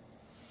China.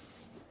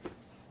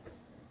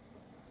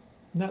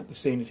 Not to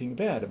say anything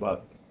bad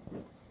about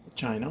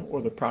China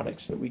or the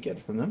products that we get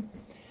from them.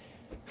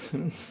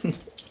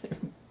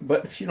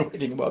 But if you know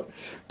anything about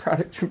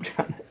products from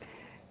China,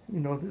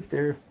 you know that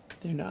they're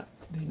not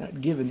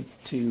given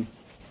to.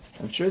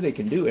 I'm sure they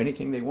can do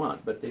anything they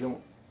want, but they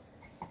don't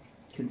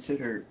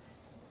consider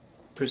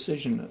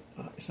precision.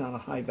 It's not a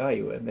high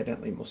value,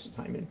 evidently, most of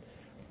the time in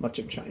much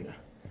of China.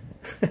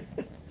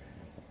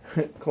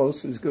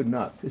 Close is good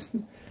enough.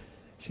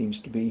 Seems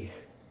to be.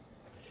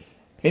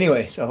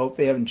 Anyway, so I hope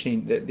they haven't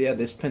changed. Yeah,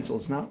 this pencil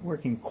is not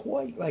working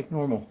quite like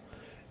normal.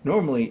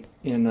 Normally,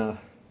 when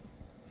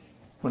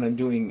I'm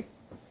doing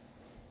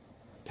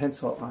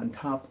pencil on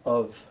top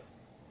of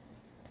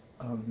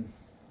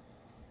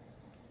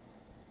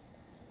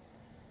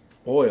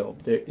oil,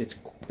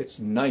 it's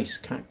nice,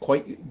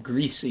 quite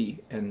greasy,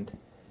 and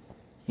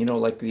you know,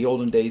 like the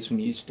olden days when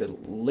you used to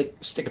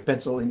stick a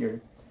pencil on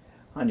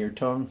your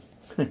tongue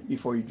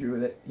before you drew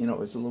with it. You know, it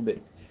was a little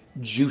bit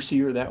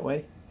juicier that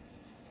way.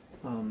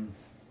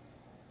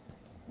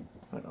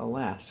 But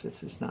alas,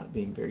 this is not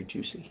being very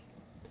juicy.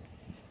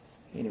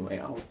 Anyway,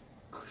 I'll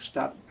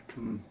stop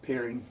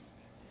comparing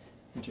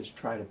and just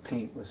try to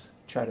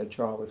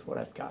draw with what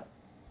I've got.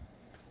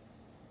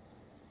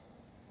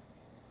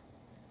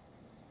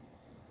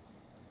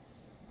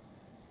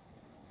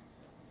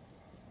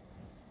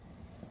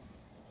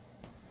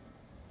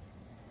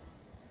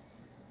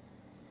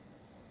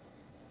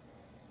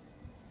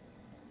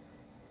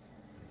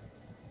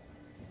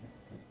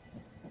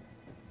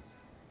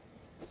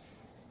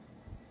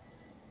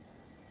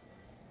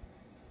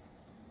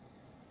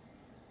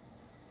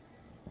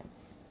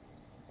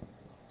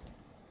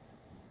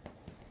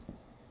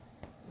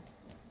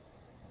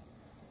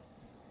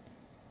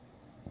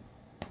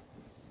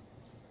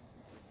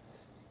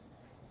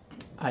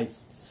 I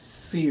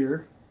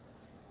fear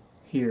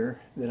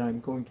here that I'm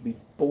going to be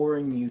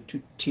boring you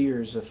to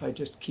tears if I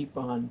just keep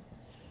on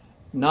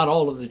not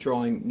all of the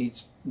drawing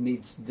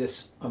needs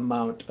this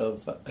amount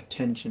of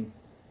attention,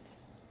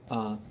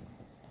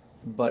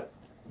 but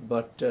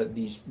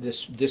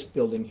this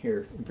building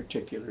here in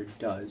particular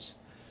does.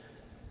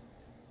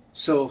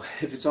 So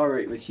if it's all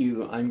right with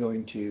you, I'm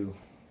going to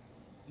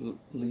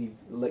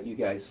let you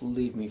guys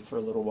leave me for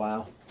a little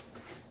while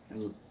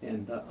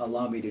and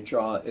allow me to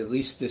draw at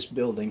least this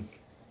building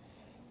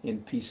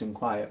in peace and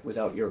quiet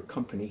without your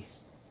company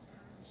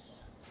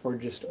for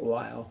just a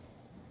while.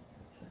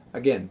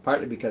 Again,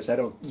 partly because I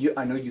know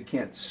you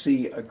can't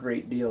see a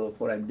great deal of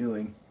what I'm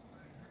doing,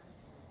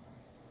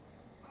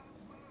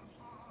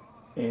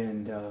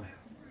 and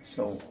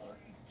so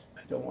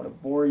I don't want to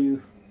bore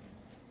you,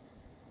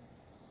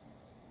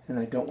 and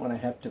I don't want to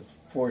have to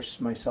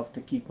force myself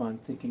to keep on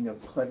thinking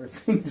of clever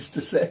things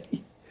to say.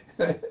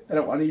 I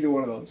don't want either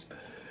one of those.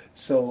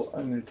 So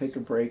I'm going to take a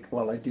break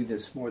while I do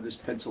more of this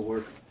pencil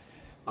work.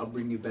 I'll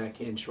bring you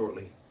back in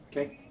shortly.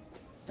 Okay?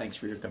 Thanks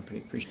for your company.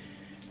 Appreciate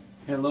it.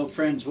 Hello,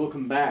 friends.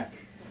 Welcome back.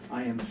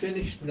 I am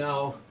finished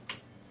now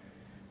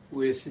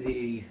with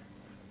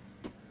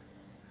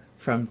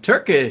from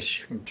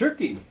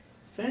Turkey.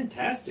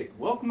 Fantastic.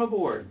 Welcome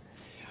aboard.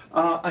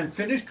 I'm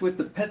finished with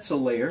the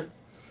pencil layer,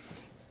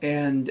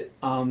 and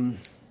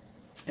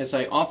as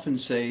I often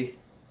say,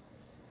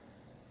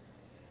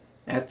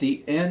 at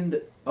the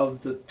end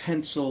of the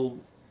pencil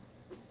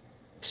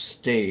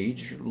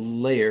stage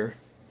layer,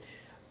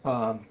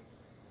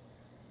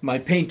 my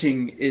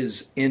painting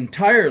is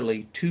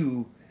entirely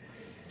too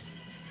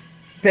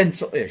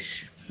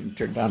pencil-ish. Let me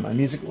turn down my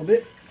music a little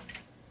bit.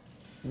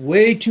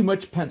 Way too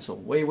much pencil.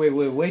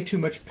 Way too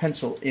much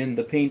pencil in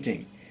the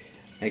painting.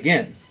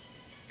 Again,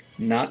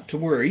 not to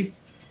worry.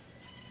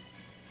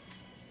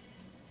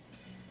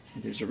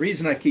 There's a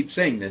reason I keep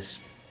saying this.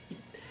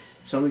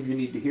 Some of you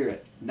need to hear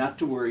it. Not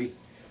to worry.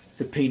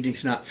 The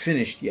painting's not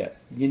finished yet.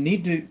 You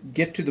need to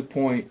get to the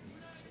point.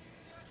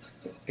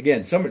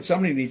 Again,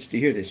 somebody needs to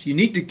hear this. You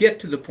need to get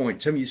to the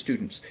point, some of you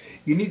students,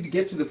 you need to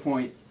get to the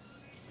point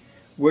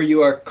where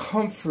you are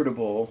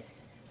comfortable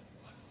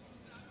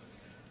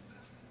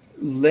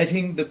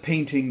letting the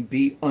painting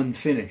be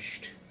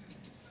unfinished.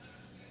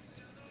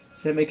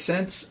 Does that make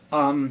sense?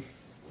 In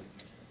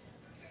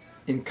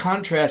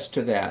contrast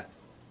to that,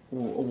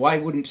 why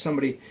wouldn't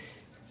somebody...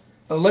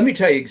 let me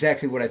tell you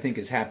exactly what I think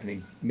is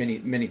happening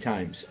many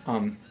times.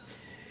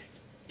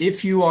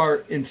 If you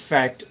are, in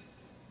fact,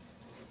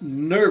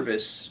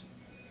 nervous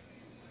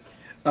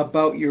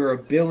about your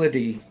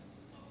ability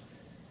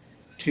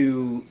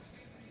to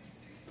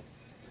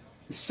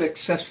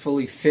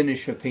successfully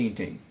finish a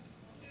painting,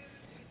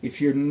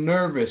 if you're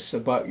nervous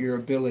about your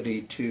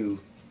ability to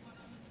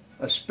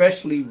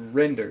especially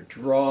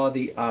draw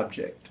the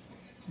object,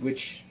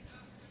 which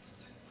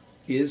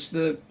is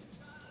the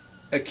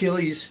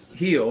Achilles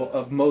heel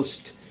of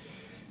most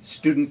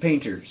student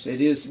painters.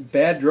 It is,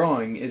 bad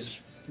drawing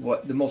is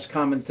what the most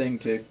common thing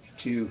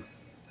to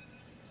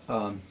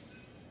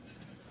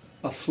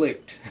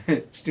afflict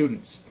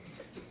students.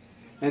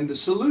 And the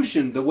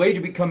solution, the way to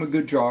become a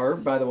good drawer,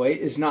 by the way,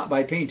 is not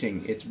by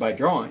painting, it's by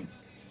drawing.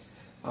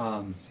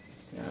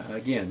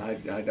 Again, I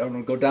don't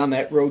want to go down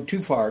that road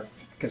too far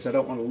because I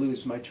don't want to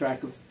lose my train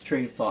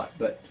of thought,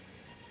 but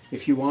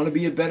if you want to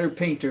be a better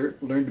painter,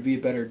 learn to be a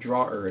better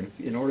drawer. And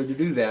in order to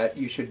do that,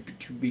 you should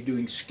be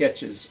doing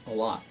sketches a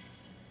lot.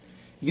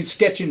 You can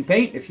sketch in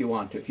paint if you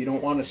want to. If you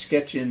don't want to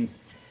sketch in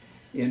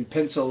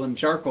pencil and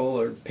charcoal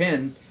or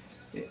pen,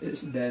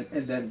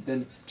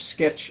 then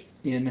sketch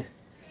in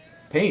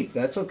paint.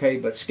 That's okay.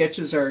 But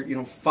sketches are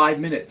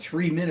 5-minute,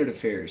 3-minute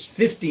affairs,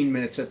 15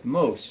 minutes at the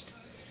most.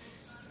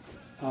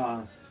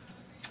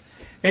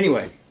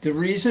 Anyway, the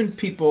reason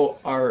people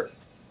are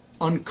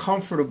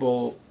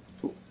uncomfortable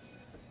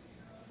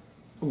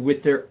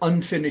with their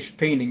unfinished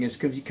painting is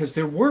because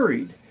they're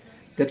worried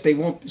that they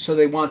won't, so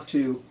they want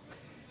to,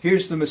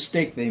 here's the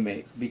mistake they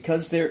make.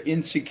 Because they're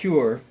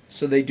insecure,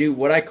 so they do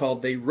what I call,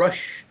 they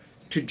rush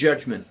to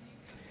judgment.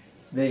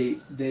 They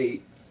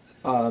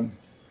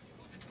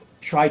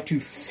try to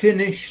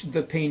finish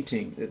the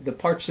painting, the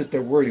parts that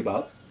they're worried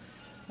about,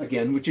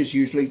 again, which is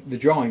usually the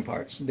drawing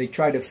parts. They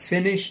try to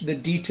finish the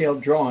detailed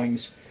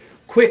drawings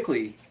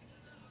quickly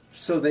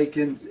so they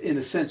can, in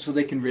a sense, so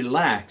they can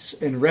relax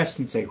and rest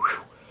and say, whew,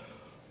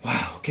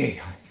 wow,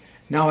 okay,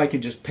 now I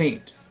can just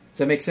paint. Does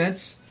that make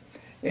sense?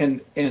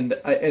 And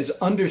as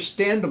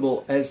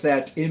understandable as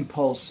that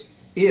impulse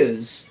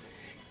is,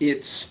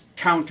 it's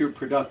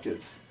counterproductive.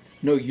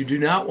 No, you do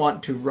not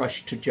want to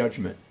rush to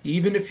judgment.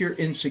 Even if you're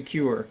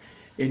insecure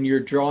in your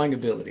drawing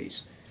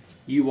abilities,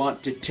 you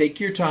want to take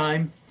your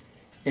time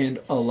and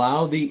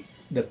allow the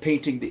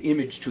painting, the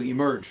image to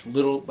emerge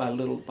little by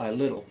little by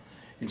little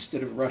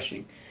instead of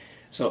rushing.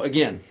 So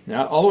again,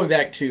 now all the way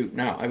back to,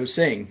 now I was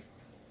saying,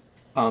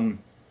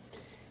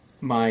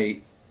 my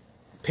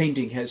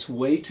painting has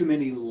way too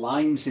many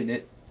lines in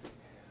it,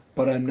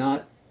 but I'm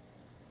not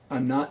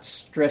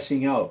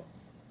stressing out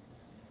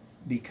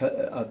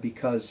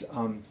because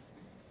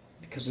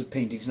the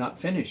painting's not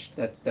finished.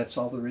 That's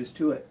all there is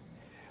to it.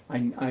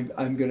 I'm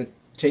going to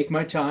take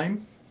my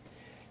time.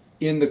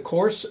 In the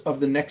course of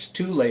the next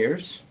 2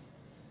 layers,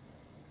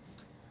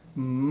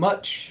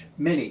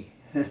 many,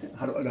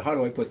 how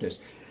do I put this?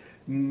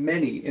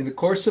 Many, in the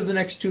course of the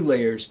next 2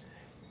 layers,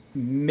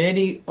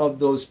 many of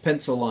those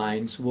pencil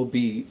lines will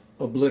be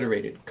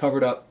obliterated,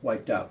 covered up,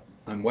 wiped out.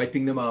 I'm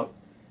wiping them out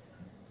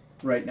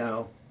right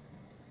now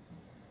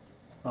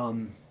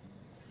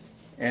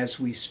as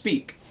we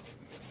speak.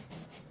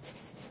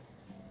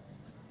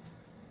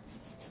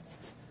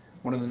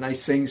 One of the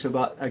nice things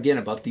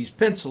about these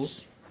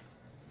pencils,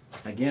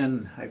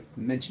 again, I've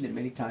mentioned it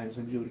many times,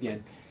 I'm going to do it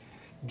again.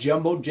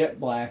 Jumbo Jet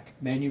Black,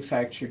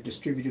 manufactured,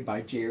 distributed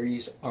by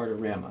Jerry's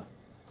Artorama.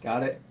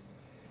 Got it?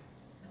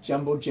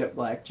 Jumbo Jet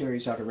Black,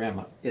 Jerry's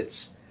Artorama.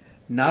 It's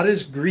not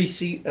as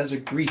greasy as a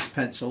grease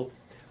pencil,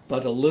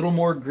 but a little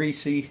more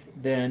greasy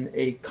than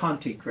a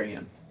Conte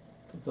crayon.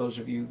 For those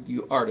of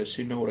you artists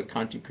who know what a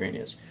Conte crayon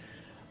is.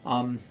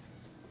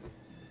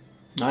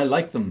 I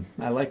like them.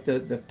 I like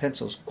the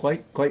pencils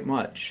quite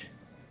much.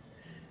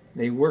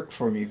 They work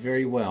for me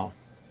very well.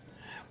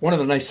 One of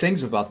the nice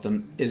things about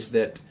them is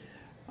that,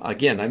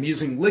 again, I'm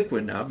using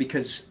liquid now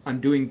because I'm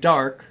doing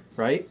dark,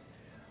 right?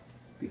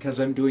 Because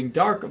I'm doing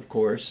dark, of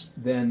course,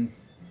 then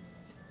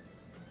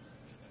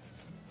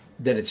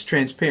it's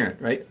transparent,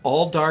 right?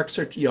 All darks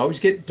are, you always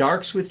get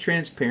darks with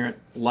transparent,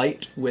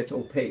 light with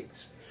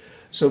opaques.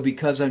 So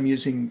because I'm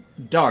using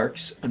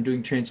darks, I'm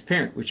doing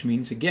transparent, which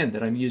means, again,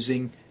 that I'm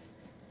using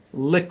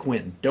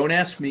liquid. Don't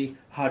ask me,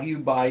 how do you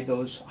buy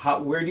those,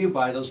 where do you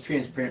buy those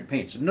transparent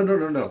paints?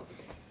 No.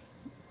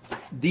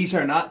 These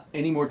are not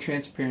any more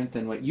transparent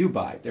than what you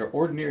buy. They're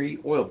ordinary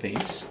oil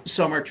paints.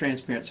 Some are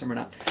transparent, some are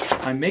not.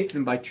 I make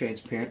them by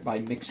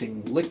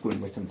mixing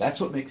liquid with them.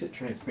 That's what makes it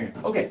transparent.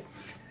 Okay.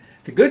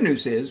 The good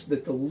news is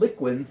that the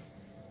liquid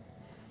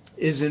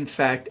is in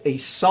fact a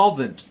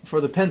solvent for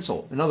the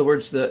pencil. In other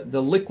words, the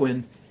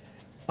liquid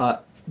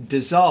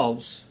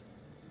dissolves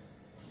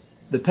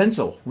the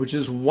pencil, which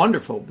is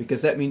wonderful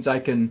because that means I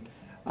can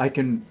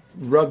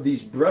rub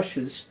these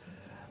brushes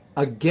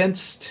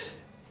against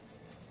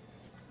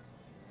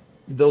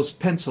those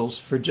pencils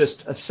for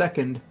just a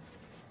second,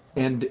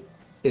 and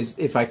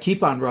if I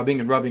keep on rubbing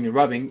and rubbing and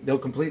rubbing, they'll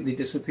completely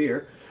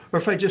disappear. Or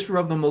if I just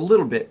rub them a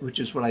little bit, which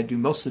is what I do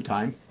most of the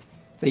time,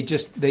 they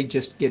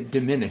just get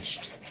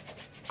diminished.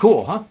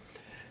 Cool, huh?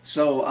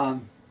 So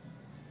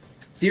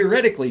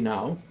theoretically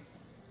now,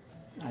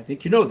 I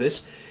think you know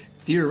this,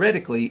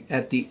 theoretically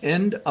at the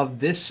end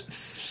of this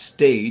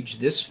stage,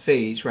 this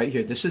phase right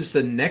here, this is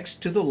the next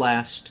to the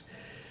last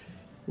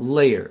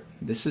layer.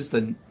 This is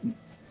the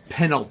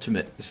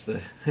penultimate, is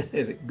the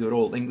good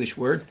old English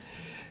word.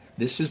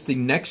 This is the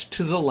next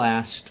to the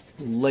last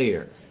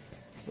layer,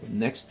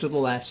 next to the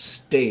last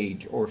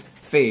stage or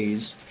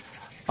phase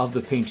of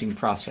the painting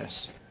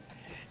process.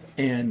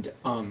 And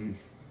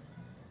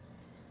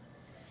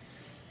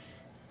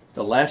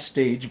the last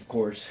stage, of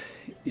course,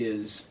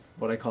 is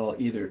what I call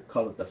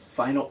it the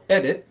final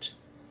edit,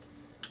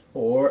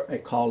 or I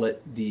call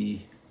it the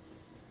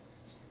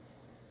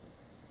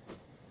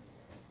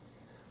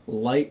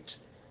light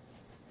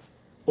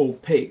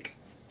opaque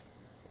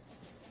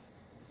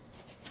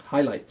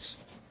highlights,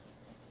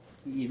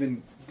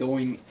 even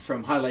going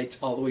from highlights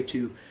all the way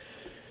to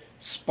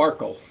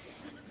sparkle.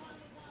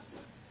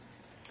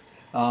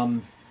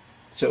 And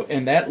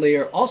that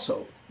layer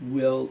also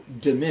will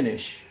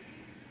diminish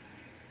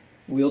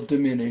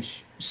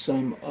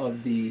some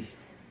of the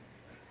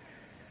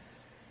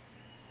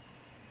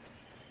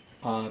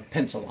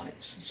pencil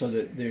lines. So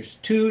that there's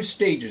 2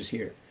 stages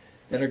here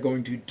that are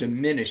going to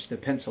diminish the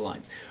pencil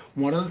lines.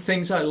 One of the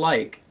things I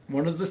like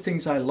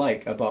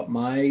about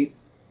my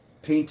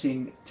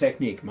painting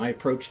technique, my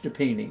approach to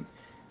painting,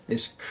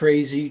 this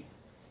crazy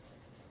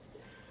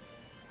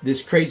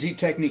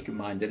technique of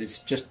mine that has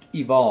just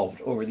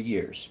evolved over the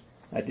years.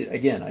 I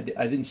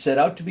didn't set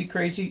out to be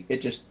crazy.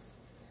 It just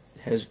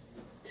has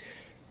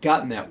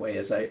gotten that way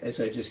as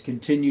I just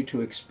continue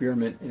to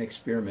experiment.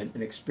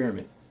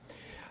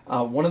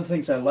 One of the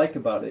things I like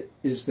about it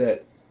is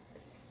that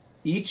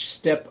each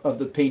step of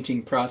the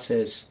painting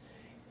process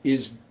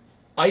is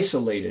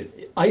isolated.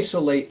 It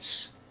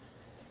isolates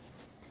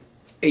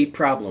a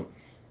problem.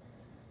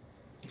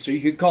 So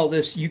you could call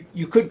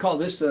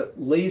this a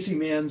lazy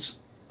man's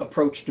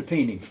approach to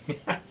painting.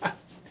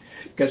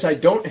 Because I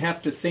don't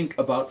have to think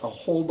about a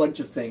whole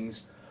bunch of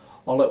things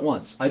all at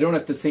once. I don't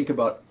have to think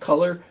about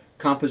color,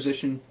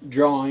 composition,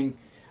 drawing,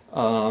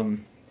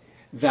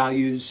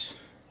 values,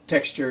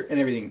 texture, and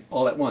everything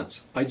all at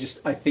once. I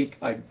think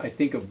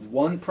of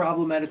one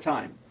problem at a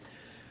time.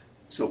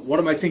 So what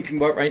am I thinking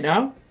about right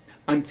now?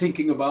 I'm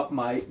thinking about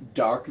my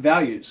dark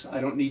values. I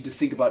don't need to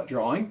think about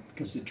drawing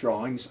because the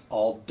drawing's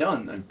all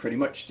done. I'm pretty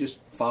much just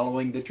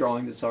following the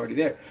drawing that's already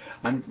there.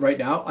 Right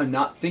now I'm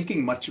not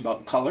thinking much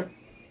about color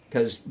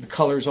because the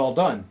color's all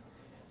done.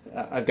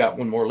 I've got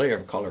one more layer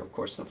of color, of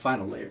course, the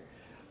final layer.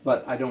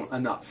 But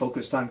I'm not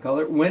focused on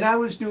color. When I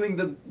was doing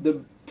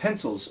the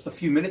pencils a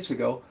few minutes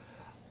ago,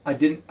 I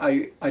didn't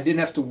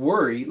have to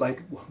worry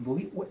like,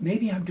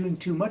 maybe I'm doing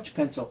too much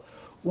pencil.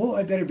 Whoa,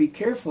 I better be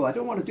careful. I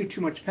don't want to do too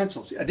much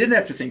pencils. I didn't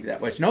have to think that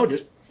way. No,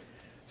 just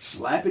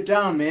slap it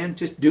down, man.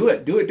 Just do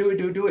it. Do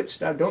it.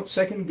 Stop. Don't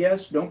second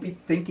guess. Don't be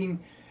thinking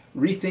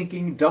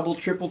rethinking, double,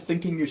 triple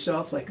thinking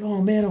yourself, like,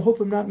 oh man, I hope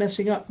I'm not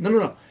messing up. No, no,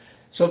 no.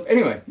 So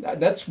anyway,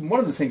 that's one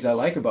of the things I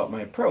like about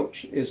my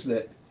approach, is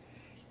that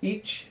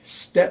each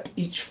step,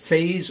 each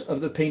phase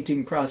of the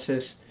painting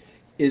process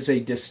is a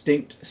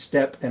distinct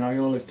step, and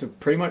I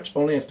pretty much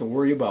only have to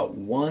worry about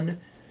one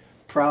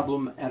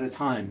problem at a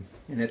time.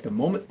 And at the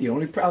moment, the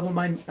only problem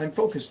I'm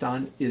focused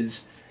on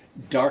is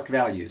dark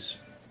values.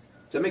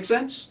 Does that make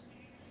sense?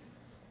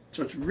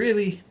 So it's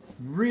really,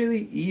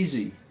 really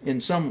easy in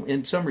some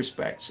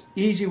respects.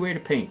 Easy way to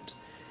paint.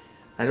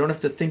 I don't have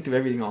to think of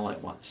everything all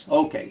at once.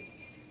 Okay.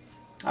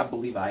 I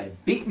believe I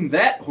have beaten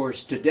that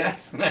horse to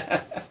death.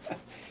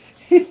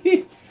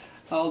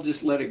 I'll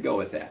just let it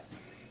go at that.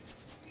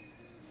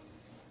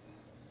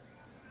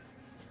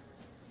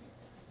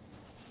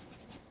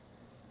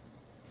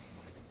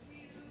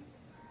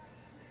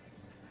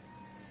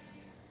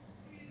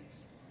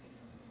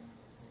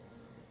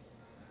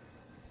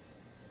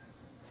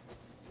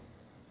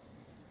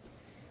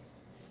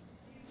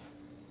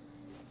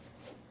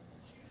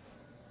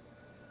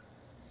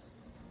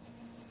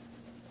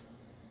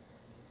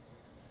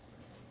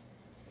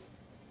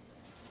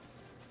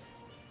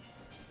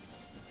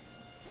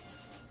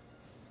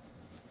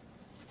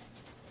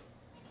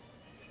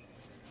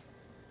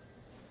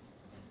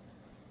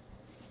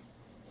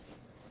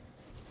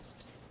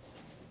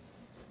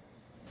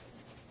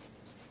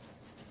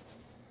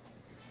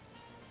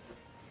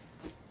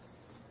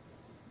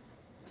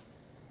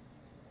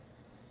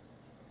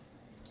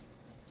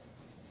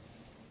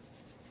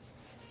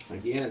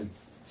 Again,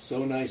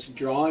 so nice.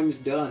 Drawing's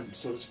done,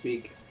 so to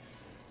speak.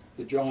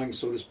 The drawing,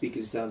 so to speak,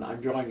 is done.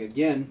 I'm drawing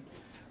again,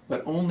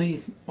 but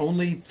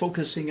only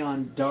focusing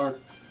on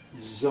dark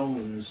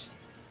zones,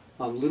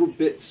 on little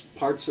bits,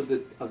 parts of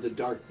the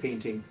dark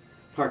painting,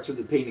 parts of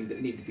the painting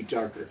that need to be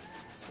darker,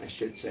 I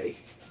should say.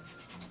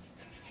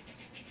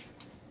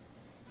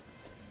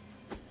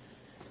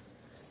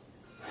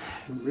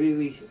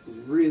 Really,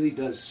 really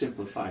does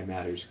simplify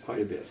matters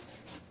quite a bit.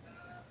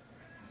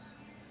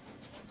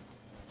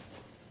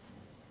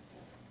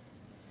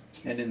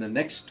 And in the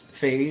next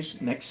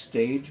phase, next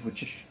stage,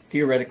 which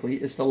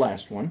theoretically is the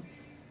last one,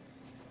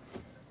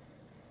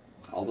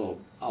 although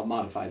I'll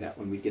modify that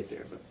when we get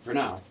there, but for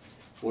now,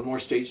 one more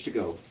stage to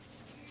go.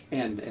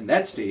 And in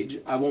that stage,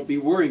 I won't be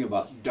worrying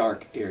about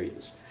dark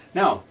areas.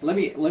 Now, let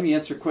me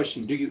answer a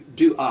question.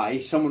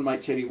 Someone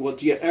might say to you, well,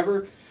 do you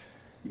ever,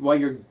 while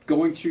you're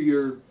going through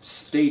your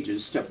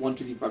stages, step 1,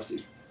 2, 3, 4, 5,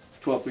 6,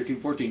 12,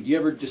 13, 14, do you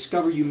ever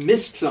discover you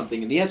missed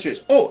something? And the answer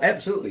is, oh,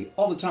 absolutely,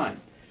 all the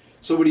time.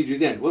 So what do you do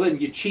then? Well, then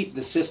you cheat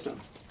the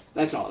system.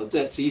 That's all.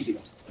 That's easy.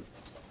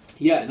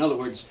 Yeah, in other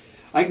words,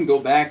 I can go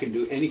back and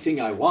do anything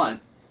I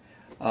want.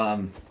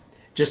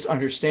 Just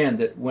understand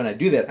that when I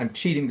do that, I'm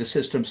cheating the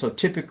system. So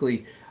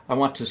typically, I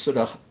want to sort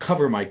of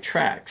cover my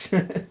tracks.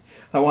 I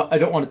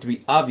don't want it to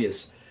be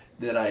obvious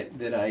that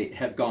I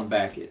have gone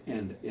back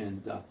and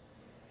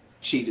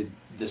cheated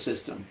the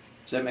system.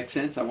 Does that make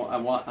sense?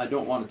 I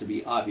don't want it to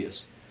be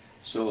obvious.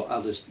 So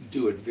I'll just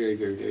do it very,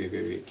 very, very,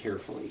 very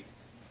carefully.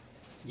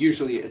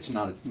 Usually it's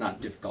not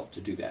difficult to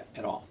do that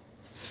at all.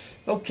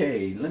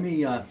 Okay, let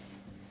me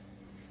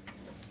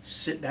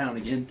sit down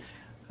again.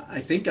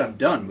 I think I'm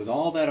done with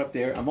all that up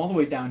there. I'm all the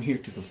way down here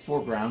to the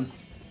foreground.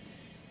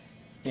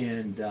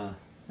 And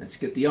let's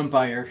get the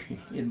umpire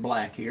in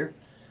black here.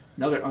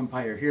 Another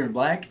umpire here in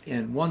black,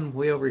 and one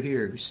way over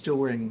here who's still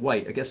wearing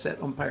white. I guess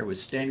that umpire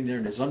was standing there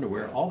in his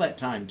underwear all that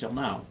time till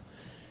now.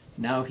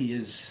 Now he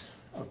is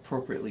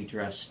appropriately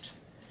dressed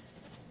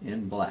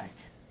in black.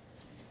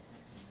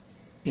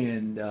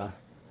 And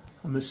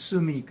I'm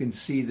assuming you can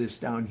see this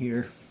down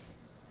here.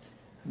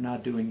 I'm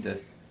not doing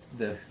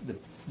the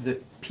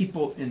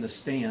people in the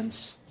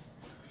stands.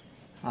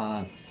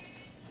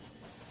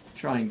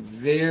 Trying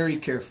very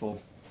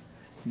careful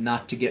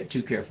not to get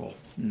too careful,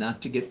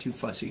 not to get too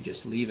fussy.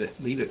 Just leave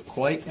it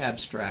quite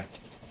abstract.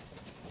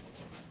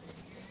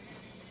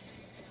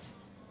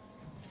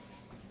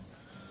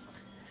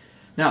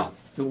 Now,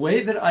 the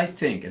way that I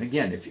think, and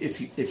again,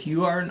 if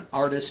you are an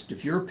artist,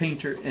 if you're a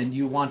painter and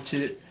you want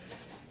to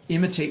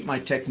imitate my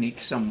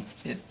technique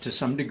to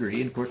some degree,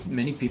 and of course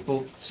many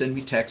people send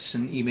me texts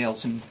and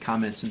emails and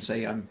comments and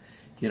say I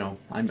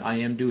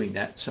am doing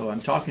that, so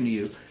I'm talking to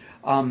you.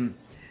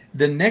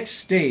 The next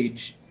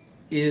stage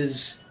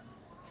is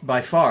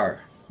by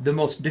far the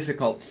most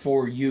difficult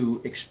for you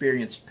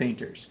experienced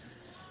painters.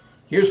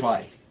 Here's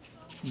why.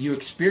 You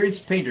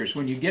experienced painters,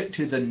 when you get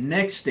to the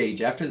next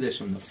stage after this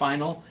one, the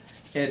final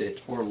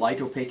edit or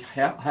light opaque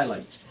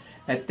highlights,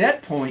 at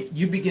that point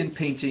you begin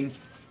painting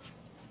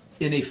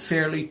in a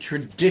fairly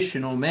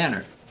traditional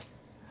manner.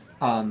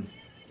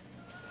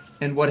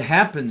 And what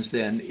happens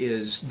then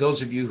is,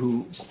 those of you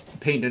who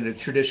paint in a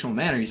traditional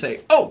manner, you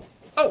say, oh,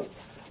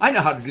 I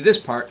know how to do this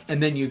part,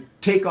 and then you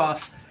take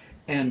off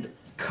and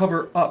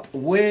cover up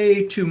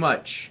way too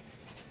much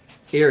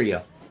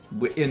area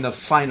in the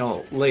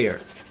final layer.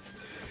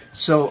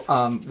 So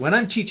when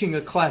I'm teaching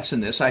a class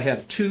in this, I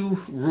have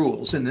two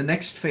rules in the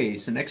next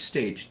phase, the next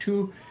stage,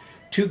 two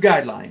two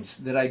guidelines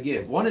that I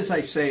give. One is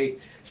I say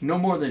no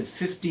more than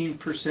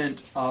 15%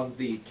 of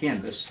the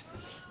canvas.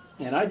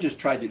 And I just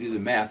tried to do the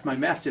math. My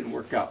math didn't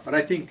work out. But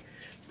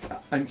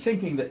I'm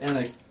thinking that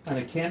on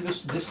a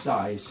canvas this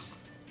size,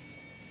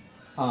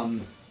 a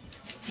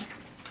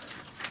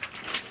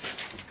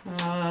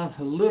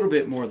little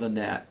bit more than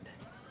that.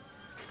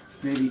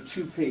 Maybe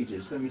 2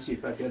 pages. Let me see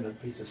if I've got another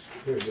piece of,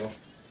 here we go.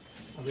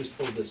 I'll just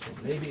fold this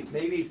one.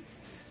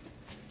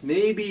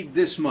 Maybe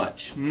this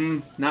much.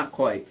 Not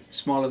quite.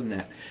 Smaller than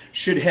that.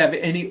 Should have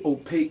any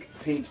opaque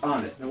paint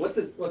on it. Now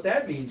what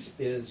that means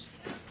is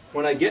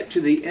when I get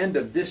to the end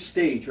of this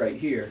stage right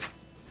here,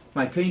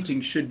 my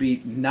painting should be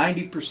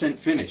 90%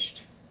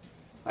 finished.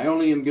 I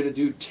only am going to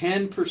do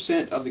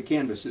 10% of the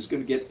canvas is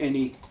going to get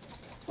any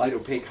light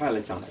opaque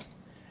highlights on it.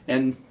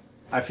 And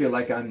I feel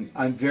like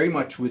I'm very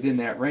much within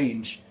that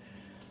range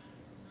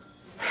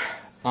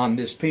on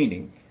this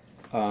painting.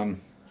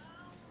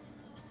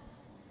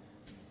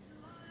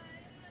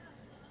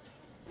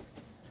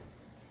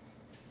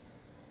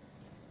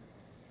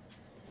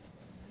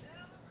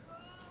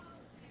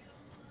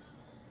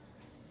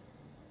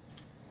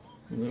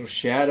 Little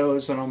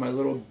shadows on all my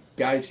little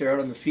guys here out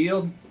on the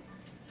field.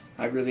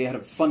 I really had a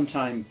fun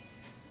time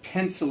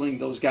penciling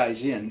those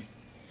guys in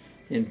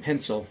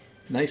pencil.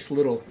 Nice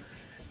little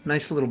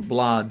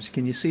blobs.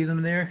 Can you see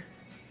them there?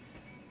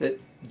 That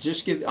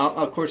just give.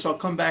 Of course, I'll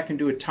come back and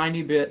do a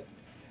tiny bit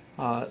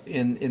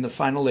in the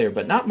final layer,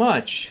 but not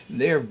much.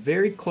 They are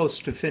very close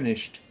to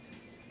finished,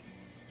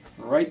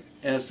 right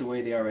as the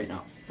way they are right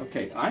now.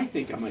 Okay, I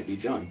think I might be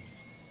done.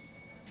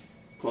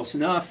 Close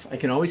enough. I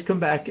can always come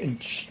back and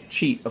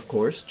cheat, of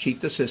course, cheat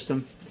the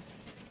system,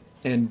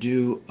 and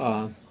do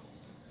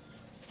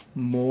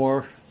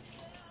more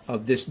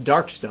of this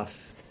dark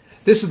stuff.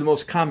 This is the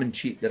most common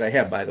cheat that I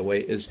have, by the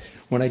way, is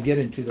when I get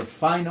into the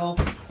final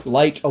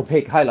light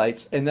opaque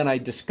highlights, and then I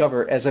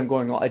discover, as I'm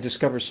going along, I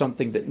discover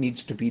something that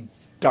needs to be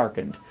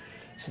darkened.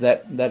 So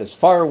that is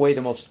far away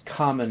the most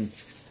common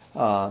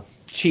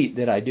cheat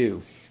that I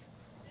do,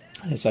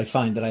 as I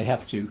find that I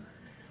have to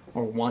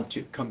or want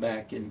to come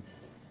back and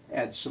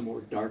add some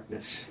more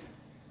darkness.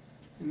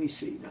 Let me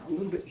see now a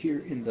little bit here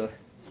in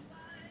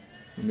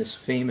this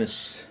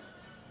famous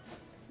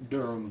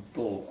Durham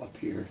bull up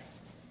here.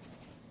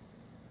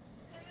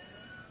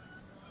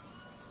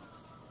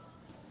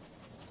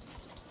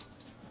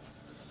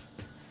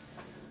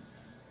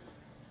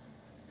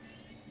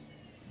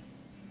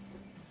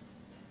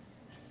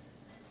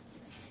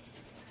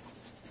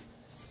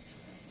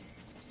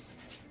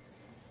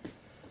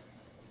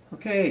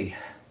 Okay.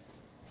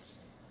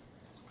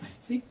 I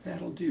think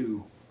that'll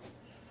do.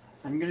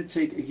 I'm going to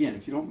take, again,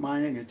 if you don't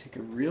mind, I'm going to take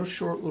a real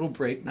short little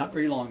break, not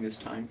very long this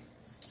time.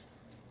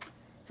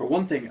 For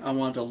one thing, I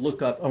want to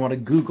look up, I want to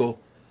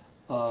Google,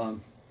 I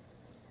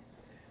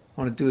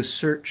want to do a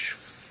search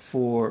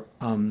for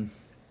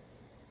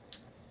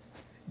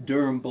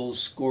Durham Bulls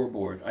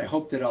scoreboard. I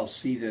hope that I'll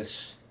see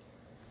this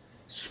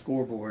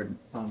scoreboard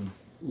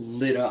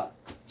lit up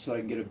so I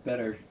can get a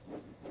better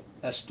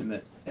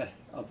estimate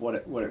of what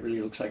it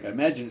really looks like. I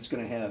imagine it's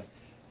going to have,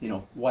 you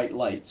know, white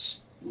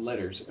lights,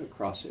 letters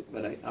across it,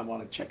 but I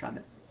want to check on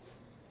it.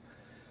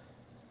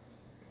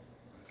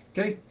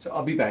 Okay, so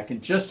I'll be back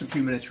in just a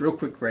few minutes. Real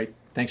quick break.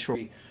 Thanks for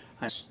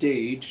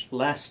stage,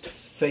 last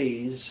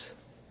phase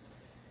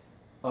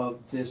of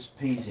this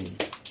painting,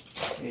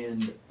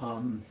 and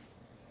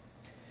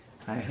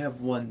I have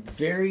one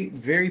very,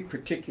 very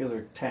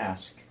particular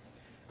task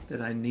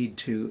that I need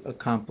to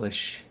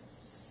accomplish.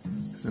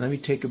 Let me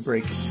take a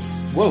break.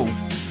 Whoa.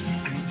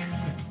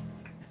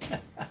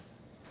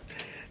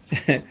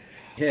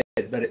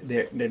 But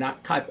they're not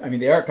I mean,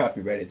 they are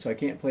copyrighted, so I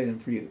can't play them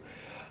for you.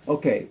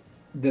 Okay,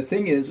 the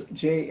thing is,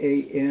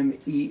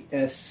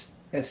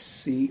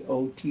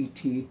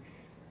 JAMESSCOTT.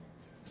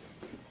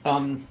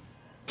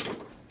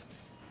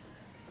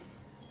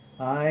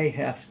 I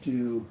have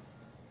to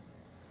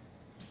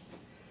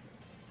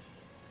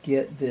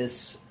get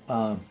this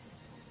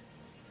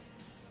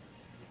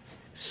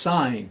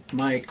sign.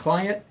 My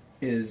client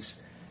is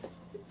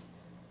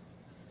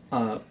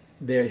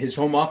there. His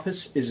home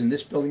office is in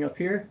this building up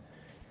here,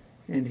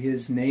 and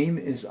his name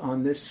is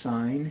on this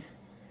sign.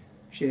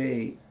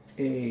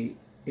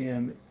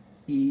 JAMESSCOTT.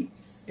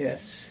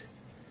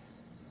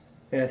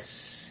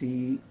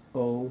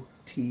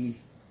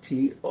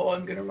 Oh,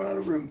 I'm gonna run out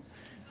of room.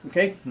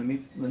 Okay, let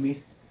me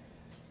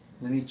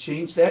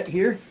change that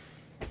here.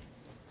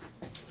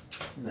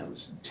 And that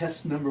was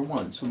test number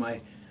 1. So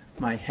my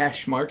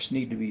hash marks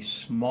need to be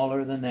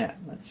smaller than that.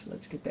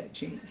 Let's get that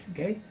changed.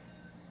 Okay.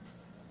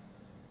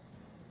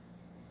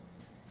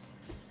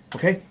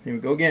 Okay, here we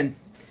go again.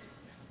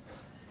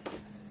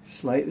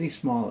 Slightly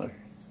smaller.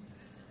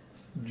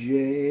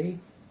 JAMES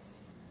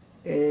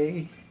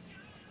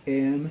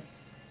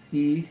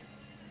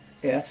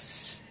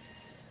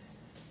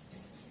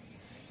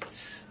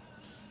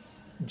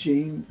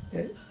James.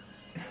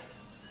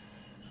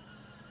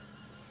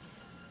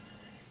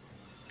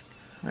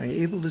 Are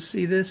you able to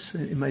see this?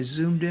 Am I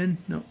zoomed in?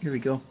 No, here we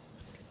go.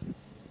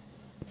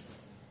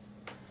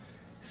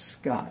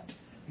 Scott.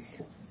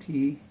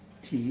 T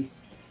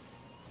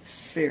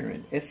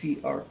Ferrin,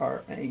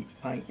 Ferrin.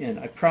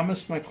 I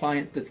promised my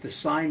client that the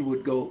sign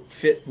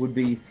would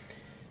be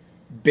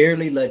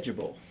barely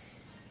legible.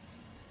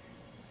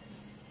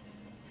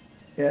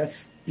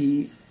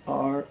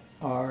 Ferr,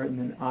 and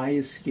then I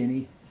is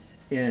skinny.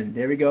 N.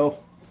 There we go.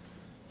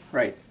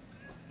 Right.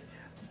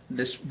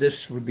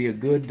 This would be a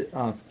good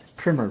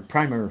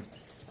primer,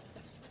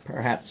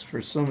 perhaps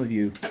for some of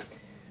you,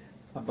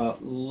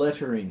 about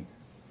lettering.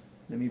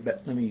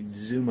 Let me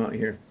zoom out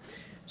here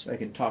so I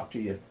can talk to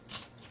you.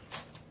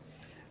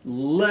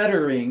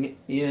 Lettering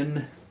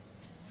in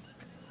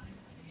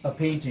a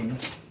painting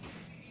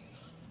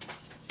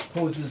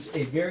poses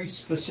a very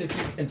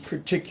specific and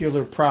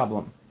particular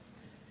problem.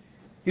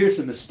 Here's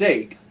the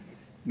mistake.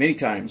 Many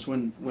times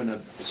when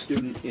a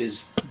student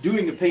is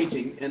doing a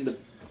painting and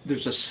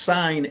there's a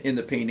sign in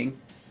the painting,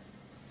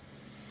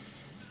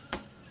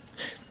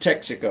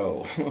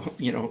 Texaco,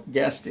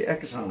 gas to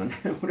Exxon,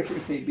 whatever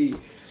it may be,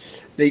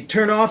 they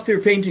turn off their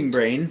painting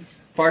brain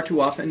far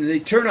too often, and they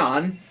turn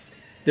on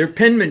their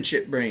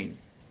penmanship brain.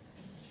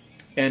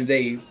 And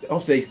they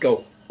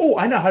go, oh,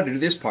 I know how to do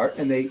this part,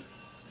 and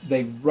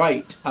they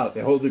write out.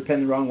 They hold their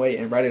pen the wrong way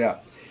and write it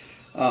out.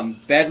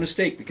 Bad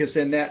mistake, because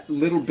then that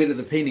little bit of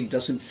the painting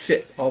doesn't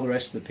fit all the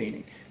rest of the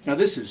painting. Now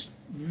this is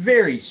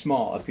very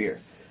small up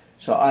here,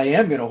 so I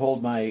am going to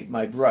hold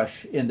my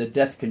brush in the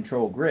Death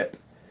Control grip.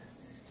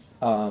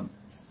 But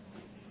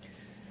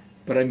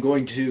I'm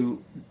going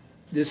to,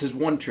 this is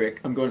one trick.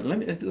 I'm going,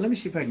 let me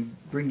see if I can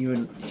bring you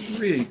in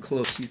really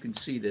close so you can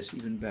see this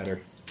even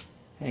better.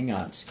 Hang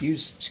on,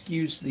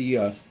 excuse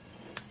the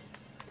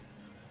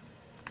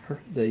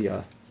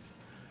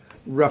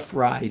rough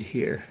ride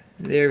here.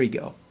 There we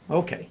go.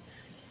 Okay.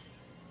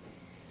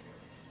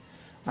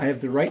 I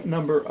have the right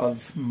number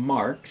of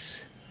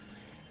marks.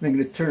 And I'm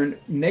going to turn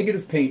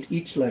negative paint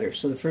each letter.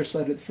 So the first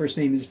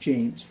name is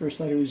James. First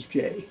letter is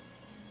J.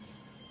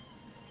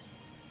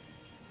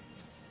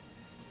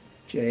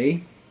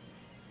 J.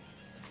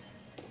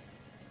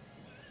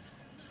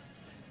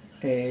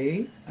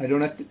 A.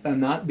 I'm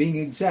not being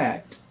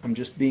exact. I'm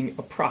just being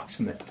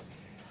approximate.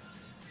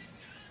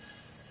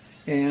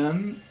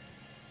 M.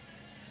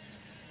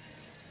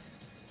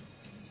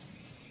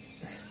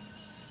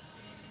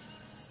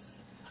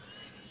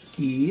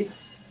 E.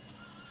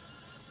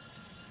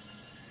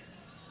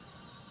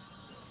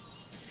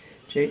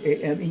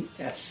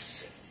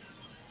 James.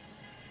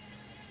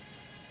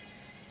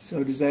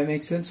 So does that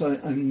make sense? So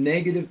I'm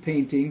negative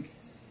painting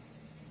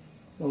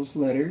those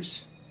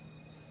letters.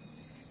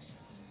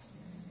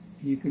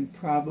 You can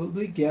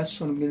probably guess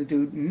what I'm going to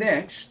do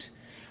next.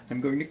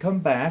 I'm going to come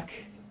back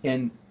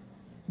and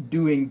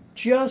doing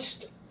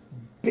just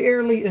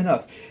barely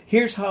enough.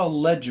 Here's how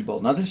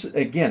legible. Now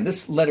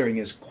this lettering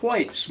is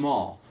quite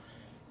small.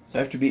 So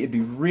it'd be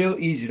real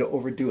easy to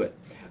overdo it.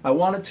 I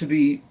want it to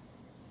be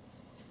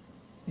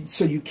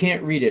so you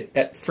can't read it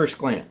at first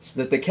glance,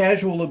 that the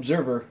casual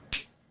observer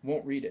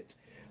won't read it.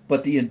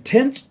 But the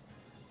intent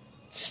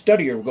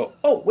studier will go,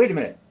 oh, wait a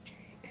minute.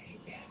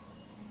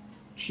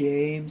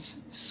 James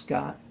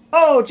Scott.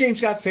 Oh, James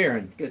Scott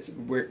Ferrin. It's a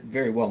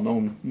very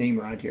well-known name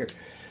around here.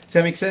 Does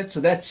that make sense?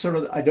 So that's sort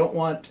of, I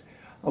want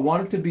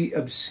it to be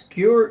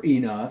obscure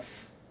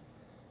enough.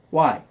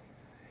 Why?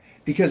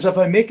 Because if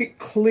I make it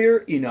clear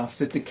enough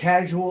that the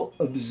casual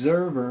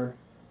observer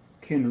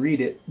can read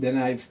it,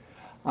 then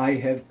I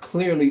have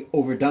clearly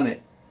overdone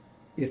it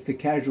if the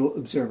casual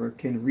observer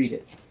can read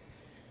it.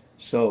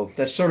 So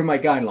that's sort of my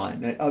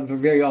guideline.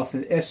 Very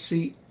often,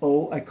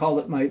 SCO, I call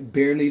it my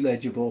barely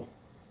legible.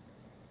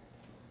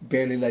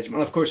 Barely legible.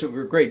 And of course, if it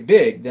were great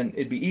big, then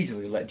it'd be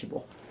easily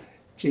legible.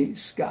 J.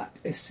 Scott,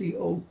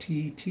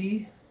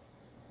 SCOTT.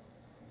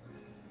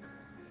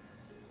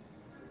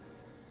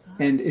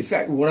 And in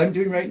fact, what I'm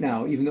doing right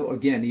now, even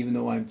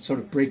though I'm sort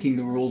of breaking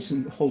the rules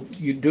and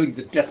you're doing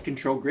the Death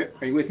Control grip,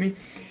 are you with me?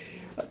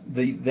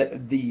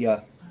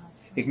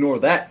 Ignore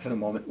that for the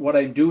moment. What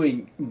I'm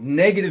doing,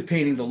 negative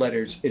painting the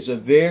letters, is a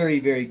very,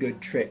 very good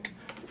trick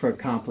for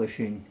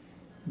accomplishing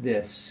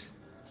this.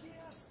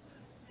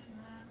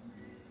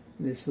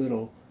 This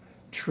little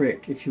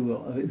trick, if you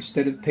will.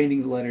 Instead of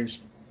painting the letters,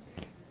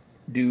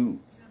 do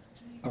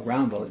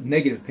around the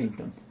negative paint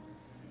them.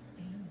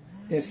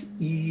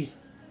 F-E.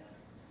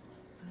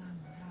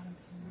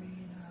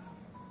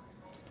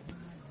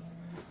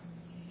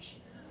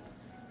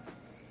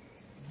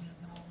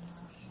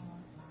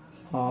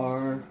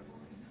 R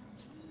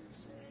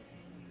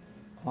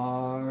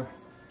I,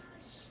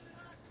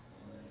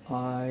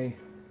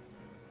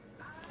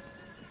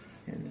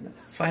 and then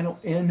a final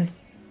N.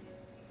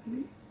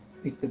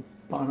 Make the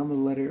bottom of the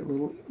letter a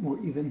little more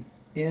even.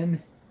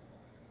 N.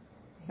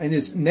 And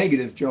this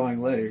negative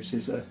drawing letters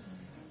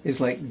is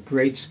like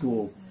grade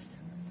school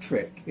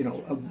trick.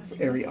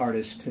 Every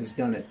artist has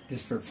done it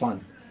just for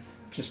fun,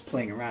 just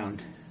playing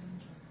around.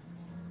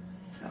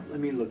 Now, let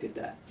me look at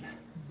that.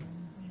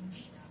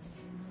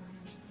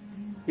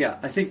 Yeah,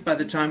 I think by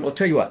the time, I'll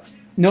tell you what.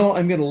 No,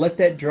 I'm going to let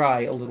that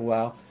dry a little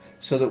while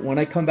so that when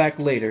I come back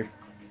later,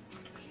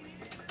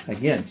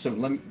 again,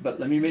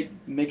 let me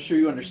make sure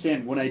you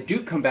understand. When I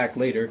do come back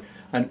later,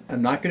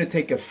 I'm not going to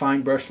take a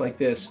fine brush like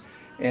this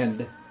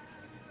and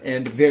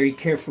very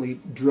carefully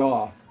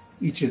draw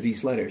each of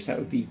these letters. That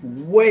would be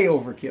way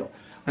overkill.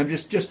 I'm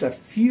just a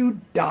few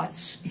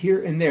dots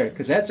here and there,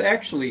 because that's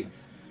actually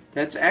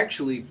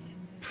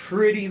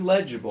pretty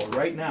legible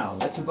right now.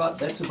 That's about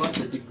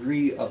the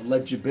degree of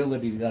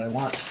legibility that I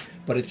want,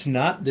 but it's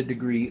not the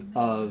degree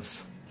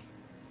of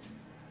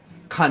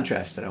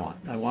contrast that I want.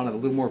 I want it a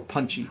little more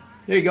punchy.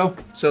 There you go.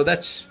 So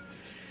that's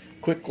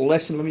a quick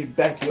lesson. Let me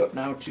back you up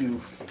now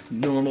to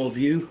normal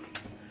view.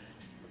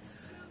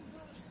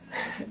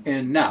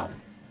 And now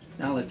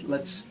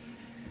let's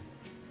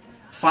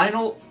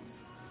final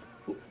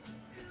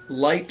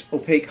light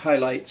opaque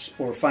highlights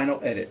or final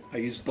edit. I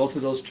use both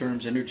of those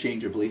terms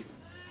interchangeably.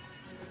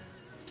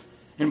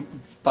 And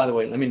by the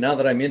way, now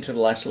that I'm into the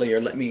last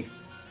layer, let me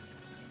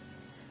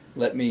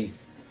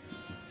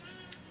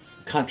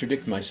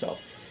contradict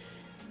myself.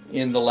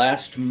 In the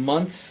last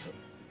month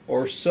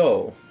or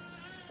so,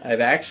 I've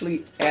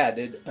actually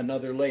added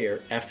another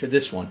layer after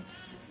this one.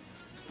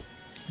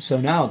 So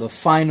now the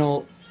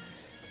final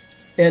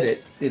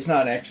edit is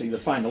not actually the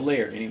final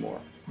layer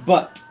anymore.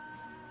 But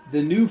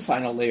the new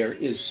final layer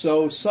is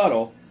so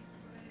subtle,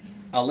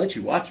 I'll let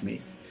you watch me,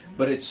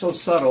 but it's so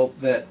subtle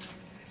that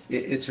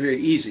it's very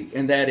easy,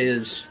 and that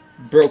is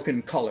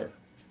broken color.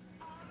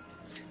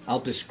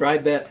 I'll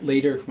describe that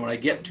later when I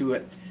get to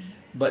it,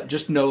 but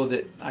just know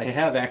that I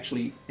have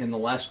actually, in the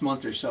last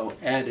month or so,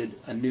 added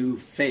a new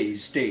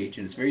phase stage,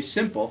 and it's very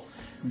simple.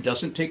 It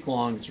doesn't take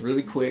long, it's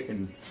really quick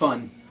and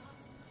fun,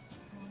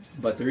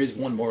 but there is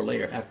one more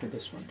layer after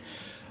this one.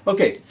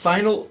 Okay,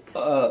 final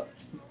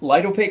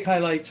light opaque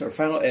highlights or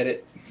final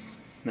edit.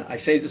 Now, I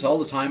say this all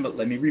the time, but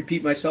let me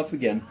repeat myself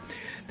again.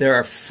 There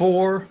are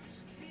 4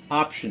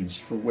 options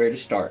for where to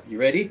start. You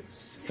ready?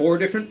 4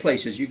 different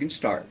places you can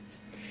start.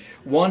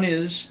 One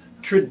is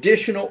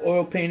traditional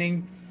oil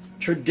painting,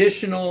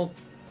 traditional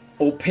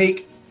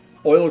opaque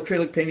oil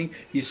acrylic painting.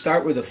 You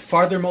start with the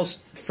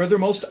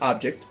furthermost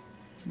object,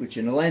 which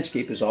in a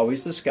landscape is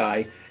always the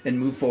sky, and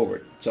move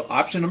forward. So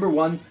option number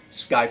 1,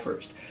 sky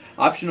first.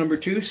 Option number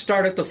 2,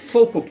 start at the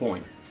focal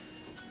point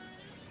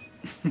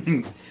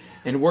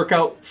and work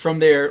out from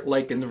there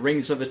like in the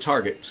rings of a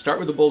target. Start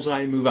with the bullseye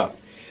and move out.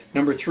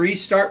 Number 3,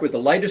 start with the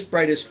lightest,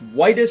 brightest,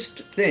 whitest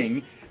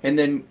thing and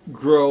then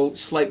grow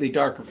slightly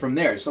darker from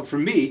there. So for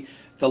me,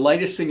 the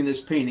lightest thing in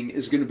this painting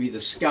is going to be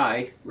the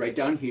sky right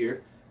down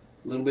here,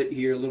 a little bit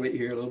here, a little bit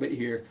here, a little bit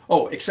here.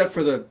 Oh, except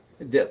for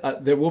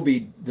there will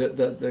be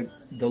the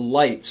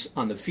lights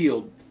on the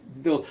field,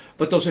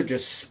 but those are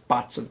just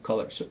spots of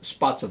color, so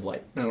spots of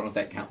light. I don't know if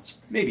that counts.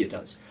 Maybe it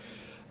does.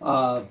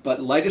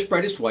 But lightest,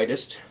 brightest,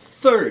 whitest.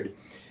 Third,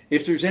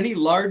 if there's any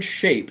large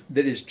shape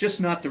that is just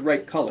not the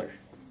right color,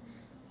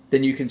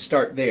 then you can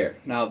start there.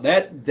 Now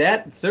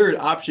that third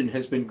option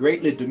has been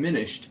greatly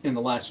diminished in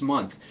the last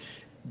month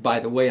by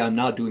the way I'm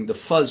now doing the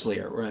fuzz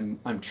layer, where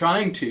I'm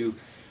trying to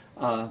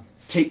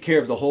take care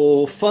of the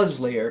whole fuzz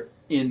layer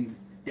in.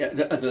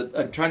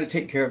 I'm trying to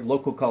take care of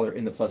local color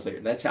in the fuzz layer.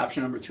 That's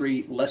option number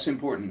 3, less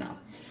important now.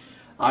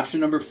 Option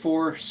number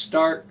 4,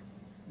 start.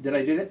 Did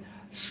I do it?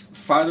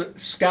 Farther,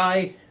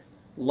 sky,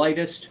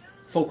 lightest,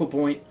 focal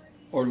point,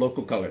 or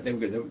local color.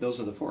 Those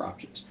are the 4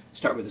 options.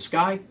 Start with the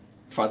sky,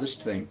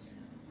 farthest thing.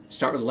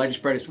 Start with the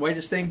lightest, brightest,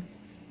 whitest thing.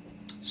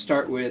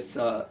 Start with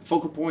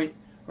focal point,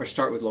 or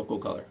start with local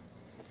color.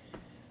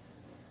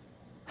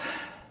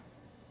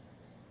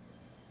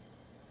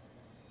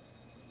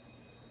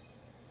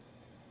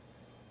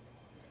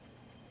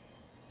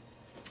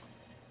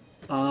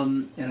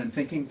 And I'm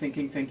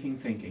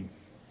thinking.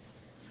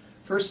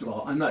 First of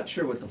all, I'm not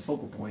sure what the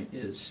focal point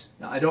is.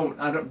 Now,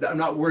 I'm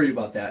not worried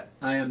about that.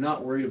 I am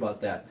not worried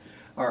about that.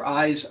 Our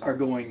eyes are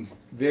going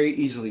very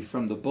easily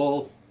from the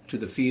bull to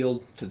the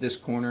field to this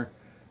corner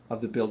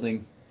of the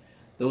building.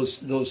 Those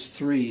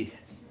 3,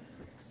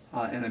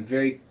 and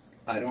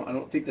I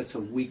don't think that's a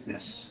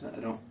weakness.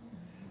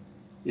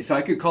 If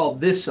I could call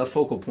this a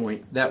focal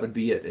point, that would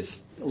be it. It's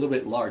a little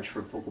bit large for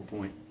a focal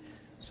point.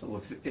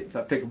 So if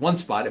I pick one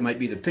spot, it might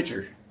be the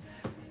pitcher.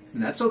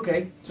 And that's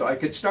okay. So I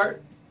could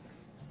start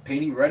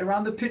painting right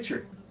around the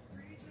pitcher.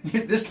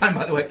 This time,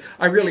 by the way,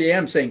 I really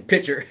am saying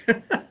pitcher.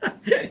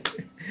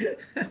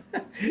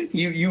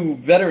 You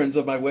veterans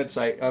of my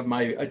website, of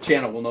my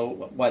channel, will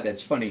know why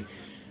that's funny.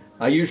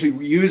 I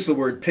usually use the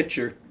word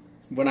pitcher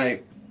when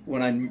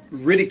I'm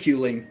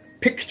ridiculing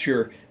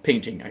picture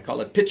painting. I call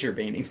it picture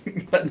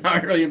painting, but now I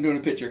really am doing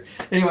a picture.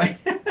 Anyway,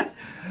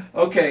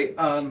 okay.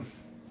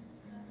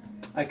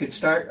 I could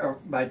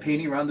start by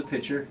painting around the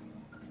pitcher,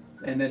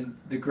 and then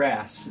the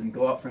grass, and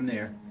go out from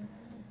there.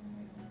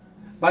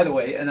 By the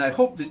way, and I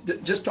hope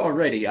that just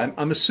already,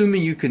 I'm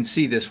assuming you can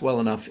see this well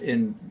enough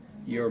in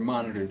your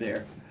monitor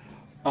there.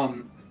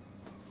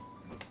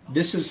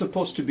 This is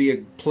supposed to be a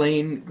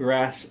plain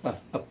grass, a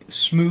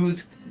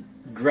smooth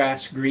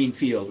grass green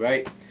field,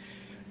 right?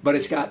 But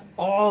it's got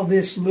all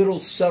this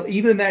little,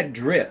 even that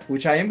drip,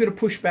 which I am going to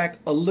push back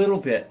a little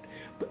bit.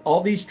 But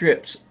all these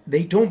drips,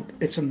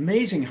 it's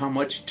amazing how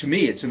much, to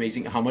me, it's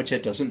amazing how much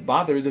it doesn't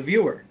bother the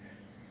viewer.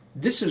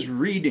 This is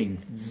reading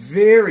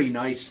very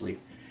nicely.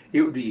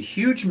 It would be a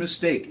huge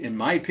mistake, in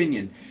my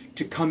opinion,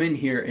 to come in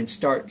here and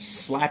start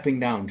slapping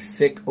down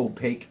thick,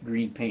 opaque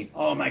green paint.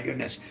 Oh my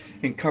goodness.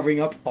 And covering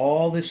up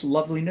all this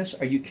loveliness.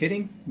 Are you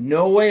kidding?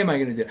 No way am I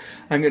going to do it.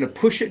 I'm going to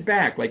push it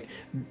back. Like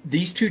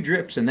these two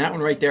drips and that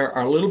one right there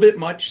are a little bit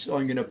much, so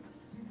I'm going to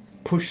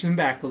push them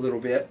back a little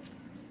bit.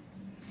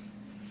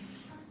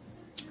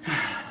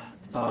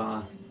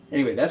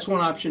 Anyway, that's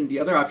one option. The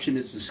other option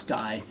is the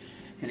sky.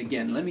 And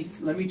again, let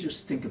me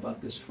just think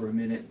about this for a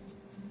minute.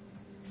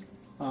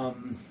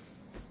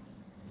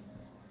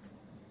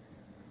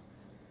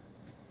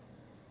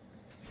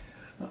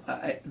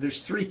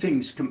 There's three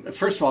things.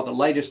 First of all, the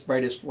lightest,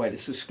 brightest,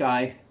 whitest, the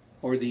sky,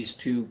 or these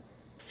two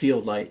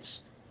field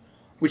lights,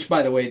 which,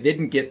 by the way, they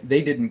didn't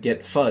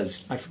get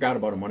fuzzed. I forgot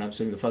about them when I was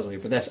doing the fuzz layer,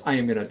 but I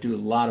am going to do a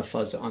lot of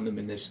fuzz on them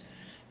in this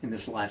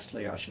last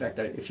layer. In fact,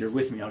 if you're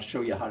with me, I'll show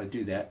you how to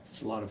do that.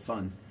 It's a lot of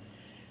fun.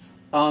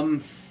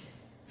 And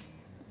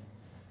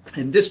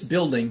this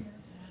building,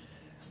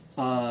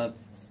 not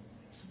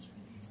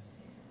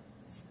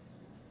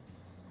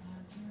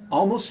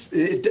almost,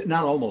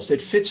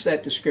 it fits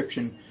that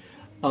description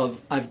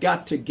of I've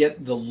got to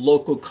get the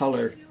local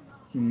color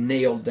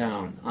nailed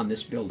down on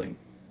this building.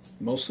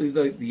 Mostly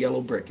the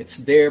yellow brick. It's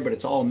there, but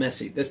it's all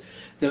messy. The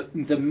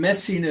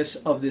messiness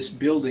of this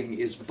building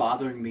is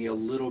bothering me a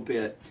little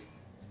bit.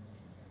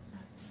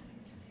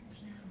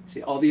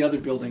 See, all the other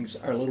buildings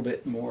are a little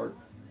bit more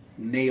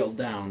nailed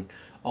down.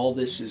 All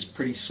this is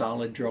pretty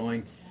solid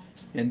drawing.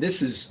 And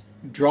this is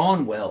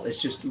drawn well.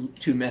 It's just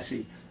too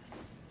messy.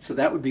 So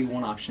that would be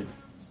one option.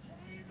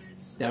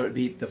 That would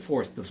be the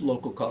fourth, the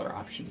local color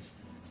option.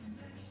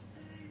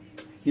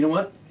 You know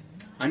what?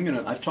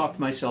 I've talked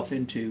myself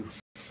into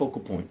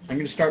focal point. I'm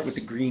going to start with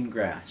the green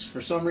grass.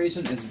 For some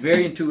reason, it's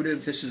very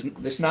intuitive. This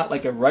is not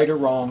like a right or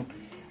wrong.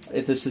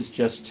 This is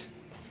just,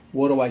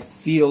 what do I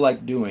feel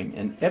like doing?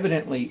 And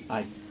evidently,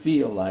 I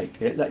feel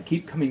like, I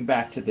keep coming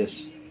back to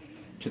this,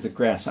 to the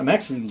grass. I'm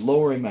actually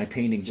lowering my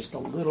painting just a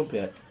little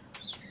bit.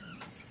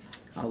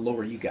 I'll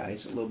lower you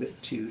guys a little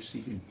bit too, so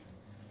you can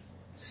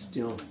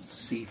still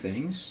see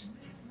things.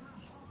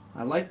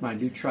 I like my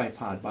new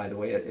tripod, by the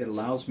way. It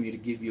allows me to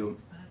give you,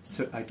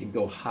 I can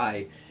go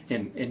high,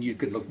 and you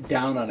could look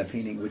down on a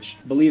painting, which,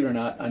 believe it or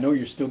not, I know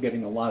you're still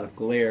getting a lot of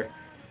glare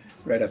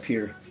right up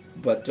here,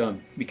 but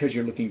because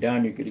you're looking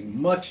down, you're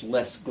getting much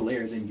less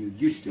glare than you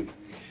used to.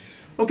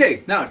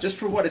 Okay, now, just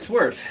for what it's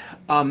worth,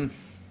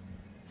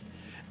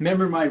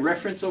 remember my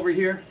reference over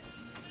here?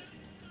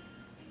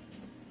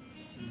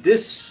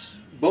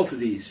 Both of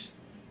these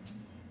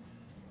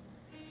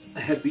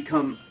have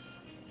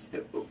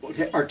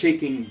are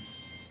taking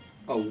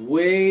a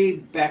way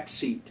back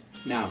seat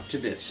now to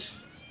this.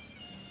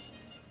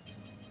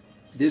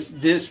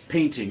 This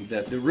painting,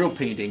 the real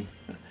painting,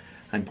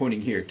 I'm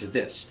pointing here to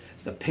this.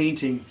 The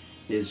painting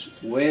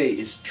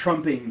is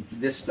trumping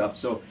this stuff.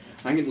 So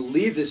I'm going to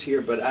leave this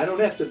here, but I don't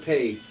have to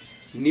pay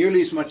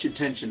nearly as much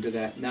attention to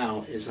that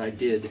now as I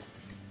did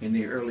in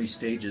the early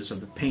stages of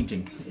the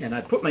painting. And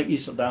I put my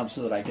easel down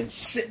so that I can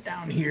sit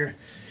down here.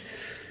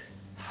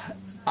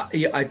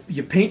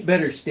 You paint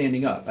better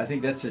standing up. I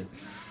think that's a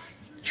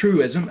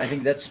truism. I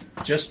think that's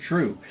just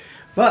true.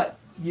 But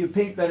you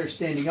paint better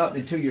standing up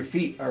until your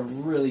feet are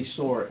really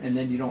sore, and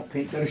then you don't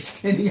paint better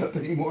standing up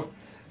anymore.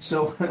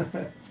 So,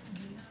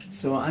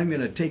 so I'm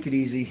going to take it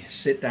easy,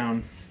 sit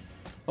down.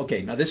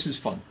 Okay, now this is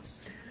fun.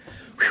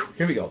 Whew,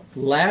 here we go.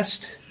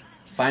 Last,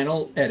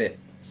 final edit.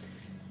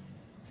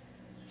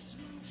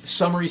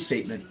 Summary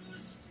statement.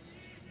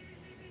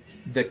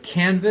 The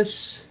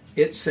canvas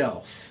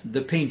itself,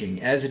 the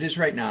painting as it is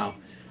right now,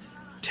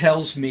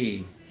 tells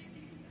me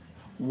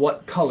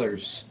what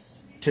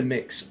colors to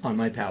mix on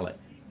my palette.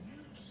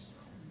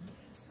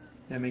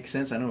 That makes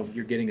sense? I know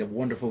you're getting a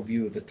wonderful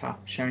view of the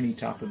top, shiny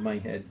top of my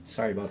head.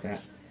 Sorry about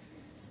that.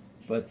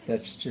 But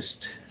that's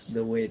just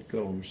the way it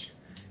goes.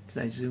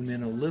 Can I zoom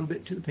in a little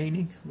bit to the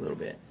painting? A little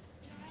bit.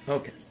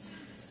 Okay.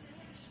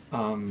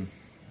 I'm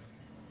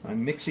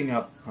mixing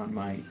up on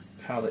my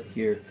palette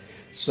here.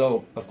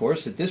 So, of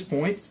course, at this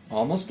point,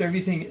 almost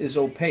everything is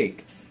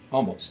opaque.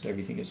 Almost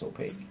everything is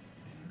opaque.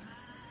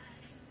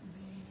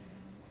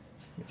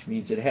 Which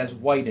means it has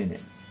white in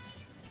it.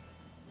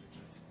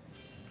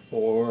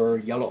 Or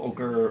yellow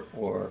ochre,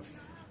 or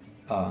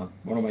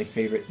one of my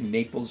favorite,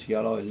 Naples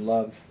yellow. I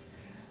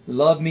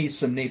love me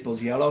some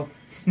Naples yellow.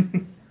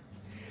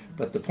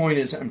 But the point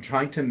is, I'm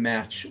trying to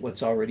match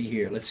what's already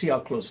here. Let's see how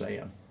close I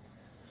am.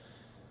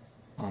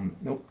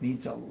 Nope,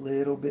 needs a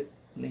little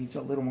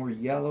more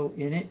yellow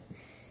in it.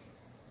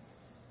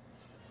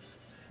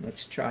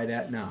 Let's try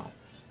that now.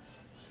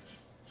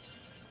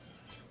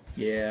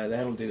 Yeah,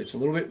 that'll do. It's a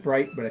little bit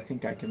bright, but I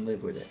think I can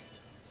live with it.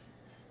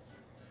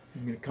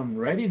 I'm going to come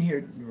right in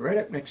here, right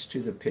up next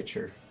to the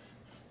picture.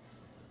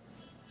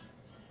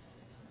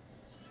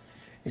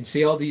 And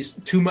see all these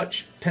too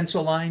much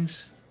pencil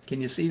lines?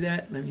 Can you see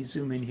that? Let me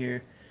zoom in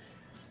here.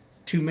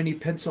 Too many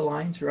pencil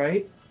lines,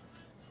 right?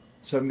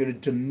 So I'm going to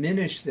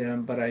diminish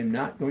them, but I'm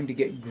not going to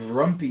get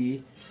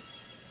grumpy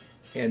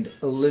and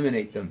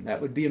eliminate them. That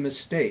would be a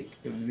mistake.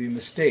 It would be a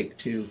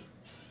mistake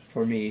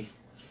for me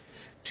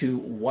to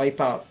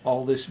wipe out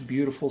all this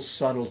beautiful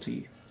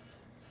subtlety.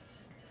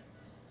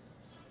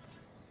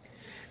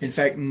 In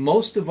fact,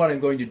 most of what I'm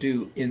going to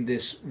do in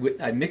this,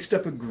 I mixed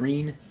up a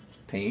green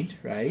paint,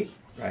 right?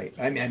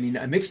 I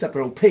mixed up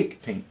an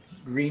opaque paint,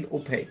 green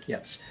opaque,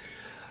 yes.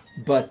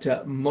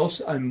 But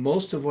most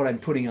of what I'm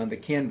putting on the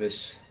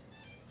canvas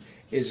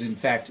is in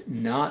fact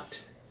not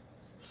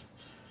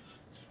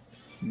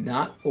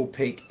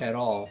opaque at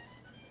all,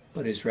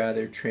 but is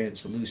rather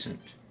translucent.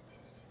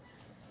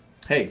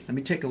 Hey, let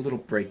me take a little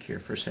break here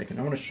for a second.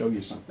 I want to show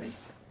you something.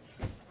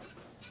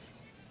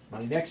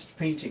 My next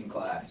painting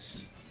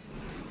class.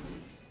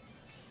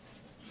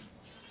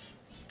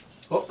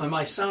 Oh, and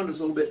my sound is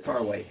a little bit far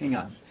away. Hang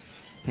on.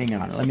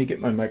 Let me get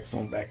my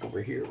microphone back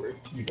over here where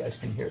you guys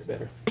can hear it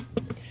better.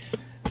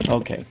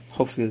 Okay,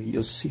 hopefully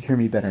you'll hear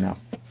me better now.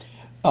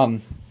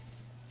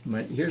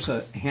 Here's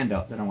a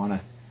handout that I want to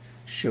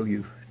show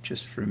you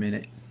just for a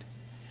minute.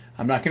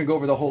 I'm not going to go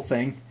over the whole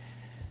thing.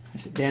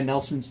 Dan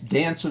Nelson's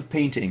Dance of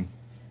Painting.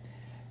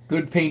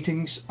 Good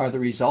paintings are the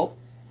result,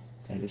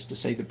 that is to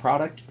say the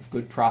product of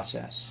good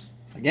process.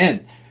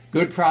 Again,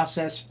 good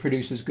process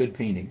produces good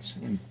paintings.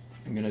 And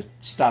I'm going to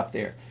stop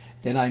there.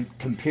 Then I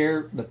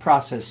compare the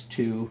process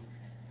to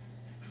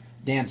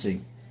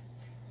dancing.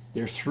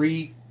 There are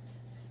 3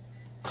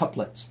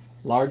 couplets: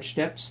 large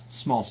steps,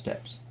 small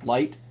steps,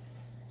 light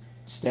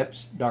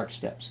steps, dark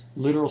steps,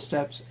 literal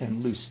steps,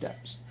 and loose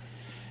steps.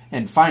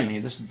 And finally,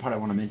 this is the part I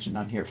want to mention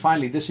on here,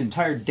 finally, this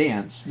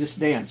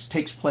dance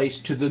takes place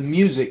to the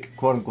music,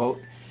 quote unquote,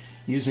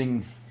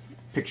 using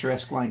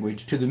picturesque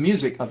language, to the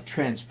music of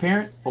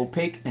transparent,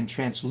 opaque, and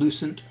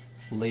translucent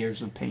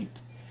layers of paint.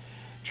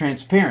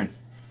 Transparent,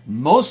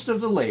 most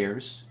of the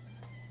layers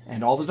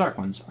and all the dark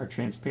ones are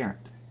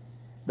transparent.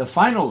 The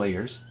final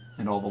layers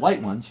and all the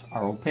light ones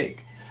are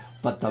opaque.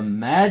 But the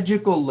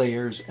magical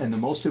layers and the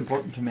most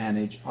important to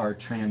manage are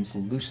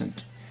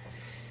translucent.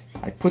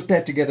 I put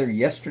that together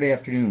yesterday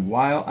afternoon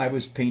while I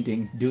was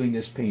doing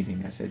this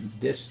painting. I said,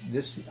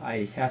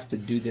 I have to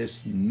do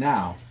this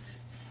now.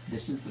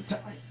 This is the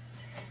time.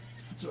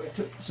 So I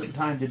took some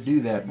time to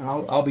do that. And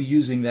I'll be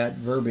using that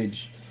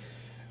verbiage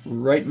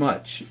right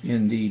much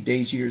in the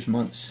days, years,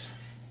 months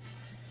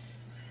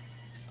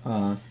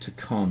to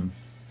come.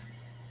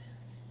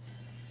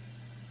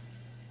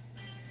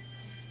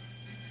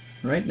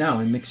 Right now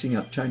I'm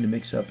trying to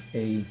mix up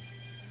a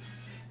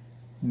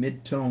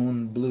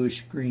mid-tone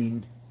bluish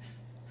green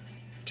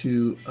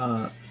to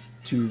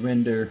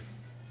render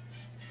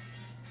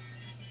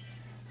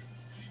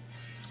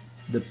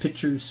the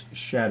picture's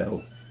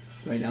shadow.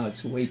 Right now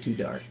it's way too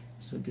dark,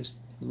 so just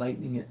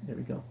lightening it. There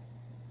we go.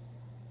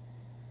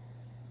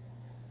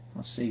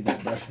 I'll save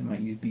that brush. I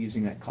might be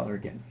using that color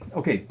again.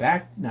 Okay,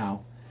 back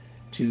now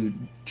to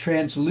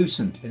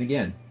translucent. And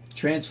again,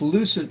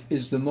 translucent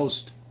is the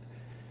most...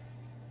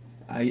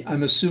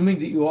 I'm assuming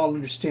that you all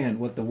understand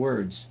what the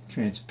words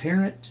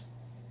transparent,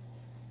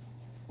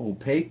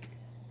 opaque,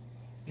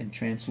 and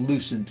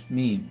translucent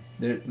mean.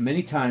 There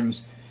many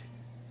times,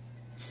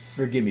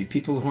 forgive me,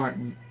 people who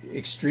aren't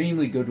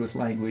extremely good with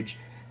language,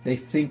 they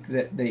think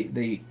that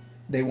they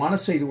want to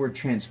say the word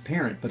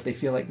transparent, but they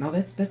feel like, no,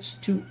 that's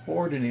too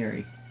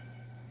ordinary.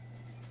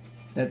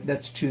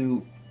 That's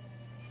too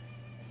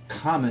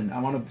common. I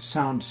want to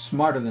sound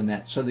smarter than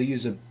that. So they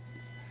use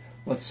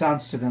what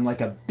sounds to them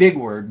like a big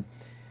word,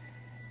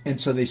 and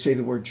so they say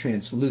the word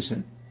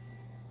translucent.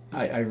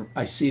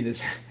 I see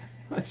this.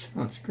 That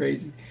sounds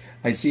crazy.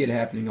 I see it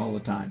happening all the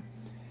time.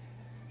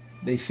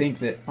 They think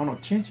that, oh no,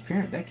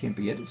 transparent, that can't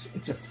be it.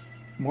 It's a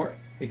more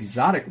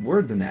exotic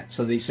word than that.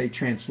 So they say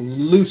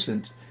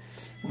translucent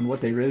on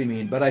what they really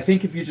mean. But I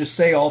think if you just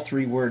say all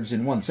 3 words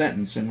in one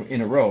sentence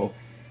in a row,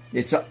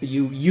 it's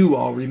you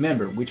all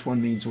remember which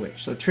one means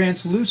which. So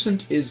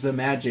translucent is the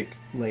magic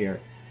layer,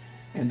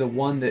 and the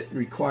one that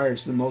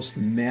requires the most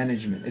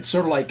management. It's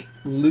sort of like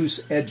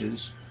loose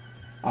edges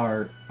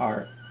are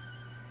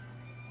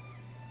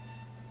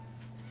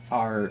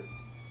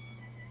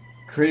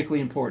critically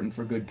important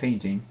for good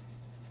painting.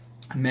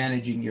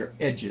 Managing your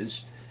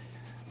edges.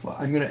 Well,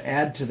 I'm going to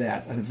add to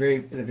that, a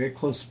very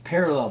close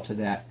parallel to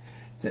that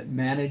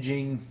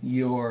managing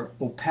your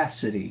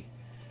opacity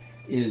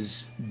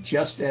is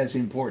just as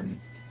important.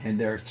 And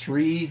there are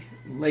 3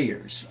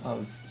 layers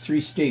of 3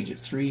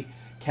 stages, 3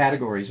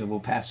 categories of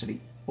opacity: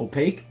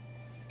 opaque,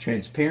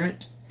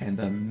 transparent, and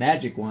the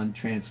magic one,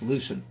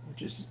 translucent,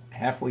 which is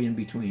halfway in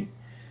between.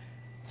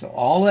 So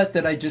all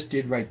that I just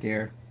did right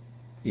there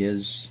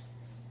is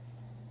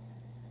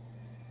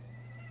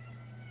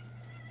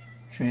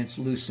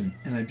translucent.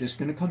 And I'm just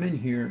going to come in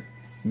here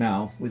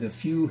now with a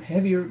few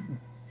heavier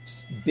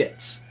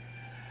bits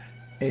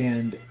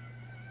and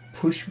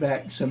push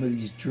back some of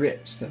these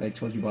drips that I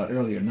told you about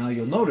earlier. Now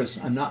you'll notice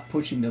I'm not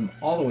pushing them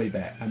all the way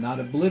back. I'm not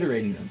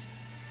obliterating them.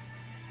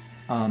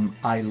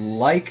 I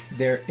like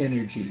their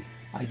energy.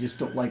 I just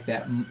don't like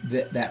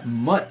that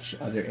much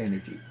of their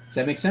energy. Does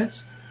that make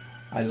sense?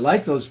 I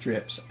like those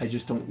drips. I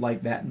just don't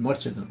like that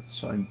much of them.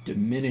 So I'm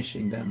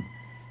diminishing them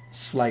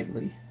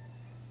slightly.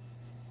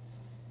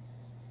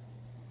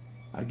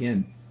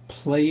 Again,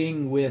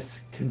 playing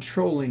with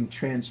controlling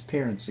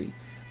transparency,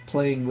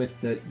 playing with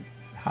the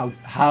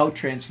how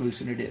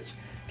translucent it is.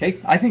 Okay,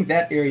 I think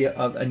that area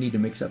of, I need to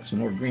mix up some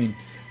more green,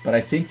 but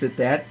I think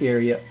that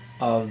area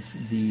of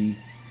the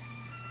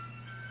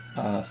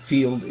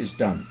field is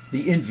done.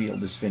 The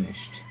infield is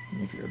finished.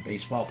 If you're a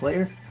baseball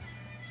player.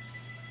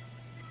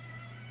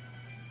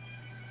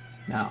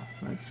 Now,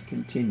 let's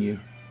continue.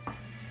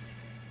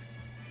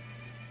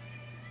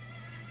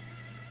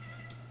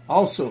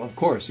 Also, of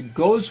course, it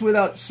goes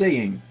without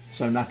saying,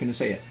 so I'm not going to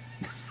say it.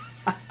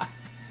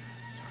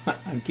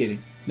 I'm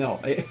kidding. No,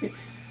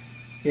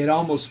 it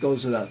almost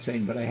goes without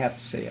saying, but I have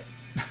to say it.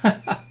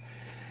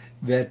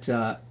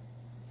 That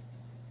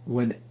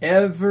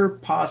whenever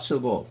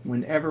possible,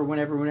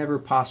 whenever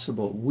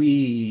possible,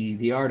 we,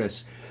 the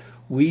artists,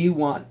 we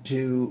want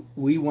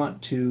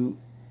to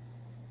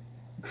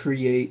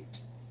create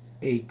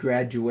a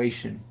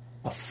graduation,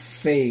 a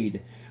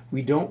fade.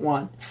 We don't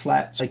want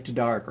flat light to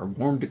dark or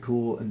warm to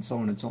cool, and so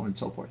on and so on and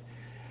so forth.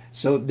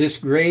 So this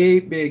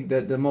great big,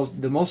 the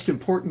most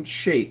important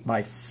shape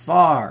by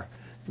far,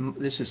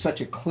 this is such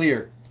a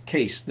clear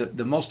case,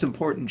 the most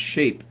important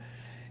shape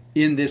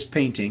in this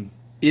painting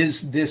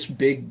is this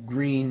big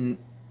green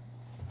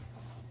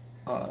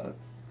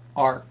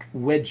arc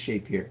wedge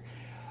shape here.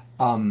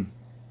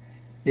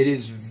 It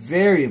is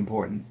very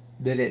important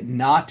that it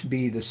not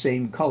be the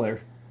same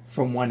color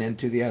from one end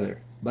to the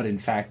other, but in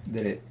fact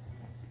that it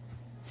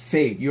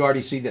fade. You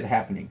already see that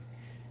happening.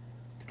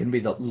 It's going to be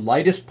the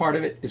lightest part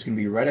of it is going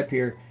to be right up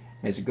here.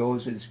 As it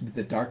goes, it's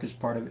the darkest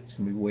part of it is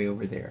going to be way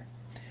over there.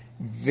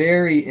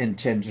 Very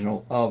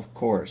intentional, of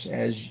course,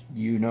 as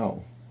you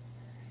know.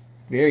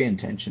 Very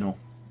intentional.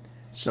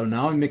 So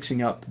now I'm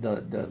mixing up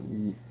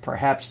the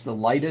perhaps the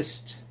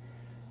lightest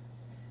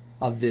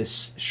of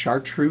this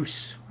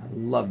chartreuse. I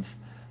love,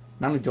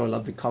 not only do I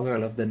love the color, I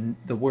love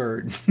the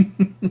word.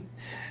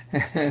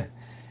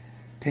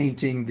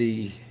 Painting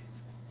the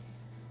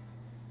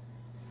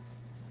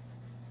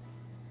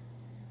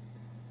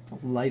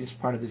lightest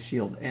part of the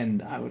field,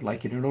 and I would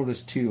like you to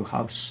notice too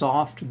how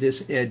soft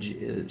this edge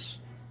is.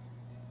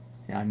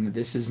 And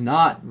this is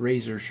not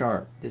razor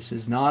sharp. This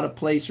is not a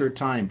place or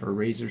time for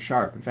razor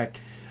sharp. In fact,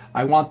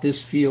 I want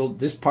this field,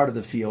 this part of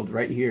the field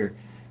right here,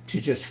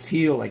 to just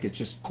feel like it's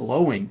just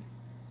glowing.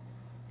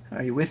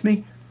 Are you with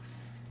me?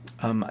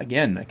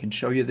 Again, I can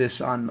show you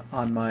this on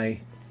my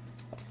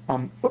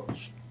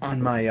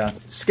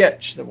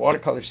sketch, the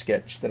watercolor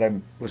sketch that I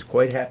was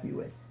quite happy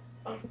with.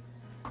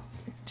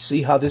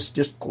 See how this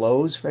just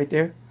glows right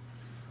there?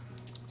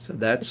 So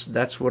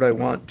that's what I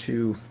want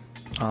to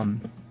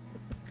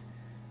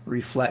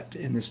reflect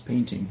in this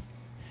painting.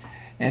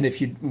 And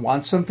if you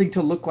want something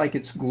to look like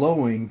it's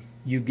glowing,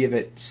 you give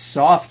it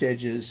soft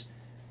edges,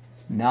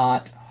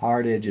 not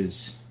hard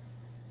edges.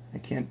 I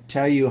can't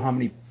tell you how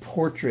many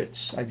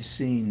portraits I've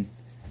seen,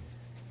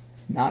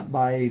 not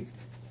by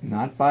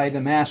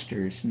the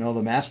masters. No,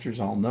 the masters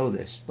all know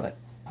this, but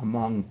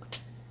among,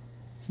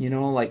 you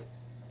know,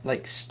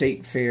 like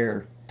state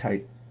fair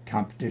type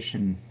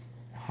competition,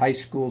 high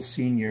school,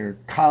 senior,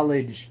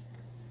 college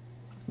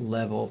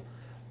level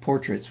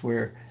portraits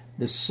where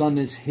the sun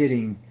is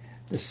hitting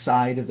the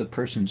side of the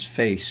person's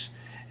face,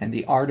 and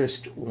the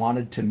artist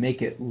wanted to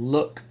make it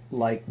look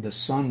like the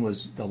sun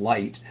was the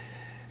light.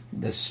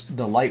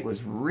 The light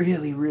was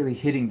really, really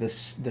hitting the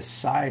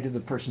side of the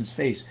person's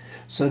face.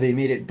 So they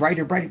made it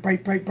brighter,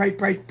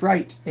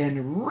 bright,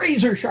 and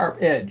razor sharp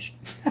edge.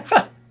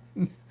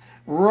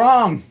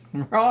 Wrong.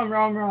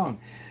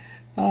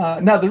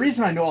 Now, the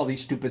reason I know all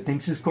these stupid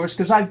things is, of course,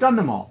 because I've done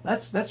them all.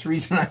 That's the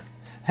reason.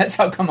 That's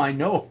how come I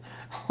know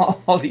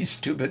all these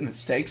stupid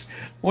mistakes.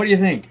 What do you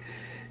think?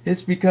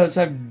 It's because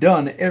I've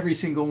done every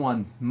single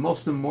one, most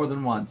of them more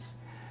than once.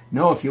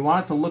 No, if you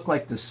want it to look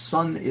like the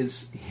sun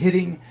is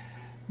hitting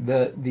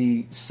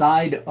the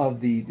side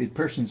of the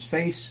person's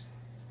face,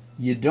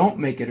 you don't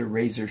make it a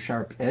razor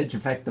sharp edge. In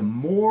fact, the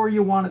more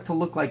you want it to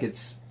look like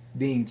it's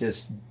being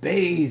just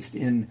bathed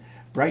in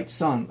bright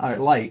sun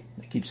light,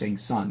 I keep saying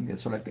sun,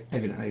 that's what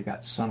I've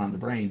got sun on the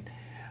brain,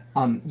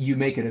 you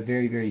make it a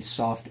very, very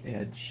soft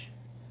edge.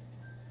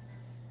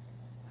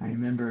 I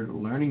remember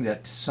learning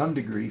that to some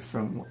degree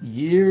from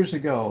years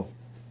ago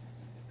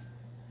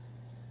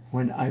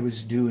when I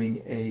was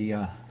doing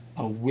a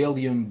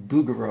William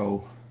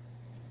Bouguereau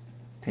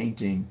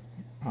painting.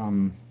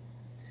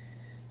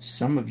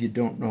 Some of you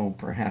don't know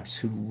perhaps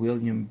who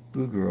William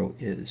Bouguereau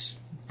is.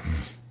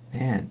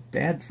 Man,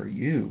 bad for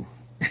you.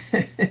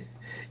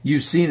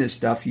 You've seen his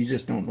stuff, you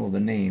just don't know the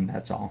name,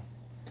 that's all.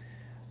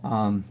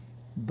 French,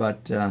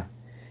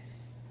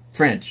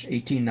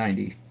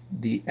 1890,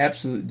 the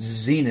absolute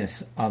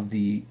zenith of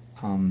the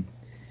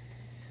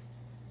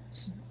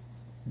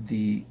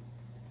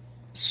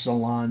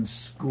Salon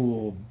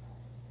school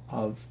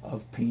of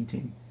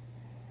painting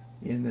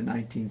in the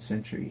 19th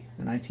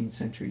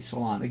century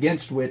Salon,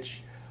 against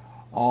which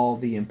all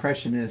the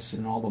Impressionists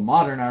and all the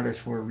modern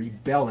artists were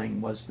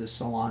rebelling, was the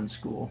Salon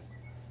school.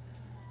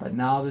 But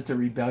now that the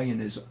rebellion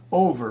is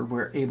over,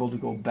 we're able to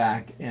go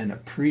back and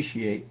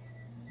appreciate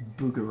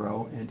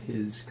Bouguereau and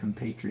his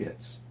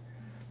compatriots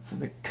for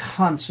the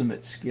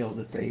consummate skill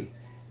that they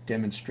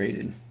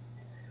demonstrated. In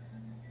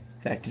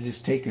fact, it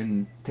has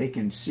taken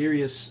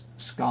serious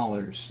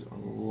scholars a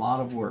lot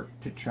of work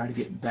to try to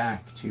get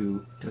back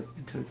to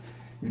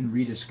and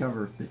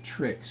rediscover the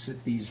tricks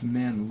that these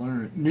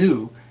men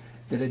knew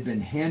that had been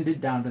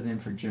handed down to them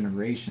for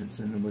generations,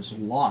 and it was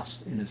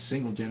lost in a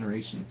single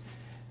generation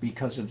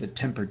because of the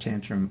temper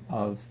tantrum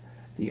of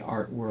the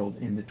art world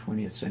in the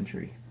 20th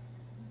century.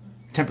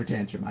 Temper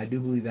tantrum, I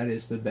do believe that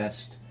is the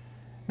best.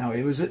 Now,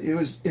 it was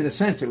in a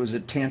sense, it was a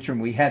tantrum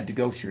we had to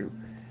go through,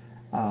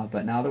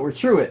 but now that we're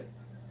through it,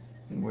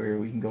 where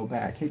we can go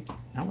back. Hey,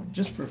 now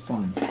just for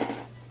fun,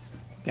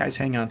 guys,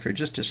 hang on for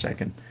just a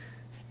second.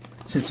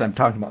 Since I'm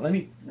talking about, let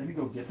me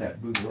go get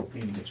that Bouguereau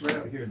painting. It's right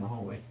out here in the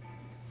hallway.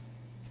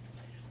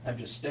 I'm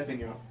just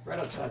stepping out right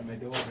outside my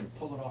door and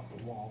pull it off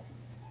the wall.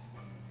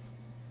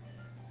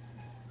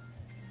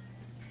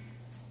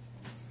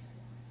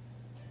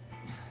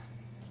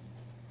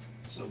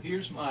 So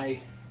here's my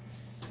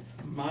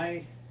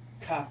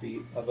copy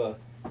of a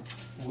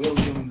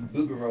William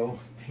Bouguereau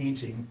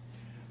painting.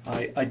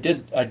 I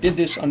did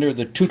this under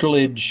the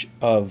tutelage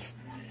of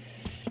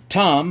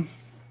Tom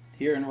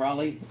here in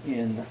Raleigh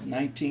in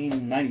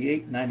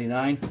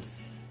 1998-99.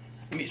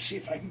 Let me see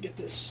if I can get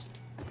this.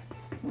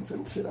 If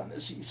it'll fit on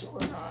this easel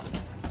or not.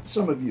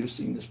 Some of you have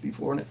seen this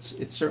before, and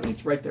it's certainly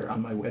right there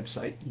on my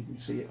website. You can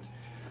see it.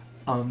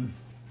 Let me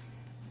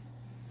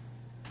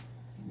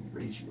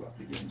raise you up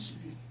again so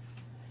you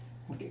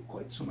won't get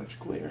quite so much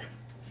glare.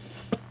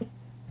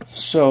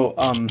 So,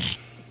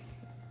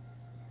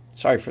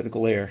 sorry for the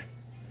glare.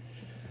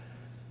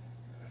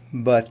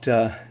 But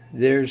I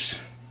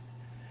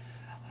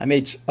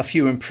made a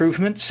few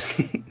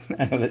improvements.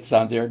 I know that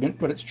sounds arrogant,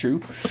 but it's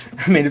true.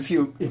 I made a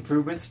few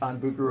improvements on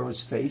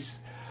Bouguereau's face.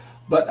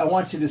 But I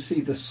want you to see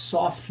the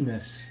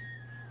softness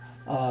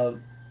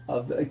of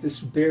like this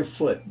bare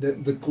foot.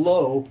 The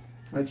glow,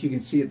 I don't know if you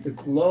can see it, the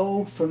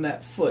glow from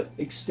that foot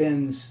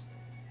extends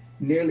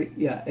nearly,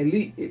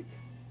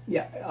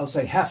 I'll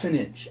say half an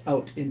inch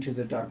out into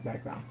the dark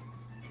background.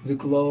 The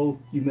glow,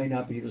 you may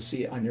not be able to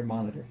see it on your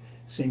monitor.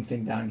 Same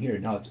thing down here.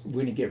 Now,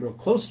 when you get real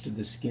close to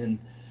the skin,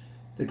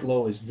 the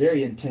glow is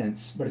very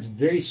intense, but it's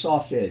very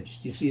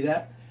soft-edged. You see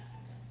that?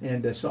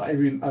 And so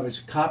I was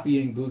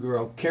copying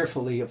Bouguereau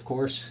carefully, of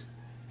course,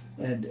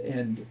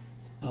 and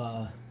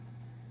so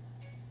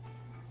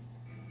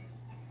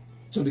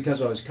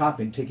because I was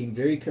copying, taking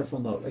very careful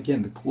note.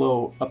 Again, the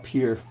glow up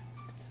here.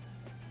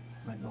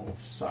 I know,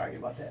 sorry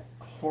about that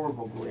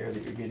horrible glare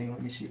that you're getting.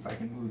 Let me see if I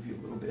can move you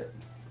a little bit.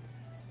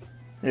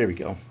 There we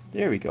go.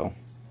 There we go.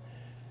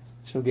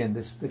 So again,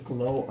 the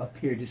glow up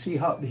here. Do you see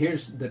how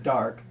here's the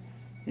dark,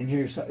 and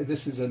here's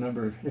this is a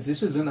number. If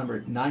this is a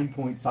number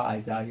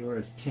 9.5 value or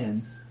a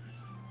 10,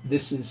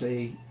 this is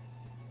a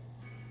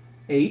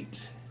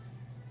 8,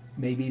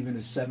 maybe even a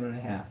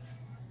 7.5,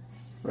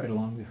 right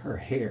along with her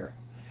hair.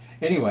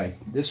 Anyway,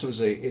 this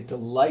was a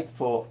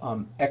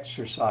delightful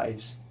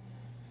exercise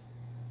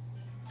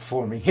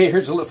for me. Hey,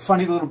 here's a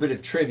funny little bit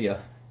of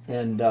trivia,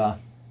 and I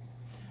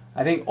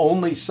think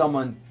only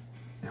someone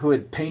who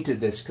had painted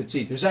this could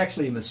see. There's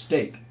actually a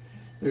mistake.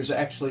 There's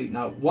actually,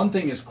 now one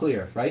thing is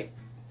clear, right?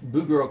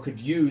 Bouguereau could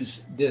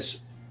use this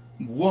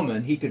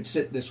woman, he could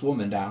sit this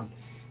woman down.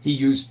 He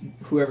used,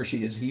 whoever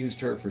she is, he used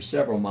her for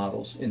several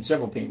models, in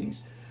several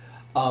paintings.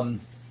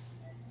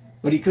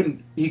 But he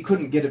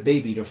couldn't get a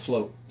baby to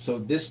float. So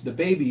the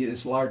baby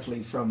is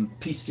largely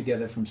pieced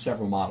together from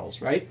several models,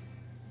 right?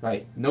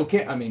 Right. No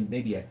I mean,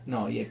 maybe,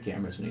 no, he had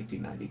cameras in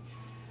 1890.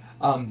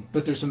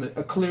 But there's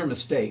a clear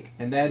mistake,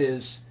 and that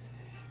is,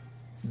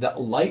 the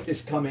light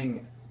is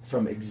coming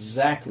from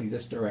exactly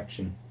this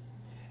direction,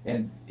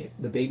 and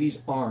the baby's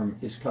arm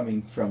is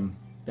coming from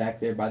back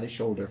there by the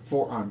shoulder,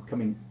 forearm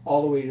coming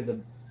all the way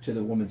to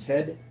the woman's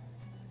head.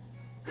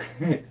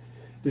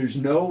 There's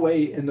no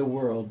way in the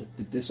world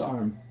that this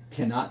arm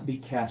cannot be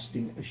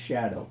casting a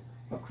shadow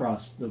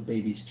across the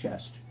baby's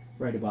chest,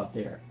 right about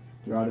there.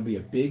 There ought to be a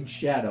big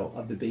shadow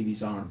of the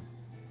baby's arm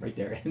right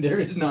there, and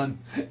there is none.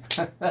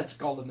 That's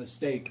called a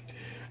mistake.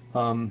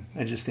 I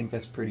just think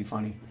that's pretty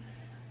funny.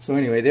 So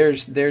anyway,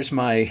 there's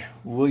my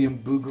William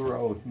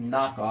Bouguereau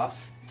knockoff.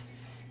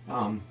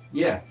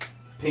 Yeah,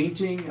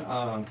 painting,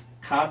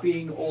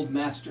 copying old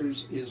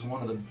masters is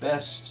one of the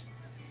best.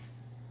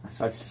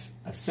 So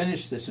I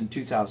finished this in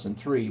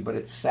 2003, but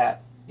it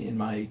sat in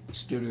my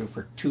studio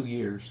for 2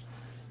 years,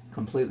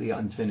 completely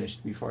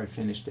unfinished before I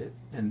finished it.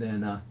 And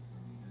then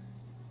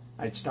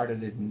I'd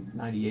started it in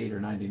 98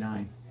 or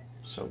 99.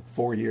 So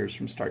 4 years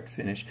from start to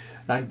finish.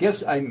 And I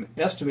guess I'm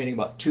estimating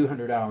about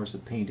 200 hours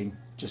of painting,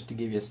 just to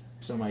give you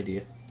some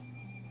idea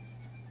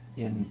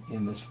in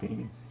this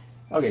painting.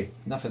 Okay,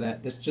 enough of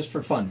that. That's just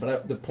for fun.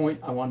 But the point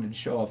I wanted to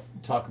show off.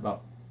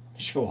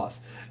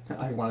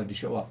 I wanted to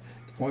show off.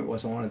 The point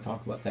was I wanted to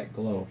talk about that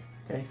glow.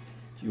 Okay,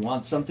 if you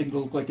want something to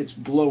look like it's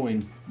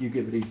glowing, you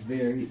give it a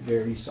very,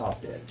 very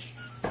soft edge.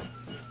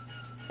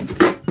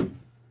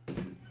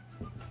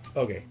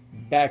 Okay,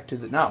 back to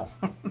the now.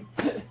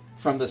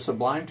 From the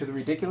sublime to the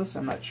ridiculous,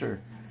 I'm not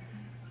sure.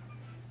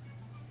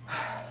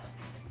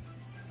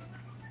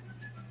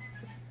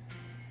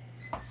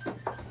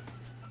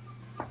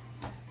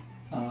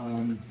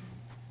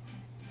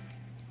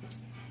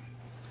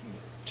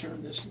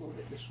 turn this a little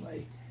bit this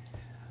way.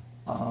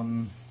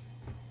 I'm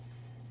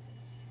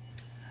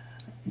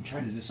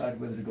trying to decide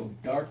whether to go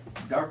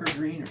darker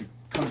green, or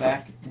come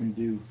back and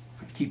do.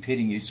 Keep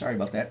hitting you. Sorry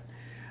about that.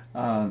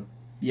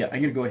 Yeah,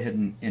 I'm going to go ahead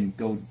and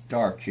go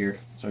dark here.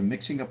 So I'm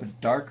mixing up a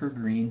darker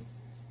green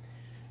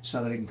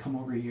so that I can come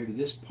over here to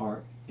this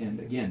part. And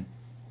again,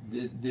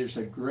 there's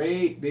a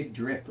great big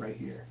drip right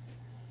here.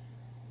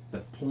 The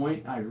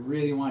point I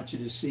really want you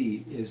to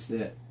see is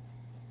that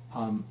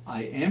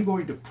I am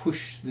going to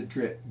push the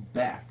drip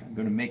back. I'm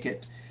going to make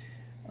it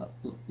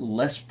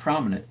less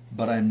prominent,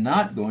 but I'm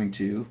not going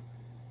to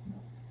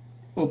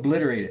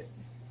obliterate it.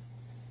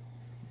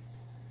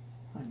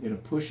 I'm going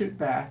to push it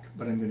back,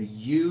 but I'm going to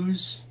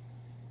use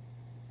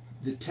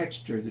the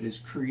texture that is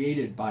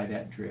created by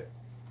that drip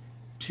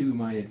to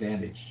my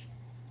advantage.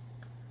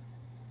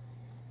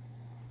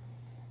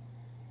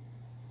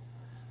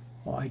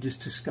 Oh, I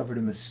just discovered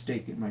a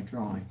mistake in my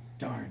drawing.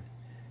 Darn.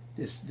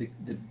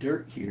 The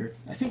dirt here,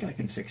 I think I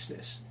can fix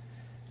this.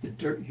 The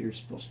dirt here is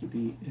supposed to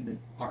be in an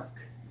arc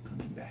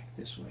coming back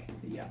this way.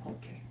 Yeah,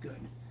 okay, good.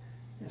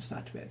 That's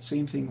not too bad.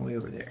 Same thing way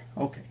over there.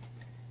 Okay.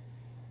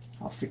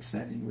 I'll fix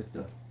that in with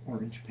the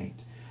orange paint.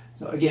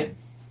 So again,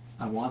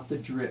 I want the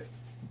drip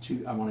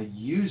I want to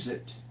use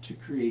it to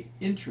create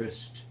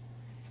interest,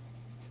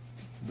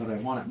 but I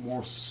want it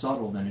more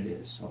subtle than it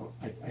is. So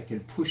I can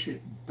push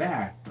it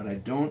back, but I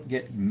don't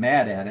get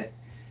mad at it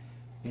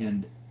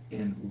and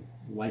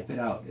wipe it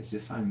out as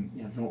if I'm,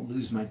 don't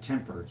lose my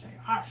temper and say,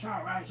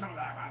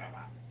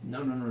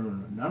 no,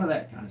 none of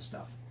that kind of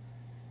stuff.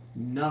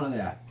 None of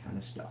that kind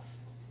of stuff.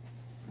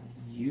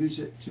 Use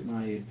it to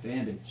my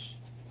advantage.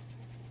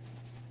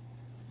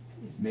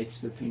 It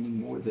makes the painting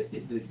more,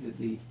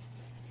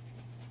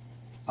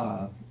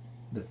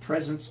 the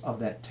presence of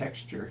that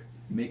texture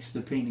makes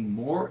the painting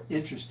more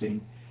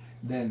interesting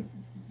than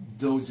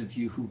those of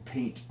you who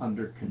paint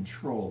under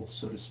control,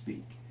 so to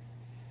speak.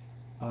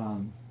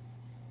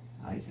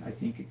 I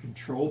think a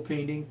control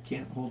painting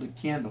can't hold a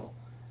candle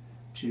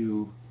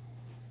to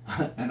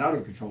an out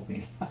of control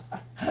painting.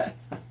 That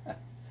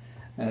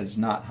is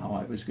not how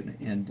I was going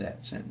to end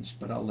that sentence,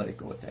 but I'll let it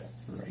go at that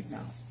for right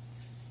now.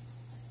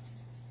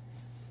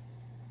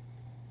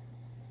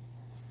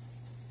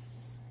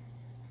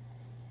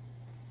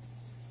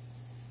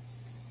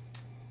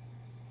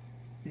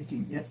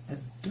 Making it a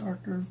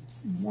darker,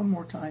 one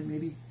more time,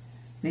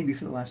 maybe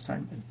for the last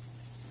time,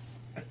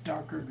 a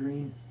darker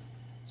green.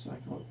 So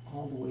I go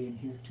all the way in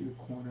here to the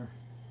corner.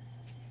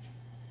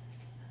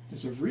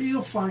 There's a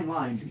real fine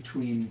line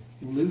between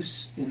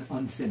loose and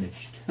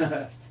unfinished.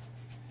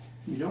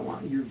 You don't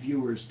want your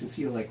viewers to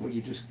feel like, well,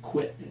 you just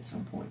quit at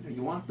some point.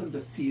 You want them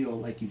to feel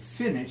like you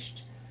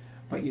finished,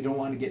 but you don't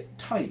want to get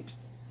tight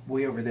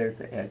way over there at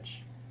the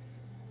edge.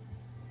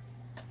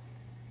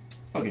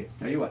 Okay,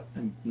 tell you what,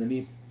 let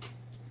me,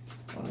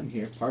 while I'm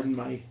here, pardon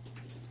my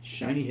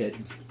shiny head.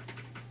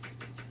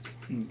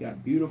 We've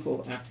got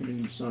beautiful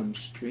afternoon sun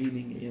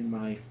streaming in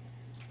my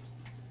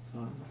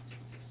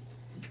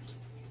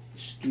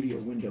studio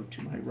window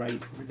to my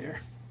right over there.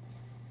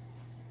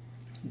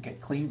 Okay,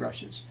 clean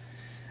brushes.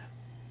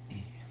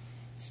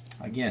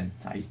 Again,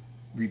 I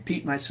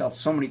repeat myself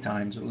so many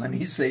times, but let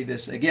me say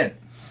this again.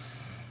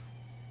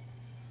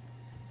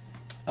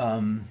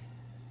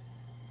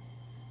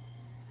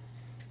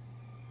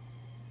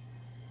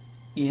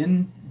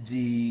 In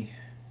the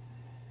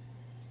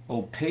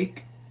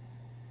opaque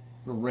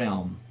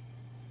realm,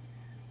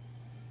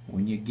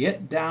 when you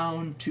get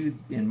down to,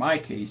 in my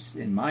case,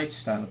 in my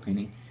style of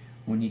painting,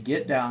 when you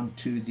get down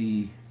to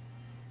the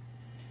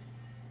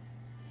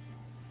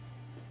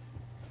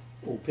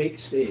opaque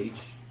stage,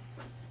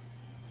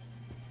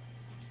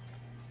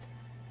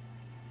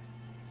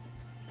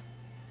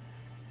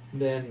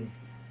 then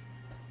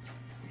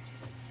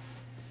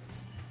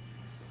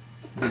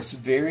this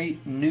very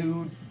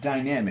new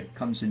dynamic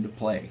comes into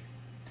play.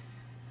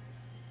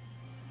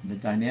 The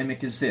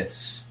dynamic is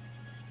this.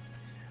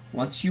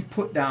 Once you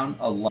put down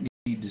a light,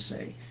 I need to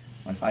say,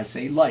 if I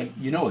say light,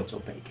 you know it's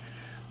opaque.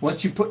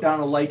 Once you put down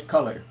a light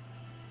color,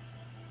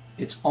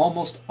 it's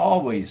almost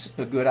always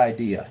a good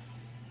idea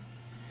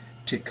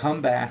to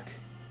come back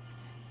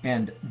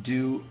and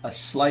do a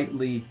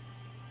slightly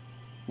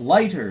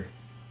lighter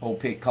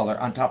opaque color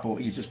on top of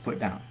what you just put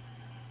down.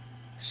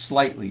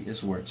 Slightly is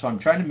the word. So I'm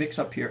trying to mix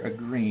up here a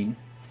green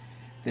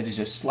that is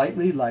just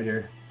slightly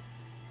lighter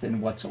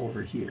than what's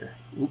over here.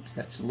 Oops,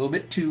 that's a little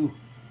bit too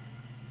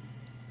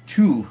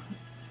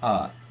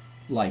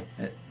light.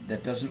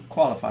 That doesn't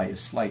qualify as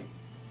slight.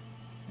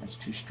 That's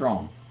too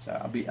strong.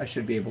 So I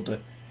should be able to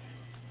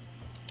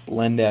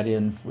blend that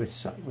in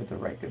with the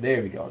right.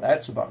 There we go.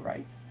 That's about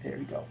right. There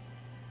we go.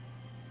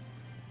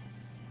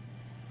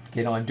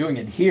 Okay, now I'm doing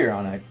it here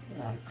on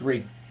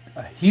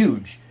a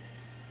huge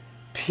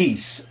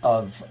piece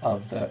of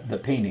the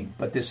painting,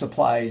 but this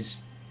applies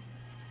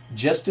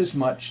just as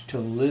much to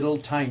little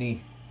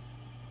tiny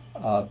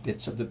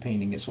bits of the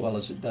painting as well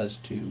as it does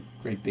to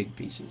great big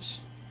pieces.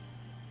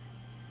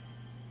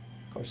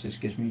 Of course, this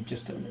gives me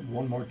just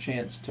one more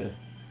chance to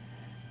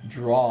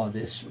draw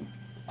this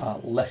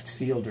left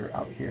fielder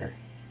out here.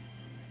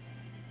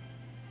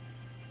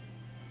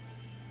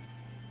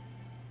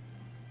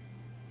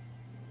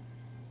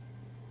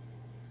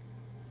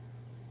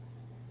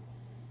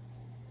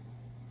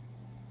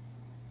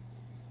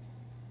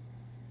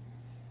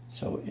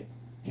 So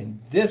in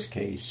this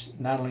case,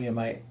 not only am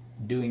I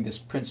doing this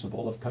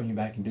principle of coming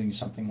back and doing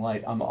something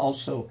light, I'm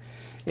also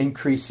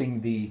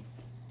increasing the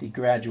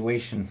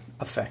graduation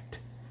effect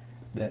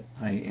that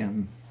I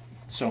am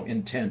so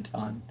intent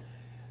on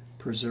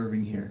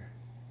preserving here.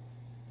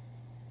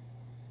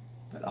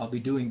 But I'll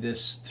be doing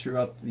this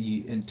throughout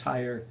the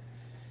entire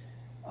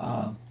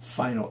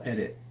final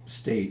edit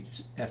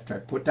stage after I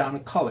put down a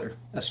color,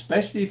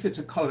 especially if it's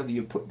a color that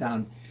you put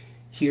down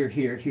here,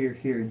 here, here,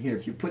 here, and here.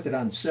 If you put it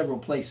on several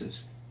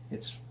places,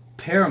 it's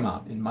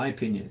paramount, in my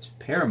opinion, it's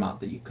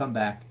paramount that you come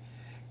back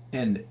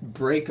and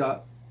break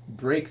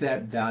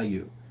that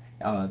value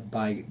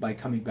by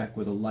coming back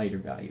with a lighter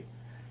value.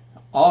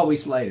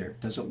 Always lighter.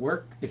 Does it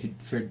work?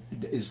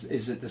 Is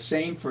it the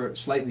same for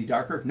slightly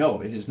darker?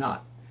 No, it is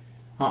not.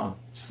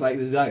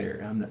 Slightly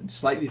lighter.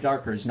 Slightly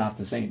darker is not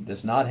the same.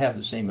 Does not have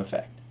the same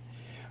effect.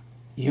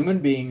 Human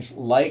beings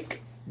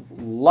like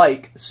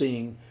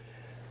seeing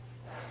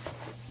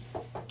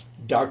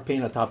dark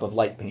paint on top of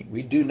light paint.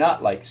 We do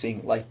not like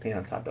seeing light paint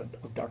on top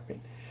of dark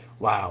paint.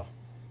 Wow.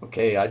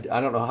 Okay, I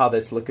don't know how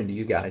that's looking to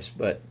you guys,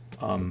 but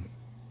I'm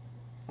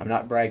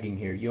not bragging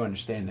here. You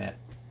understand that.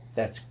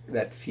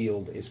 That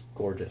field is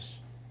gorgeous.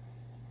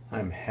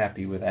 I'm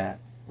happy with that.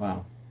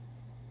 Wow.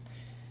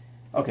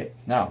 Okay,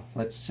 now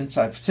let's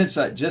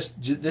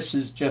this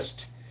is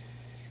just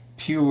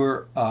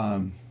pure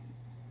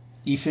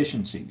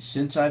efficiency.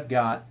 Since I've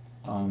got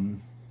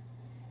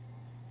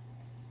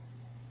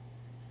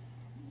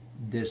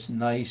this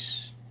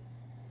nice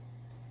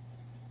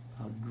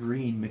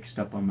green mixed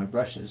up on my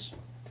brushes,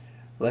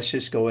 let's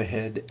just go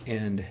ahead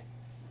and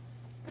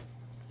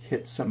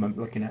hit some. I'm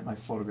looking at my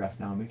photograph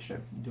now, make sure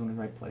I'm doing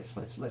the right place.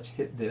 Let's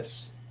hit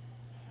this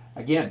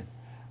again.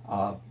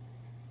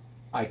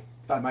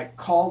 I might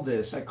call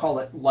this, I call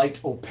it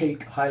light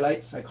opaque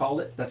highlights. I call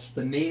it, that's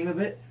the name of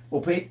it,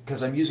 opaque,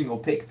 because I'm using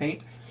opaque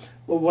paint.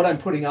 Well, what I'm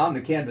putting on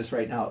the canvas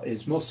right now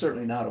is most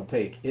certainly not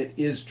opaque. It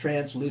is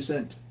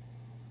translucent.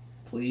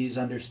 Please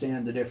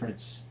understand the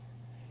difference.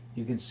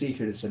 You can see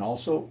through this. And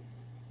also,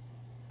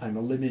 I'm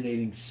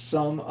eliminating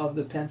some of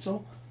the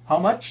pencil. How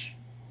much?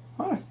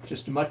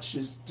 Just as much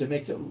as to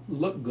make it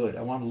look good.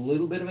 I want a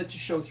little bit of it to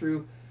show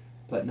through,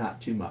 but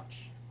not too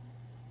much.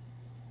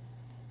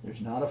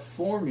 There's not a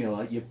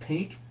formula. You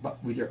paint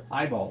with your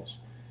eyeballs.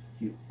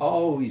 You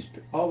always,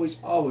 always,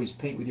 always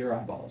paint with your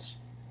eyeballs.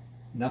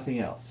 Nothing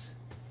else.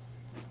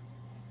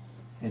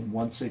 And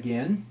once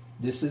again,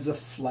 this is a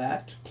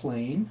flat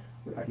plane.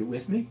 Are you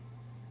with me?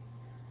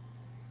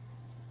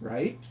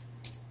 Right?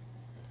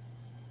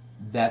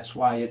 That's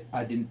why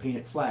I didn't paint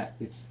it flat.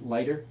 It's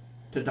lighter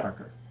to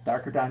darker.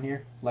 Darker down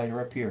here,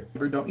 lighter up here.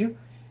 Don't you?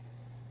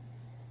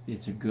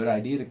 It's a good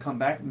idea to come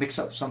back, mix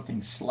up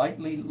something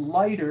slightly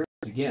lighter.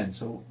 Again,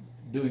 so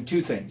doing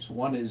two things.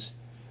 One is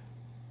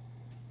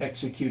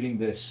executing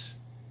this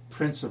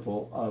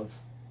principle of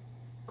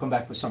come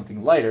back with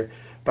something lighter,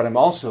 but I'm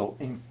also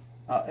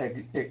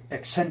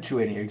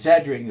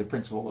exaggerating the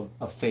principle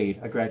of fade,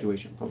 a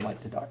graduation from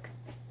light to dark.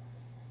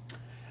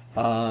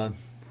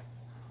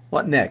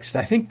 What next?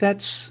 I think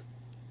that's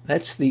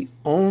the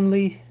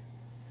only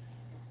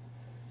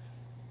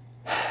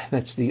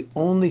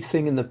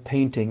thing in the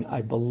painting,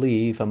 I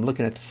believe. I'm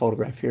looking at the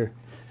photograph here.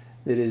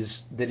 That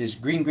is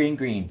green, green,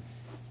 green.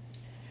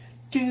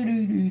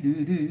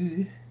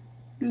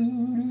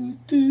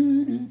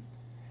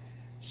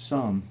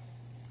 Some.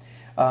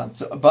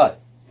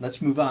 But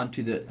let's move on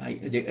to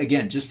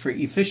again, just for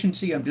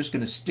efficiency, I'm just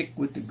going to stick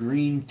with the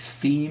green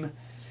theme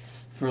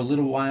for a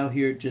little while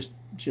here, just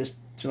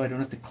so I don't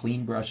have to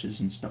clean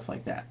brushes and stuff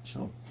like that.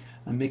 So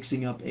I'm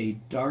mixing up a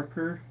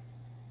darker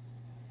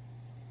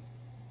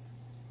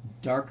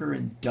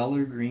and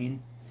duller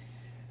green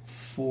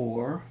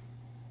for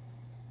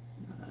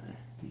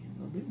be a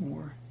little bit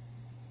more.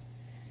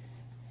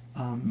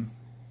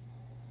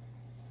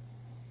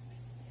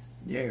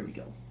 There we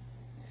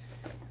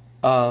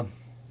go.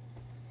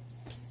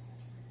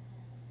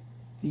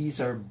 These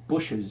are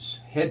bushes,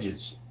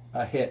 hedges,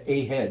 a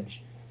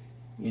hedge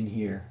in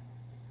here.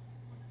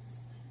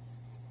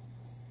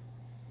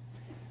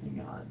 Hang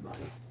on,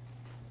 buddy.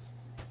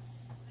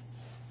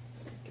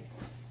 Okay.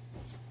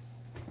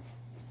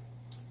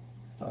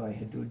 Thought I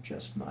had to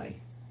adjust my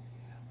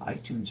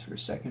iTunes for a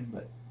second,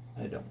 but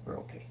I don't. We're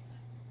okay.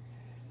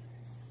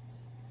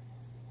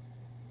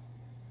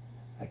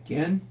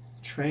 Again,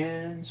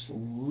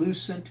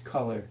 translucent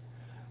color,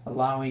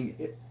 allowing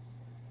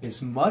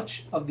as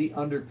much of the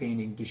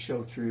underpainting to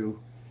show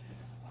through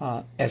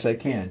as I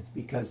can,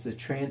 because the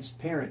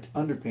transparent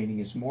underpainting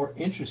is more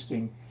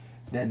interesting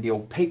than the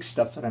opaque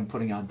stuff that I'm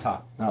putting on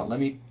top. Now let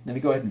me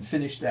go ahead and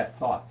finish that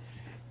thought.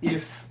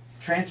 If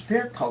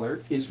transparent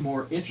color is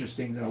more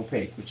interesting than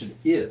opaque, which it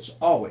is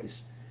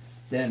always,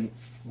 then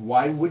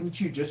why wouldn't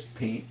you just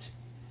paint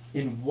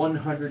in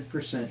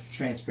 100%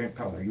 transparent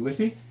color? Are you with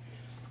me?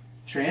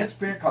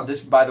 Transparent color.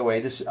 This, by the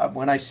way, this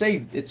when I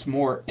say it's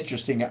more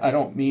interesting, I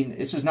don't mean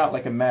this is not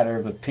like a matter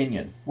of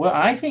opinion. Well,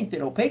 I think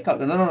that opaque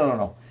color.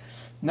 No.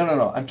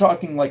 I'm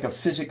talking like a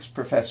physics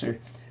professor.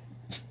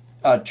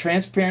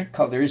 Transparent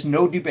color. There is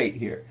no debate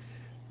here.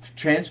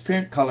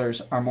 transparent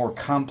colors are more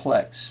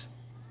complex,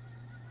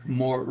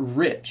 more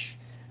rich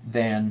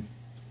than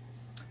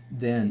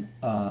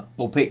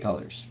opaque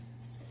colors.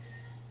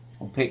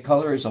 Opaque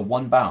color is a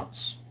one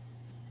bounce.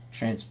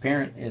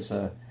 Transparent is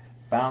a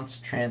bounce,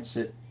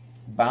 transit,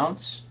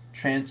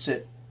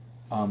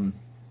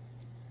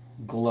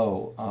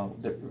 glow.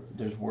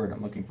 There's a word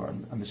I'm looking for.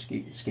 I'm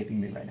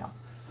escaping me right now.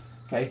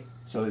 Okay,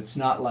 so it's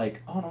not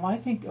like, oh no, I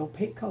think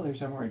opaque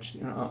colors are more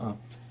interesting.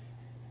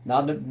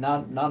 Not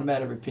a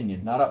matter of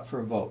opinion. Not up for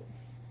a vote.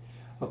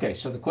 Okay,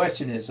 so the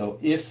question is, so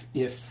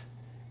if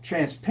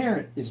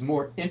transparent is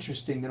more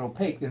interesting than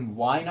opaque, then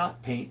why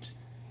not paint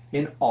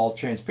in all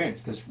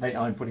transparents? Because right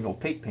now I'm putting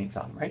opaque paints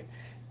on, right?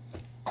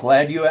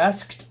 Glad you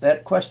asked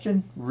that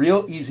question.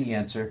 Real easy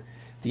answer.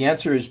 The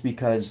answer is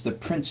because the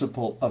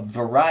principle of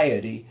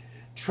variety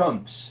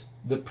trumps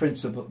the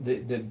principle,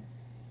 the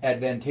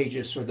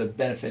advantageous or the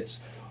benefits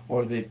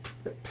or the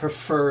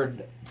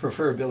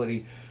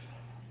preferability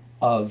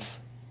of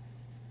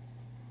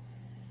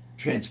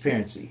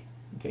transparency.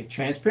 Okay,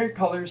 transparent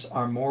colors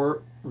are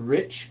more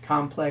rich,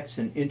 complex,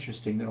 and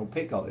interesting than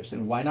opaque colors.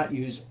 And why not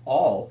use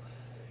all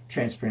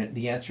transparent?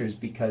 The answer is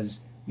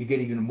because you get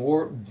even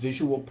more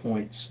visual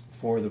points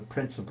for the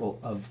principle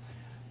of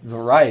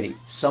variety.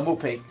 Some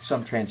opaque,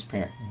 some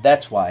transparent.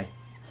 That's why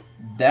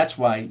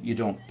you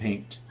don't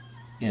paint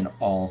in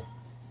all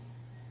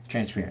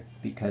transparent,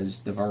 because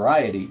the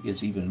variety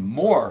is even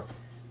more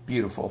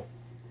beautiful.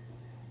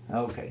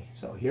 Okay,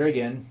 so here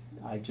again,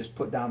 I just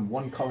put down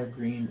one color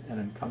green and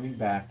I'm coming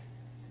back.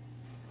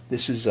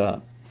 This is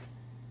a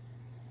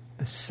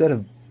set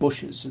of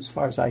bushes, as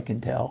far as I can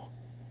tell,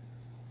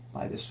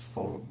 by the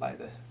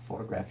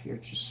photograph here.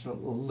 It's just a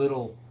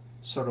little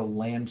sort of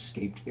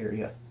landscaped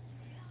area,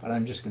 but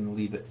I'm just going to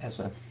leave it as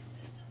a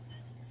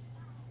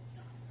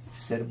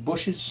set of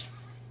bushes.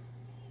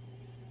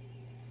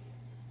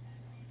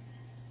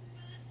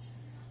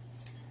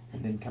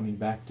 And then coming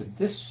back to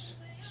this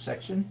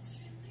section,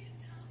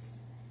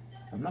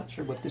 I'm not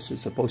sure what this is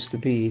supposed to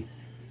be.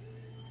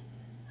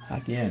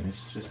 Again,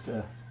 it's just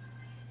an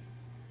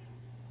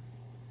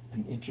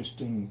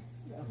interesting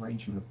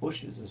arrangement of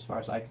bushes as far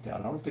as I can tell.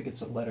 I don't think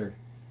it's a letter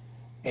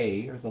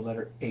A or the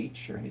letter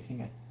H or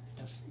anything. It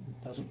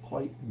doesn't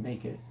quite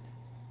make it.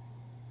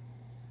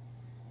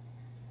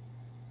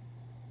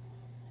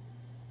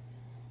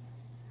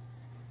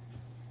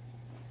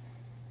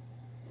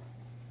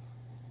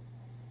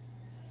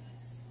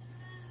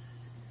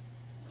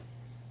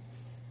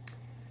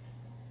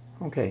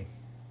 Okay,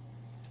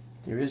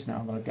 there is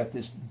now, but I've got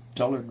this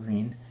duller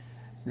green,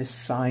 this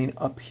sign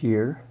up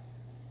here.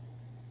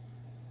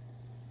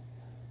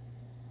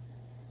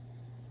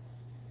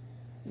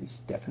 Is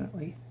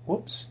definitely,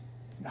 whoops,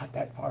 not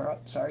that far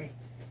up, sorry.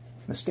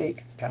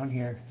 Mistake, down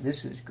here,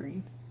 this is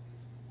green.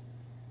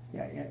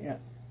 Yeah, there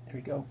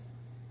we go.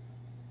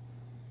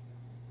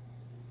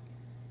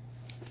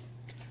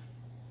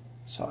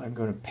 So I'm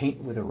going to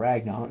paint with a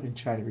rag now and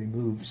try to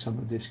remove some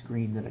of this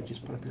green that I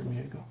just put up here a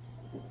minute ago.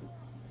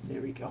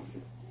 There we go.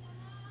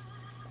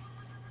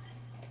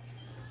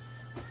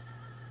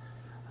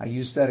 I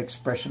use that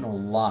expression a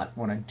lot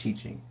when I'm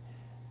teaching.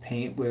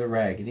 Paint with a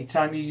rag.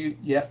 Anytime you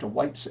have to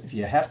wipe, if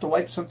you have to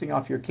wipe something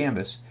off your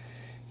canvas,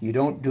 you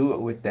don't do it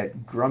with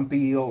that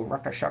grumpy, oh,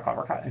 rucka shaka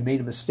rucka, I made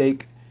a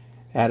mistake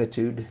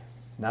attitude.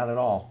 Not at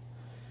all.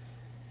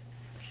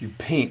 You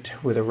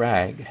paint with a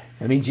rag.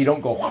 That means you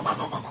don't go,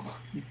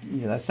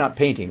 that's not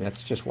painting,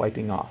 that's just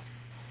wiping off.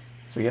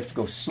 So you have to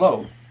go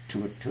slow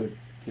to it,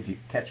 if you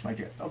catch my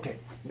drift. Okay,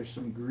 there's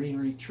some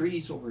greenery,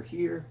 trees over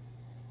here.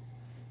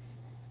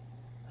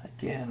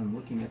 Again, I'm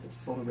looking at the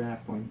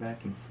photograph, going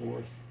back and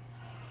forth.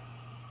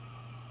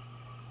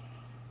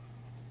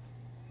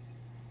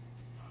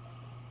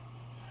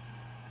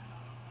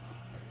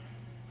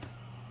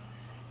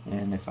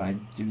 And if I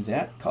do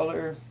that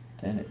color,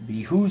 then it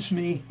behooves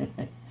me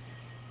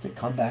to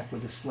come back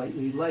with a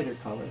slightly lighter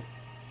color.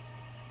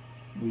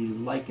 We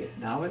like it.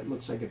 Now it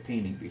looks like a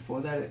painting. Before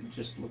that, it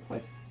just looked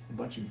like a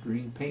bunch of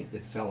green paint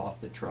that fell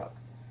off the truck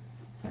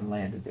and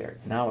landed there.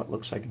 Now it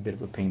looks like a bit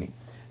of a painting.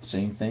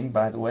 Same thing,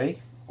 by the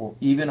way, or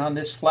even on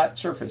this flat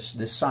surface,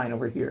 this sign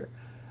over here.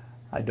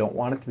 I don't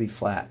want it to be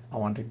flat. I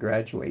want it to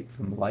graduate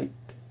from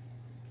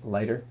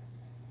lighter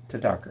to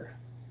darker.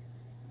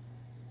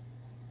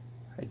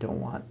 I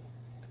don't want...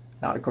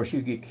 Now, of course,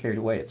 you get carried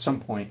away. At some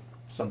point,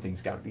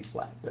 something's got to be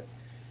flat, but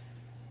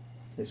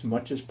as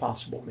much as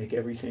possible, make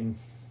everything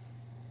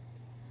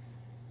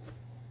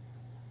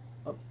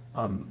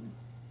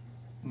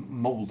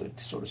molded,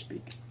 so to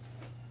speak.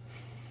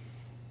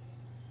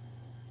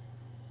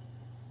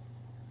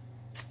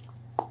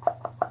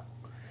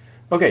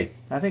 Okay,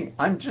 I think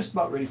I'm just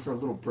about ready for a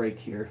little break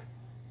here.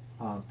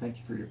 Thank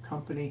you for your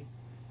company.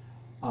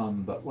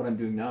 But what I'm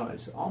doing now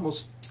is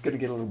almost going to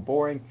get a little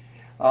boring.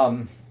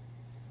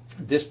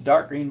 This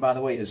dark green, by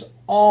the way, is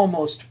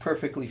almost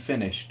perfectly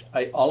finished.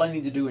 All I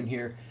need to do in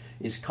here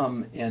is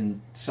come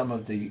in some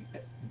of the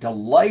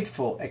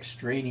delightful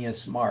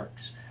extraneous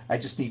marks. I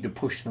just need to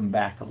push them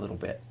back a little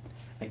bit.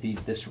 Like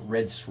this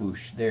red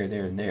swoosh, there,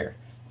 and there.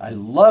 I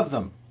love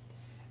them.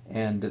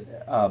 and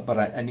but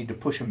I need to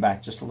push them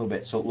back just a little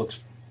bit so it looks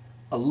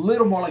a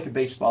little more like a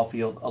baseball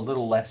field, a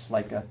little less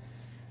like a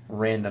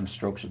random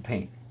strokes of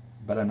paint.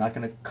 But I'm not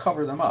going to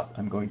cover them up.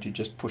 I'm going to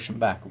just push them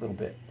back a little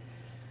bit.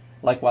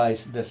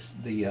 Likewise,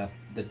 the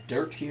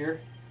dirt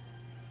here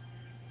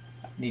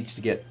needs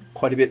to get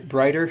quite a bit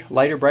brighter,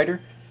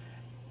 brighter,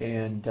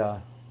 and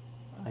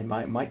I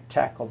might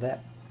tackle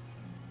that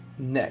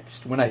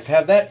next. When I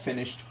have that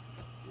finished,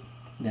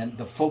 then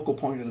the focal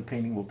point of the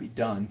painting will be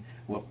done,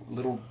 with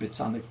little bits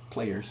on the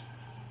players,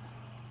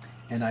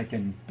 and I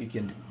can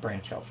begin to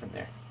branch out from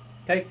there.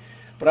 Okay,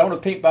 but I want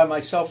to paint by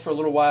myself for a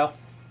little while.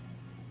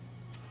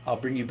 I'll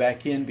bring you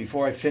back in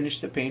before I finish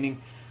the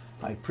painting.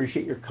 I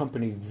appreciate your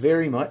company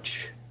very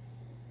much.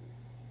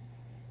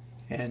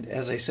 And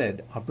as I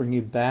said, I'll bring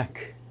you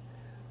back.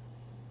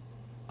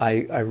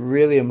 I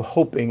really am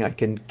hoping I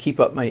can keep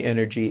up my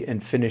energy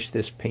and finish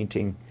this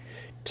painting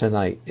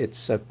tonight.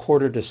 It's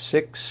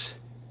 5:45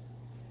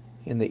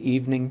 in the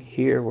evening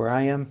here where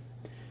I am.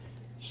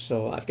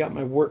 So I've got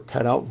my work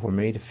cut out for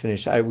me to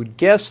finish. I would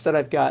guess that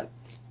I've got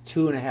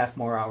 2.5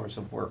 more hours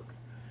of work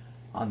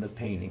on the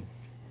painting.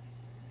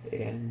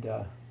 And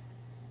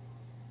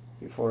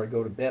before I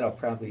go to bed, I'll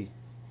probably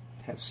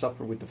have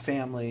supper with the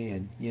family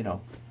and, you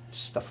know,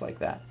 stuff like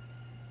that.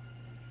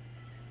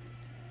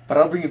 But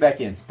I'll bring you back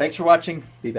in. Thanks for watching. Be back.